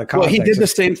not out of context. Well, he did the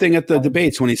same thing at the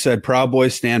debates when he said, Proud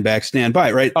Boys, stand back, stand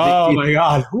by, right? Oh, my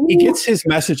God. He gets his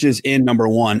messages in, number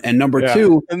one. And number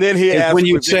two, and then he when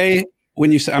you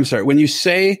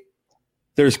say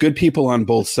there's good people on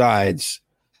both sides,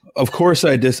 of course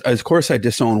I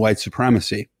disown white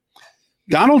supremacy.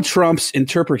 Donald Trump's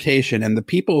interpretation and the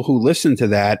people who listen to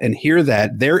that and hear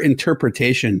that, their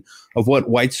interpretation of what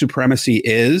white supremacy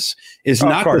is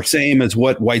not the same as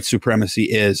what white supremacy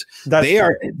is.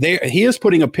 He is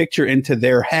putting a picture into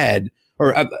their head,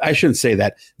 or I shouldn't say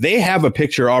that. They have a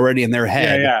picture already in their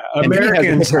head. Yeah.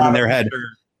 Americans have in their head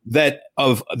that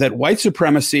white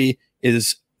supremacy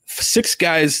is 6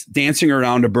 guys dancing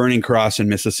around a burning cross in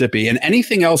Mississippi, and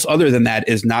anything else other than that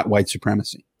is not white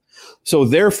supremacy. So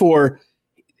therefore,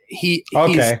 he's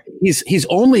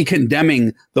only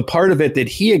condemning the part of it that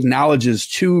he acknowledges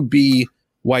to be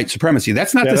white supremacy.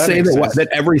 That's not to say that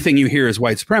everything you hear is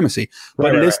white supremacy,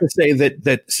 but it is to say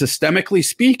that systemically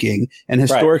speaking and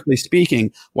historically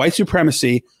speaking, white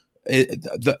supremacy,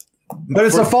 but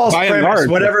it's a false premise.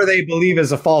 Whatever they believe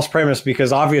is a false premise,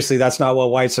 because obviously that's not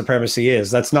what white supremacy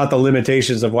is. That's not the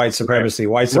limitations of white supremacy.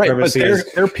 White supremacy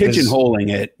they're pigeonholing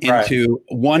it into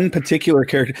one particular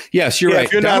character. Yes, you're right.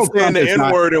 If you're not saying the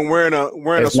N-word and wearing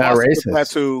a swastika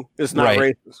tattoo, it's not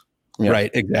racist. Yeah.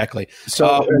 Right, exactly.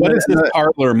 So what is this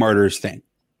Parler Martyrs thing?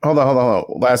 Hold on.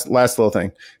 Last little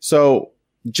thing. So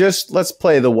just let's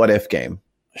play the what if game.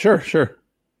 Sure.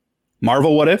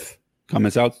 Marvel What If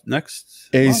comes out next.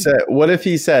 He said, what if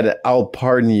he said, I'll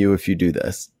pardon you if you do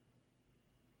this?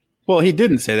 Well, he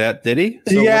didn't say that, did he?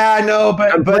 So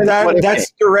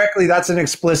that's an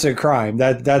explicit crime.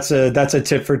 That's a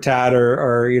tit for tat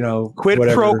or quid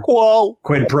pro quo.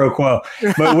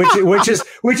 But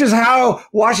which is how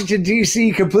Washington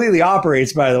D.C. completely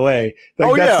operates, by the way.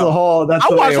 Like that's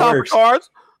the way it works. Cards.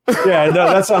 Yeah, no,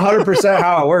 that's 100%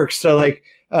 how it works. So like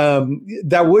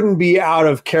that wouldn't be out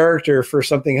of character for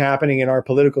something happening in our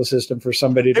political system for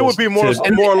somebody to. It would be more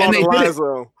along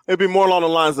the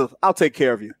lines of I'll take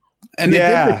care of you. And they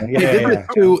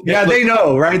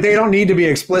know, right? They don't need to be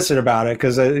explicit about it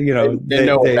because they know.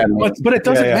 But it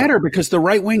doesn't matter because the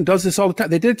right wing does this all the time.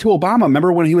 They did it to Obama.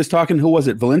 Remember when he was talking? Who was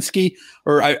it? Valinsky,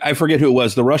 or I forget who it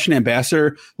was. The Russian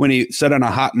ambassador, when he said on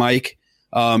a hot mic,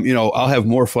 I'll have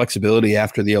more flexibility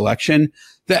after the election.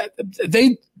 That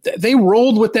they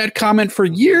rolled with that comment for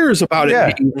years about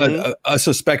it being a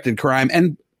suspected crime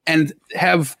and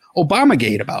have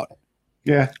Obamagate about it.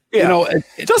 Yeah.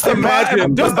 Just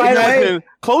imagine.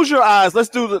 Close your eyes. Let's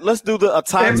do the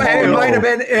time. It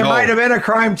might have been a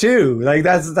crime too. Like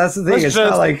that's the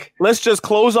thing. Let's just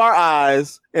close our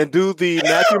eyes and do the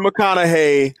Matthew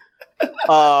McConaughey.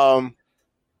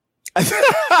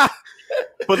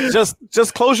 But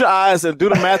just close your eyes and do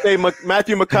the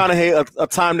Matthew McConaughey a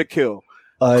Time to Kill.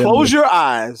 Close your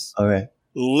eyes. Okay.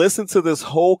 Listen to this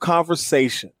whole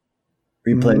conversation.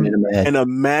 Replaying it in my head. And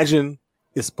imagine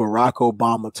it's Barack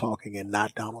Obama talking and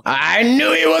not Donald Trump. I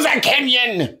knew he was a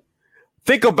Kenyan.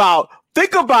 Think about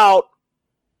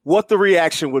what the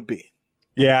reaction would be.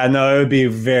 Yeah, no, it would be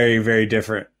very, very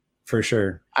different for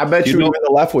sure. I bet you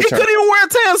the left would turn. He couldn't even wear a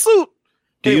tan suit.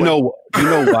 Do you know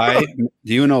why?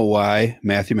 Do you know why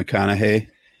Matthew McConaughey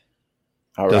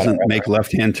doesn't make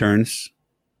left-hand turns?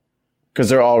 Because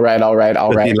they're all right.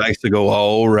 He likes to go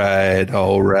all right. Yeah, boo.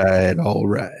 I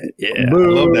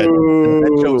love that.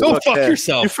 Go fuck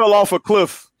yourself. You fell off a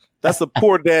cliff. That's a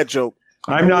poor dad joke.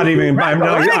 I'm not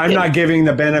giving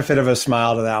the benefit of a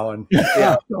smile to that one.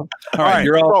 Yeah. All right,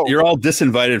 you're all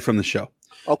disinvited from the show.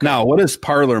 Okay. Now, what is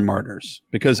Parler Martyrs?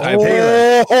 Because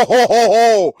Paler.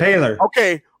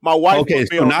 Okay, my wife. Okay,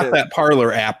 so not that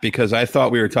Parler app because I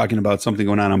thought we were talking about something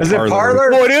going on Is Parler. It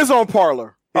Parler? No, it is on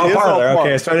Parler. Parler.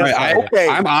 Okay, so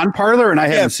I'm on Parler and I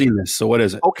haven't seen this. So what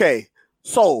is it? Okay,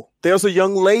 so there's a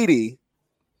young lady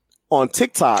on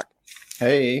TikTok.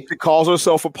 Hey, she calls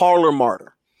herself a Parler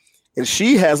martyr, and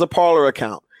she has a Parler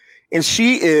account, and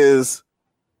she is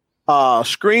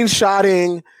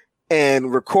screenshotting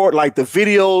and record like the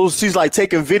videos. She's like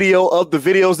taking video of the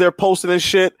videos they're posting and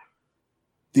shit.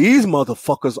 These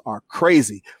motherfuckers are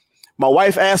crazy. My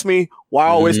wife asked me why I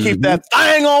always keep that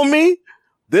thing on me.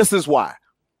 This is why.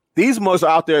 These mothers are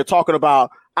out there talking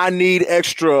about, I need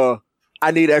extra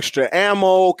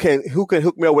ammo. Who can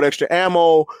hook me up with extra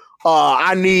ammo?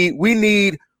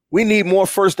 We need more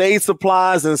first aid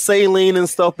supplies and saline and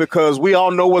stuff because we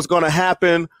all know what's going to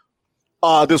happen.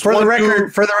 For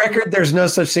the record, there's no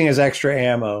such thing as extra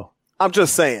ammo. I'm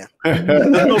just saying.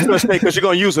 There's no such thing because you're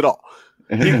going to use it all.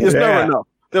 It's never enough.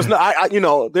 There's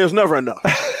there's never enough.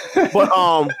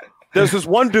 But there's this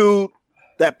one dude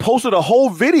that posted a whole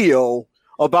video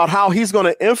about how he's going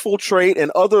to infiltrate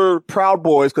and other Proud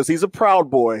Boys, because he's a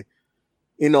Proud Boy.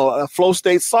 Flow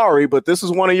State, sorry, but this is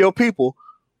one of your people.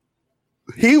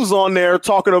 He was on there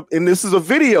and this is a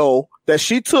video that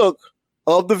she took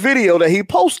of the video that he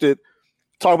posted,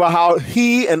 talking about how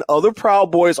he and other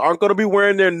Proud Boys aren't going to be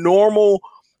wearing their normal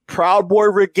Proud Boy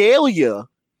regalia.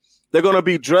 They're going to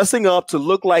be dressing up to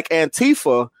look like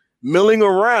Antifa, milling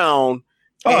around,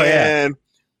 and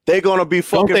they're going to be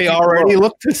fucking. Don't they already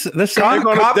look this? They're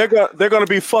going to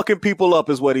be fucking people up,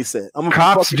 is what he said.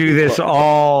 Cops do this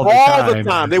all the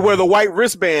time. They wear the white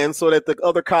wristbands so that the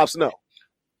other cops know,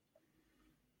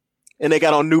 and they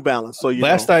got on New Balance. So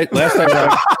last I checked, like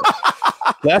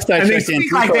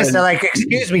this. They're like,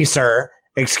 "Excuse me, sir.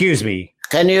 Excuse me.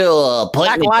 Can you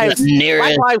point me to the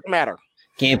nearest? Black Lives Matter.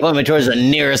 Can you point me towards the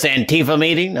nearest Antifa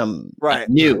meeting? Right.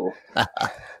 You.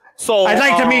 So I'd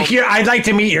like to meet you. I'd like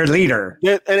to meet your leader.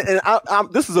 Yeah, and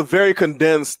this is a very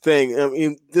condensed thing. I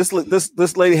mean, this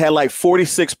lady had like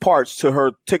 46 parts to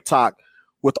her TikTok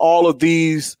with all of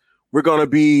these. There's going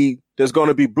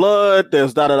to be blood.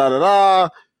 There's da da da da da.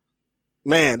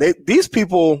 Man, these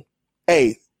people.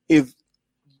 Hey, if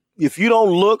you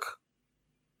don't look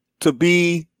to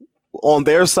be on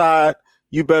their side,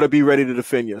 you better be ready to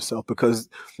defend yourself, because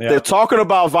they're talking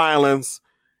about violence,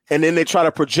 and then they try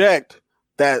to project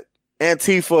that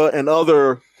Antifa and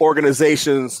other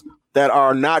organizations that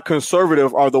are not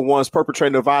conservative are the ones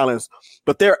perpetrating the violence.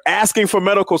 But they're asking for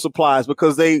medical supplies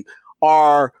because they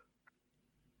are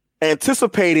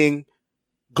anticipating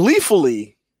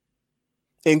gleefully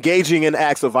engaging in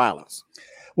acts of violence.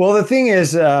 Well, the thing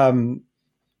is,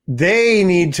 they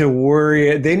need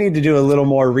to do a little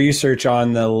more research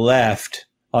on the left,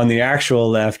 on the actual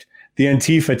left, the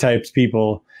Antifa types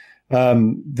people.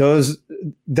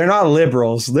 They're not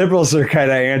liberals. Liberals are kind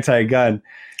of anti-gun.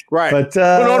 Right. But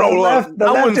the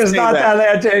left is not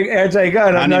that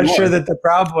anti-gun. I'm not sure that the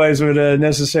Proud Boys would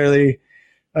necessarily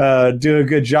do a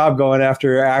good job going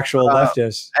after actual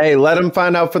leftists. Hey, let them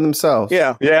find out for themselves.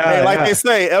 Yeah. Hey, they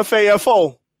say,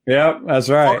 FAFO. Yep, that's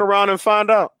right. Walk around and find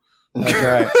out. That's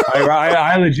right.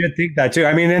 I legit think that too.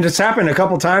 I mean, and it's happened a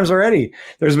couple times already.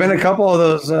 There's been a couple of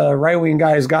those right-wing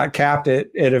guys got capped at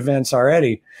events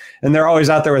already, and they're always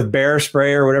out there with bear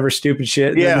spray or whatever stupid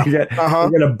shit. Yeah, you get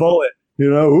a bullet.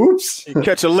 Oops, you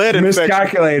catch a lead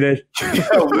miscalculated.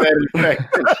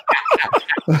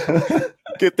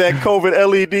 Get that COVID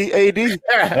LED AD.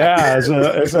 Yeah,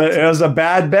 it was a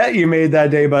bad bet you made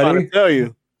that day, buddy. I tell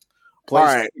you. All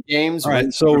right, games. All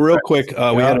right. So real quick,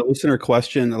 we had a listener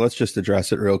question. Let's just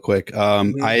address it real quick.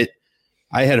 I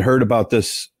had heard about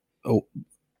this a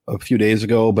few days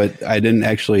ago, but I didn't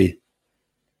actually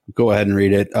go ahead and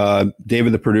read it.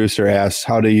 David, the producer, asks,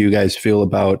 "How do you guys feel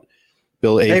about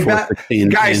Bill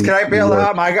A416?" Guys, can I bail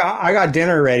out? I got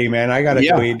dinner ready, man. I got to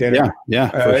go eat dinner.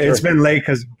 Yeah. It's been late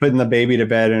because putting the baby to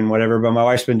bed and whatever, but my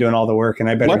wife's been doing all the work, and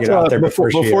I better get out there before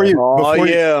you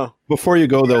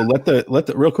go though. Let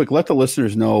the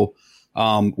listeners know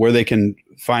where they can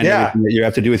find everything that you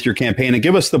have to do with your campaign, and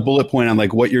give us the bullet point on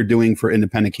like what you're doing for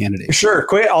independent candidates. Sure,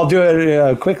 I'll do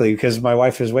it quickly because my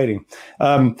wife is waiting.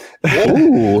 Pause.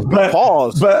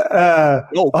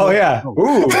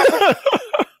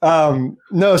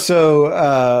 No, so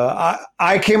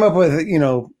I came up with,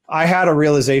 I had a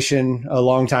realization a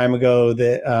long time ago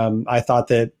that I thought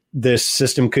that this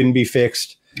system couldn't be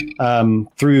fixed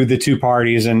through the two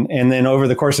parties. And then over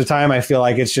the course of time, I feel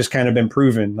like it's just kind of been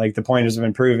proven. Like the point has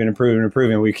been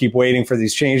proven. We keep waiting for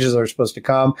these changes that are supposed to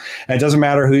come. And it doesn't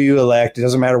matter who you elect. It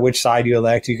doesn't matter which side you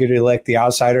elect. You could elect the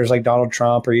outsiders like Donald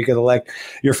Trump, or you could elect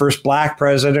your first black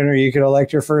president, or you could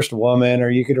elect your first woman, or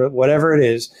you could, whatever it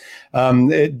is.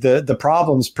 The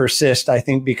problems persist, I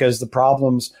think, because the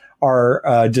problems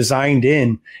are designed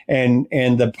in, and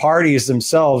the parties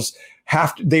themselves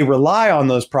they rely on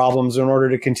those problems in order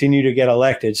to continue to get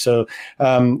elected. So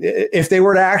if they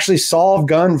were to actually solve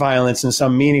gun violence in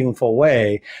some meaningful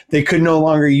way, they could no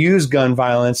longer use gun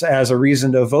violence as a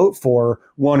reason to vote for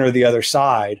one or the other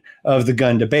side of the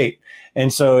gun debate.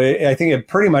 And so I think it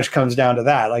pretty much comes down to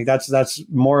that. Like that's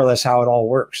more or less how it all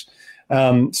works.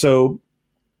 So,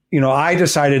 I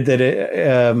decided that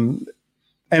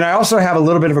and I also have a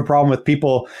little bit of a problem with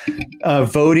people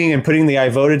voting and putting the I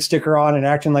voted sticker on and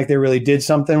acting like they really did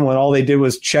something when all they did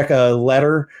was check a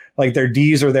letter, like their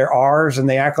D's or their R's, and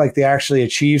they act like they actually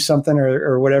achieved something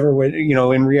or whatever. When,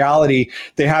 in reality,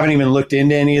 they haven't even looked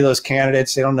into any of those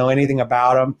candidates. They don't know anything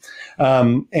about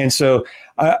them. And so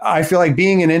I feel like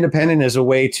being an independent is a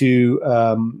way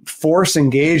to force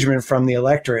engagement from the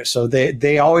electorate. So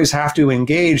they always have to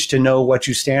engage to know what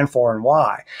you stand for and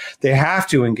why. They have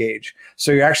to engage.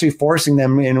 So you're actually forcing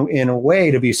them in a way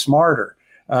to be smarter,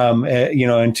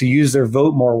 and to use their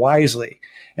vote more wisely.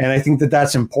 And I think that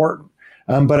that's important.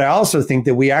 But I also think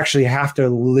that we actually have to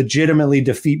legitimately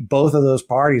defeat both of those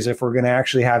parties if we're going to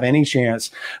actually have any chance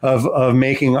of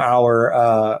making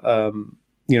our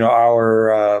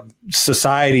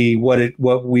society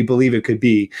what we believe it could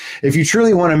be. If you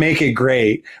truly want to make it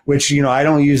great, which, I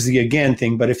don't use the again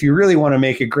thing, but if you really want to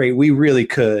make it great, we really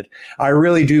could. I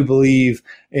really do believe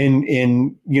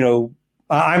in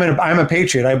I'm a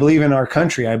patriot. I believe in our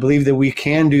country. I believe that we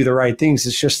can do the right things.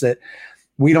 It's just that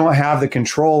we don't have the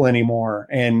control anymore,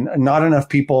 and not enough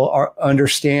people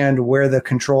understand where the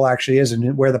control actually is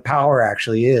and where the power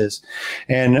actually is.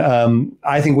 And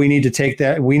I think we need to take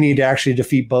that. We need to actually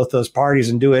defeat both those parties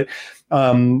and do it,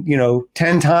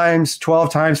 10 times,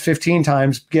 12 times, 15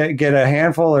 times, get a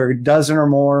handful or a dozen or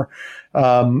more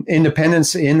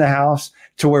independents in the House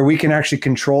to where we can actually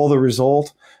control the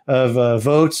result of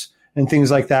votes and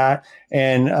things like that.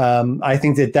 And I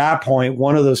think that at that point,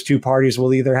 one of those two parties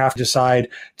will either have to decide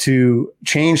to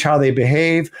change how they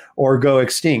behave or go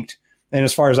extinct. And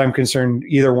as far as I'm concerned,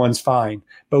 either one's fine.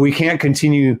 But we can't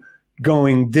continue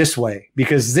going this way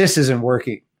because this isn't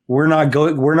working. We're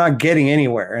not getting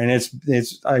anywhere. And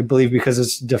it's I believe because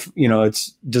it's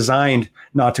designed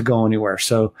not to go anywhere.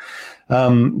 So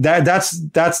that's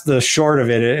the short of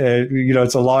it.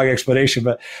 It's a long explanation,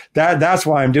 but that's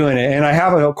why I'm doing it. And I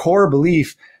have a core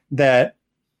belief that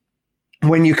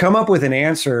when you come up with an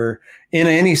answer in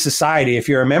any society, if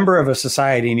you're a member of a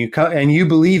society and you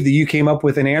believe that you came up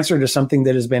with an answer to something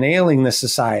that has been ailing this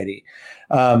society,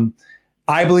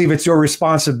 I believe it's your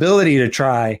responsibility to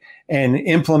try and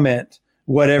implement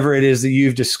whatever it is that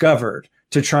you've discovered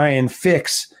to try and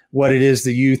fix what it is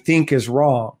that you think is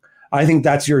wrong. I think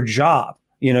that's your job.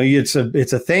 It's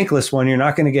a thankless one. You're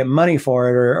not going to get money for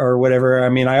it or whatever. I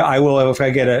mean, I will if I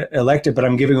get elected, but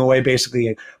I'm giving away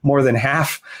basically more than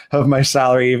half of my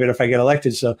salary, even if I get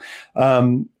elected. So,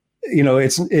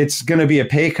 it's going to be a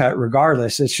pay cut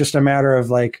regardless. It's just a matter of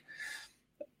we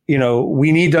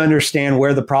need to understand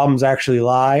where the problems actually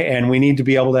lie, and we need to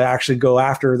be able to actually go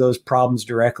after those problems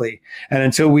directly. And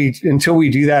until we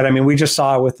do that, I mean, we just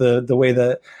saw with the way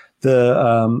the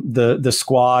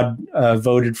squad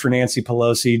voted for Nancy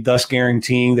Pelosi, thus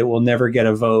guaranteeing that we'll never get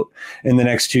a vote in the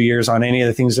next 2 years on any of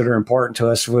the things that are important to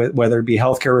us, whether it be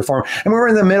healthcare reform. And we're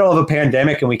in the middle of a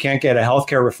pandemic and we can't get a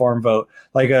healthcare reform vote,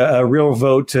 like a real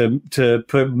vote to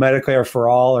put Medicare for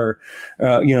all or,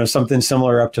 something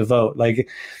similar up to vote.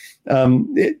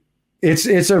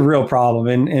 It's a real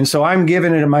problem. And so I'm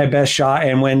giving it my best shot.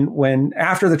 And when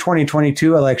after the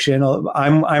 2022 election,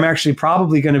 I'm actually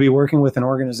probably going to be working with an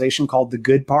organization called the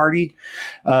Good Party.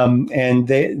 And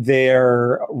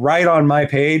they're right on my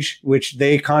page, which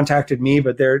they contacted me,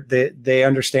 but they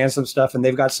understand some stuff and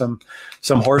they've got some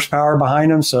horsepower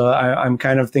behind them. So I'm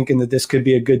kind of thinking that this could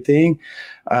be a good thing.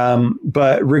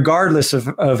 But regardless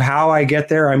of how I get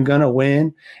there, I'm going to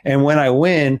win. And when I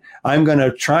win, I'm going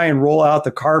to try and roll out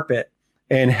the carpet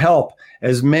and help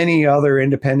as many other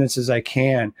independents as I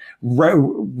can,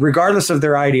 regardless of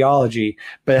their ideology,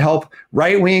 but help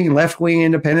right-wing, left-wing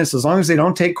independents, as long as they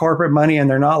don't take corporate money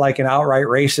and they're not like an outright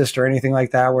racist or anything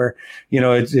like that, where,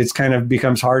 it's kind of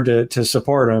becomes hard to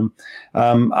support them.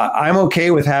 I'm okay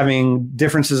with having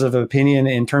differences of opinion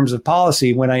in terms of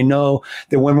policy when I know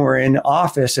that when we're in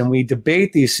office and we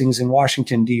debate these things in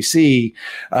Washington, D.C.,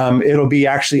 it'll be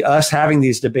actually us having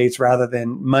these debates rather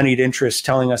than moneyed interests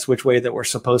telling us which way that we're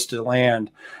supposed to land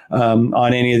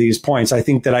on any of these points. I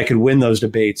think that I could win those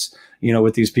debates,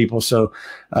 with these people. So,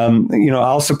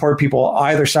 I'll support people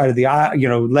either side of the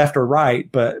aisle, left or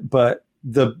right, but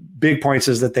the big points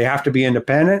is that they have to be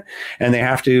independent and they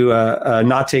have to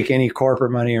not take any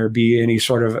corporate money or be any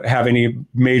sort of have any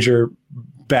major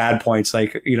bad points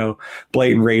like,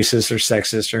 blatant racist or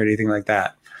sexist or anything like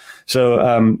that. So,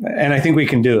 and I think we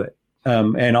can do it,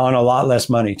 and on a lot less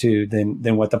money too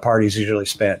than what the parties usually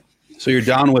spend. So you're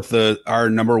down with our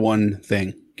number one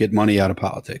thing: get money out of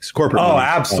politics, corporate. Oh, money.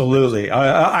 Absolutely.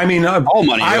 I mean, all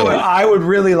money. I would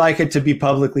really like it to be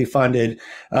publicly funded.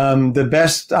 The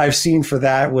best I've seen for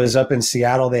that was up in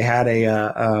Seattle. They had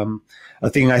a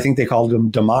thing, I think they called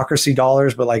them democracy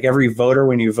dollars, but like every voter,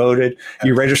 when you voted,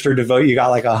 you registered to vote, you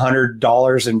got like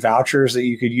 $100 in vouchers that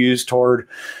you could use toward,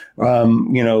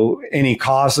 any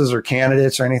causes or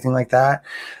candidates or anything like that.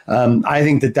 I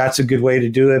think that that's a good way to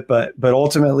do it. But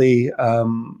ultimately,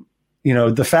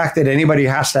 the fact that anybody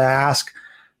has to ask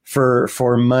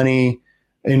for money,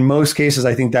 in most cases,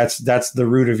 I think that's the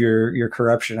root of your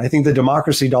corruption. I think the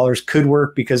democracy dollars could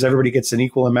work because everybody gets an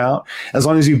equal amount as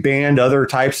long as you banned other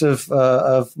types of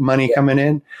money coming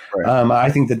in. Right. I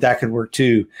think that could work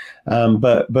too.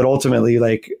 But ultimately,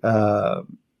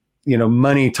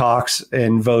 money talks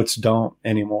and votes don't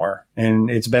anymore. And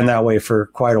it's been that way for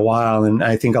quite a while. And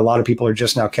I think a lot of people are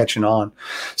just now catching on.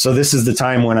 So this is the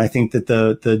time when I think that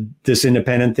this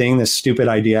independent thing, this stupid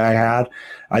idea I had,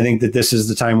 I think that this is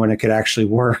the time when it could actually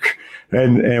work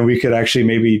and we could actually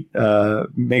maybe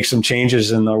make some changes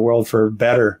in the world for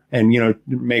better and,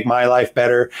 make my life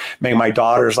better, make my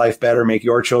daughter's life better, make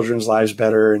your children's lives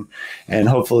better. And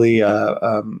hopefully,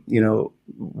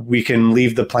 we can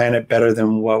leave the planet better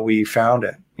than what we found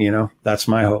it. That's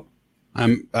my hope.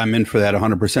 I'm in for that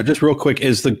 100%. Just real quick,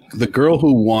 is the girl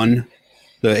who won,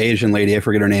 the Asian lady, I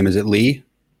forget her name, is it Lee?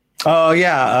 Oh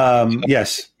yeah.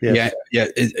 Yes. Yeah.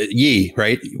 Yee,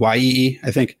 right? Yee,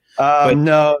 I think.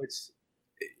 No,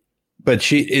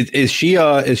 but is she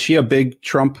a big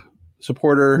Trump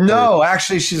supporter? No,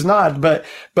 actually she's not. But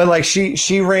like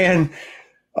she ran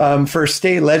for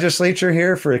state legislature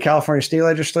here, for the California state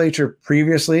legislature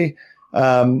previously.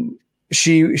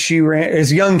 She ran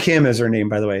as Young Kim is her name,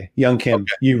 by the way. Young Kim,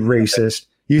 okay. You racist.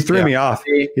 You threw me off.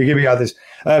 You give me all this.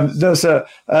 But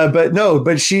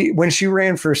when she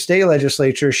ran for state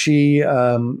legislature, she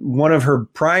one of her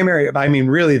primary,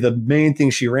 really the main thing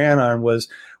she ran on was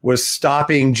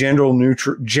stopping gender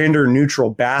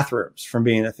neutral bathrooms from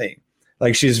being a thing.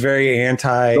 Like she's very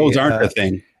anti. Those aren't a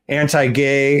thing.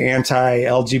 Anti-gay,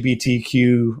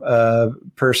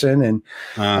 anti-LGBTQ person, and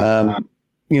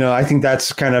I think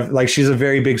that's kind of like she's a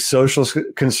very big social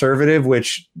conservative,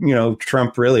 which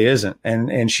Trump really isn't,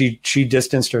 and she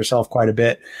distanced herself quite a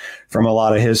bit from a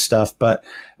lot of his stuff. But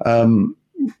she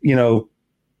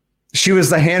was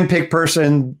the handpicked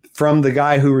person from the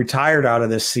guy who retired out of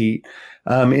this seat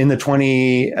in the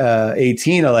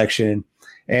 2018 election.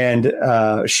 And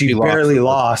she barely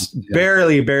lost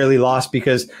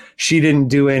because she didn't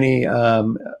do any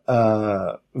vote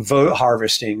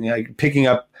harvesting, like picking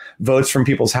up votes from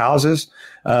people's houses.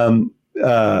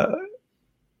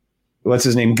 What's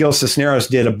his name? Gil Cisneros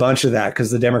did a bunch of that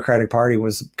because the Democratic Party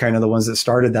was kind of the ones that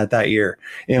started that year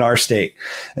in our state.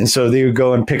 And so they would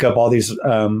go and pick up all these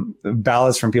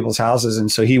ballots from people's houses.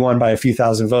 And so he won by a few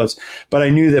thousand votes. But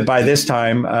I knew that by this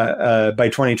time, by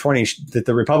 2020, that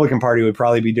the Republican Party would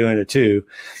probably be doing it too.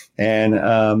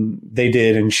 And they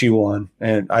did, and she won.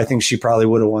 And I think she probably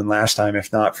would have won last time,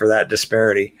 if not for that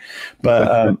disparity.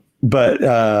 But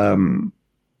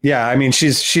yeah, I mean,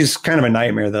 she's kind of a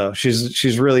nightmare, though.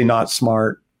 She's really not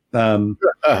smart.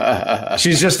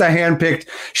 She's just a handpicked.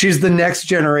 She's the next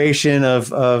generation of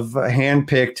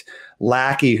handpicked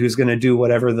lackey who's going to do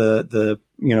whatever the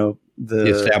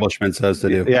establishment says to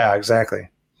do. Yeah, exactly.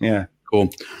 Yeah. Cool. All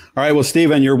right. Well,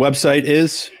 Steven, your website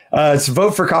is? It's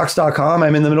voteforcox.com.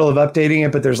 I'm in the middle of updating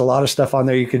it, but there's a lot of stuff on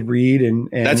there you could read. And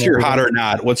that's your hot or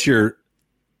not. What's your?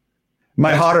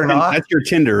 My hot or not? That's your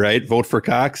Tinder, right? Vote for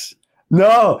Cox.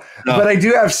 No, but I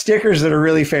do have stickers that are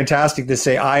really fantastic that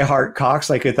say "I Heart Cox,"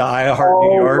 like at the I Heart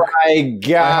New York. Oh my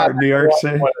God, New York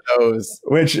one of those.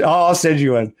 Which I'll send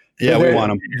you one. Yeah, we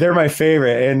want them. They're my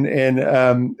favorite, and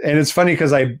it's funny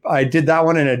because I did that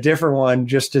one and a different one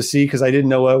just to see because I didn't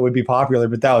know what would be popular,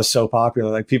 but that was so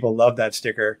popular. Like people love that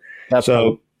sticker. That's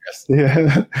so.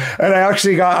 Yeah. And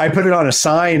I put it on a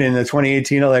sign in the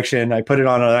 2018 election. I put it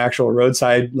on an actual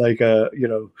roadside, like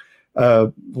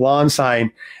lawn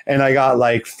sign, and I got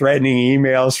like threatening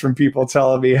emails from people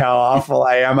telling me how awful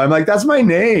I am. I'm like, that's my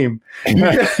name.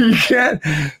 You can't,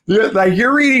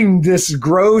 you're reading this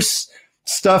gross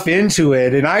stuff into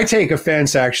it, and I take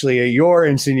offense actually at your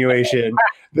insinuation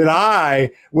that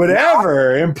I would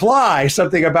ever imply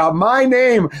something about my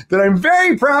name that I'm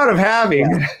very proud of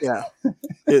having. Yeah.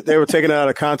 They were taken out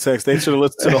of context. They should have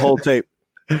listened to the whole tape.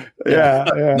 Yeah.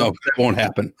 No, that won't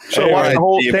happen. So watch the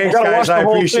whole thing. Thanks, guys. I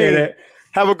appreciate it.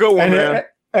 Have a good one, man.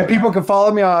 And people can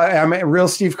follow me I'm at Real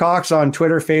Steve Cox on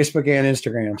Twitter, Facebook, and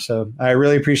Instagram. So I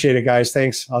really appreciate it, guys.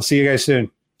 Thanks. I'll see you guys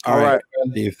soon. All right,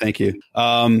 Steve. Thank you.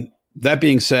 That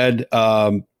being said,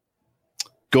 go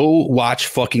watch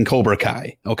fucking Cobra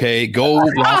Kai. Okay, go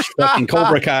watch fucking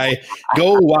Cobra Kai.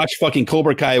 Go watch fucking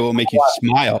Cobra Kai. It will make you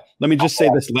smile. Let me just say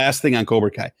this last thing on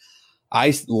Cobra Kai.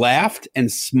 I laughed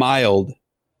and smiled,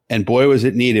 and boy, was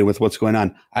it needed with what's going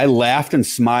on. I laughed and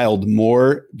smiled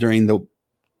more during the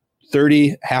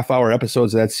 30 half-hour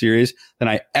episodes of that series than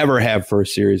I ever have for a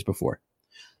series before.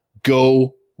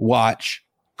 Go watch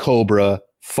Cobra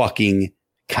fucking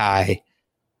Kai.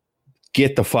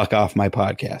 Get the fuck off my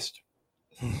podcast.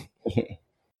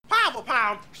 Pound for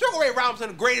pound, Sugar Ray Robinson,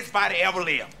 the greatest fighter ever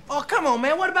lived. Oh, come on,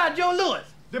 man. What about Joe Louis?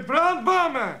 The Brown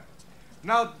Bomber.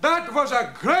 Now that was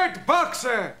a great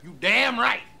boxer. You damn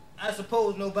right. I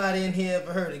suppose nobody in here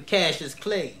ever heard of Cassius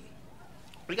Clay.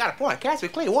 But you got a point.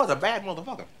 Cassius Clay was a bad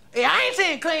motherfucker. Hey, I ain't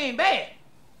saying Clay ain't bad.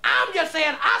 I'm just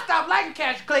saying I stopped liking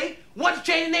Cassius Clay once he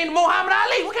changed his name to Muhammad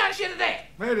Ali. What kind of shit is that?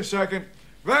 Wait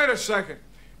a second.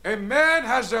 A man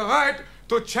has the right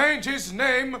to change his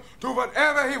name to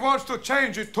whatever he wants to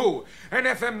change it to. And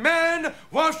if a man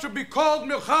wants to be called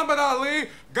Muhammad Ali,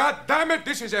 God damn it,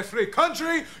 this is a free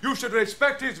country. You should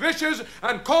respect his wishes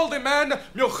and call the man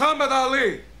Muhammad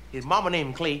Ali. His mama named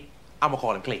him Clay. I'm gonna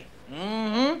call him Clay.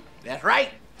 Mm-hmm. That's right.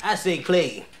 I say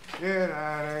Clay. Get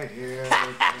out of here.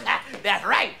 That's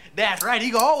right. That's right.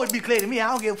 He gonna always be Clay to me. I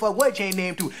don't give a fuck what change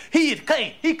name to. He is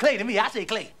Clay. He Clay to me. I say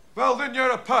Clay. Well, then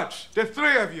you're a putz. The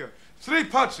three of you. 3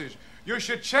 putzes. You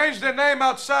should change the name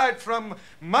outside from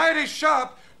Mighty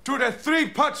Sharp to the 3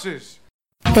 putzes.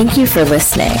 Thank you for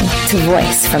listening to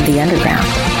Voice from the Underground.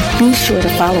 Be sure to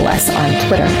follow us on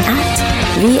Twitter at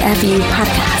VFU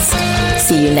Podcast.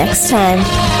 See you next time.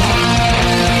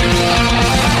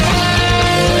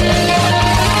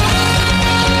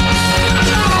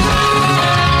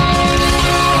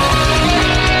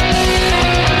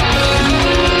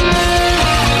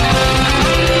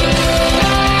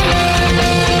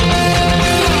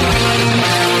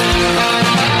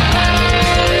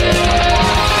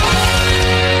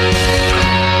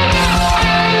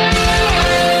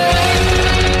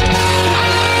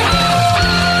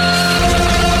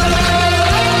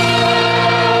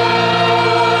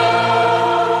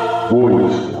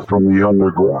 Voice from the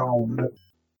Underground.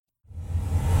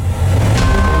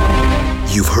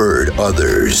 You've heard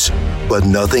others, but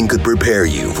nothing could prepare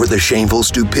you for the shameful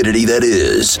stupidity that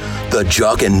is the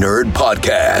Jock and Nerd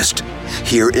Podcast.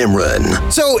 Hear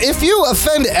Imran. So if you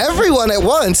offend everyone at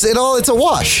once, it's a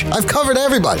wash. I've covered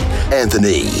everybody.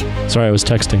 Anthony. Sorry, I was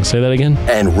texting. Say that again.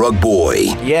 And Rug Boy.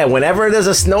 Yeah, whenever there's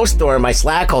a snowstorm, my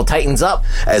Slack hole tightens up.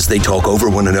 As they talk over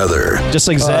one another. Just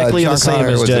exactly the same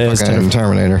as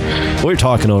Terminator. We're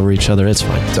talking over each other. It's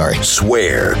fine. Sorry.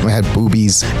 Swear. I had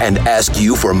boobies. And ask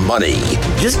you for money.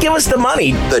 Just give us the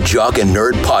money. The Jock and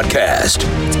Nerd Podcast.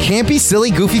 It's campy,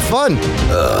 silly, goofy fun.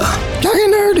 Jock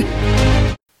and Nerd.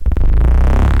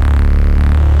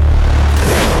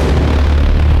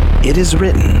 It is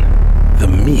written, the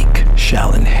meek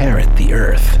shall inherit the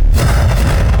earth,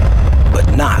 but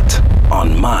not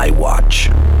on my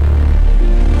watch.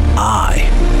 I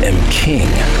am King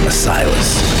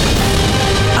Asilas.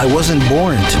 I wasn't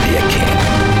born to be a king,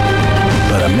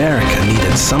 but America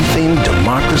needed something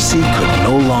democracy could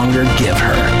no longer give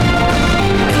her.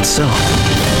 And so,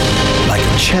 like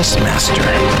a chess master,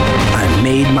 I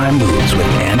made my moves with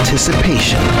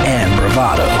anticipation and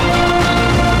bravado.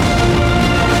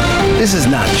 This is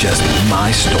not just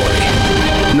my story,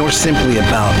 nor simply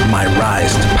about my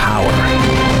rise to power.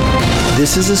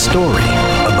 This is a story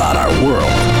about our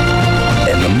world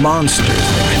and the monsters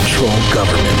that control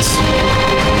governments.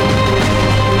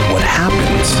 What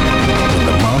happens when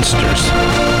the monsters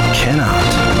cannot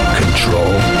control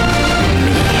me?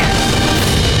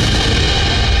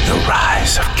 The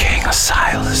Rise of King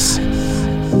Asilas.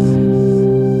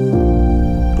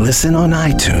 Listen on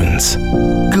iTunes,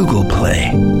 Google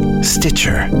Play,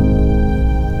 Stitcher.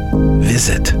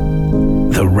 Visit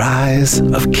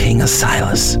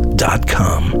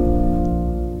theriseofkingasilas.com.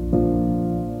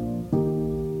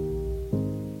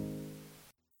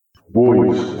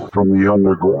 Voice from the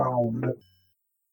Underground.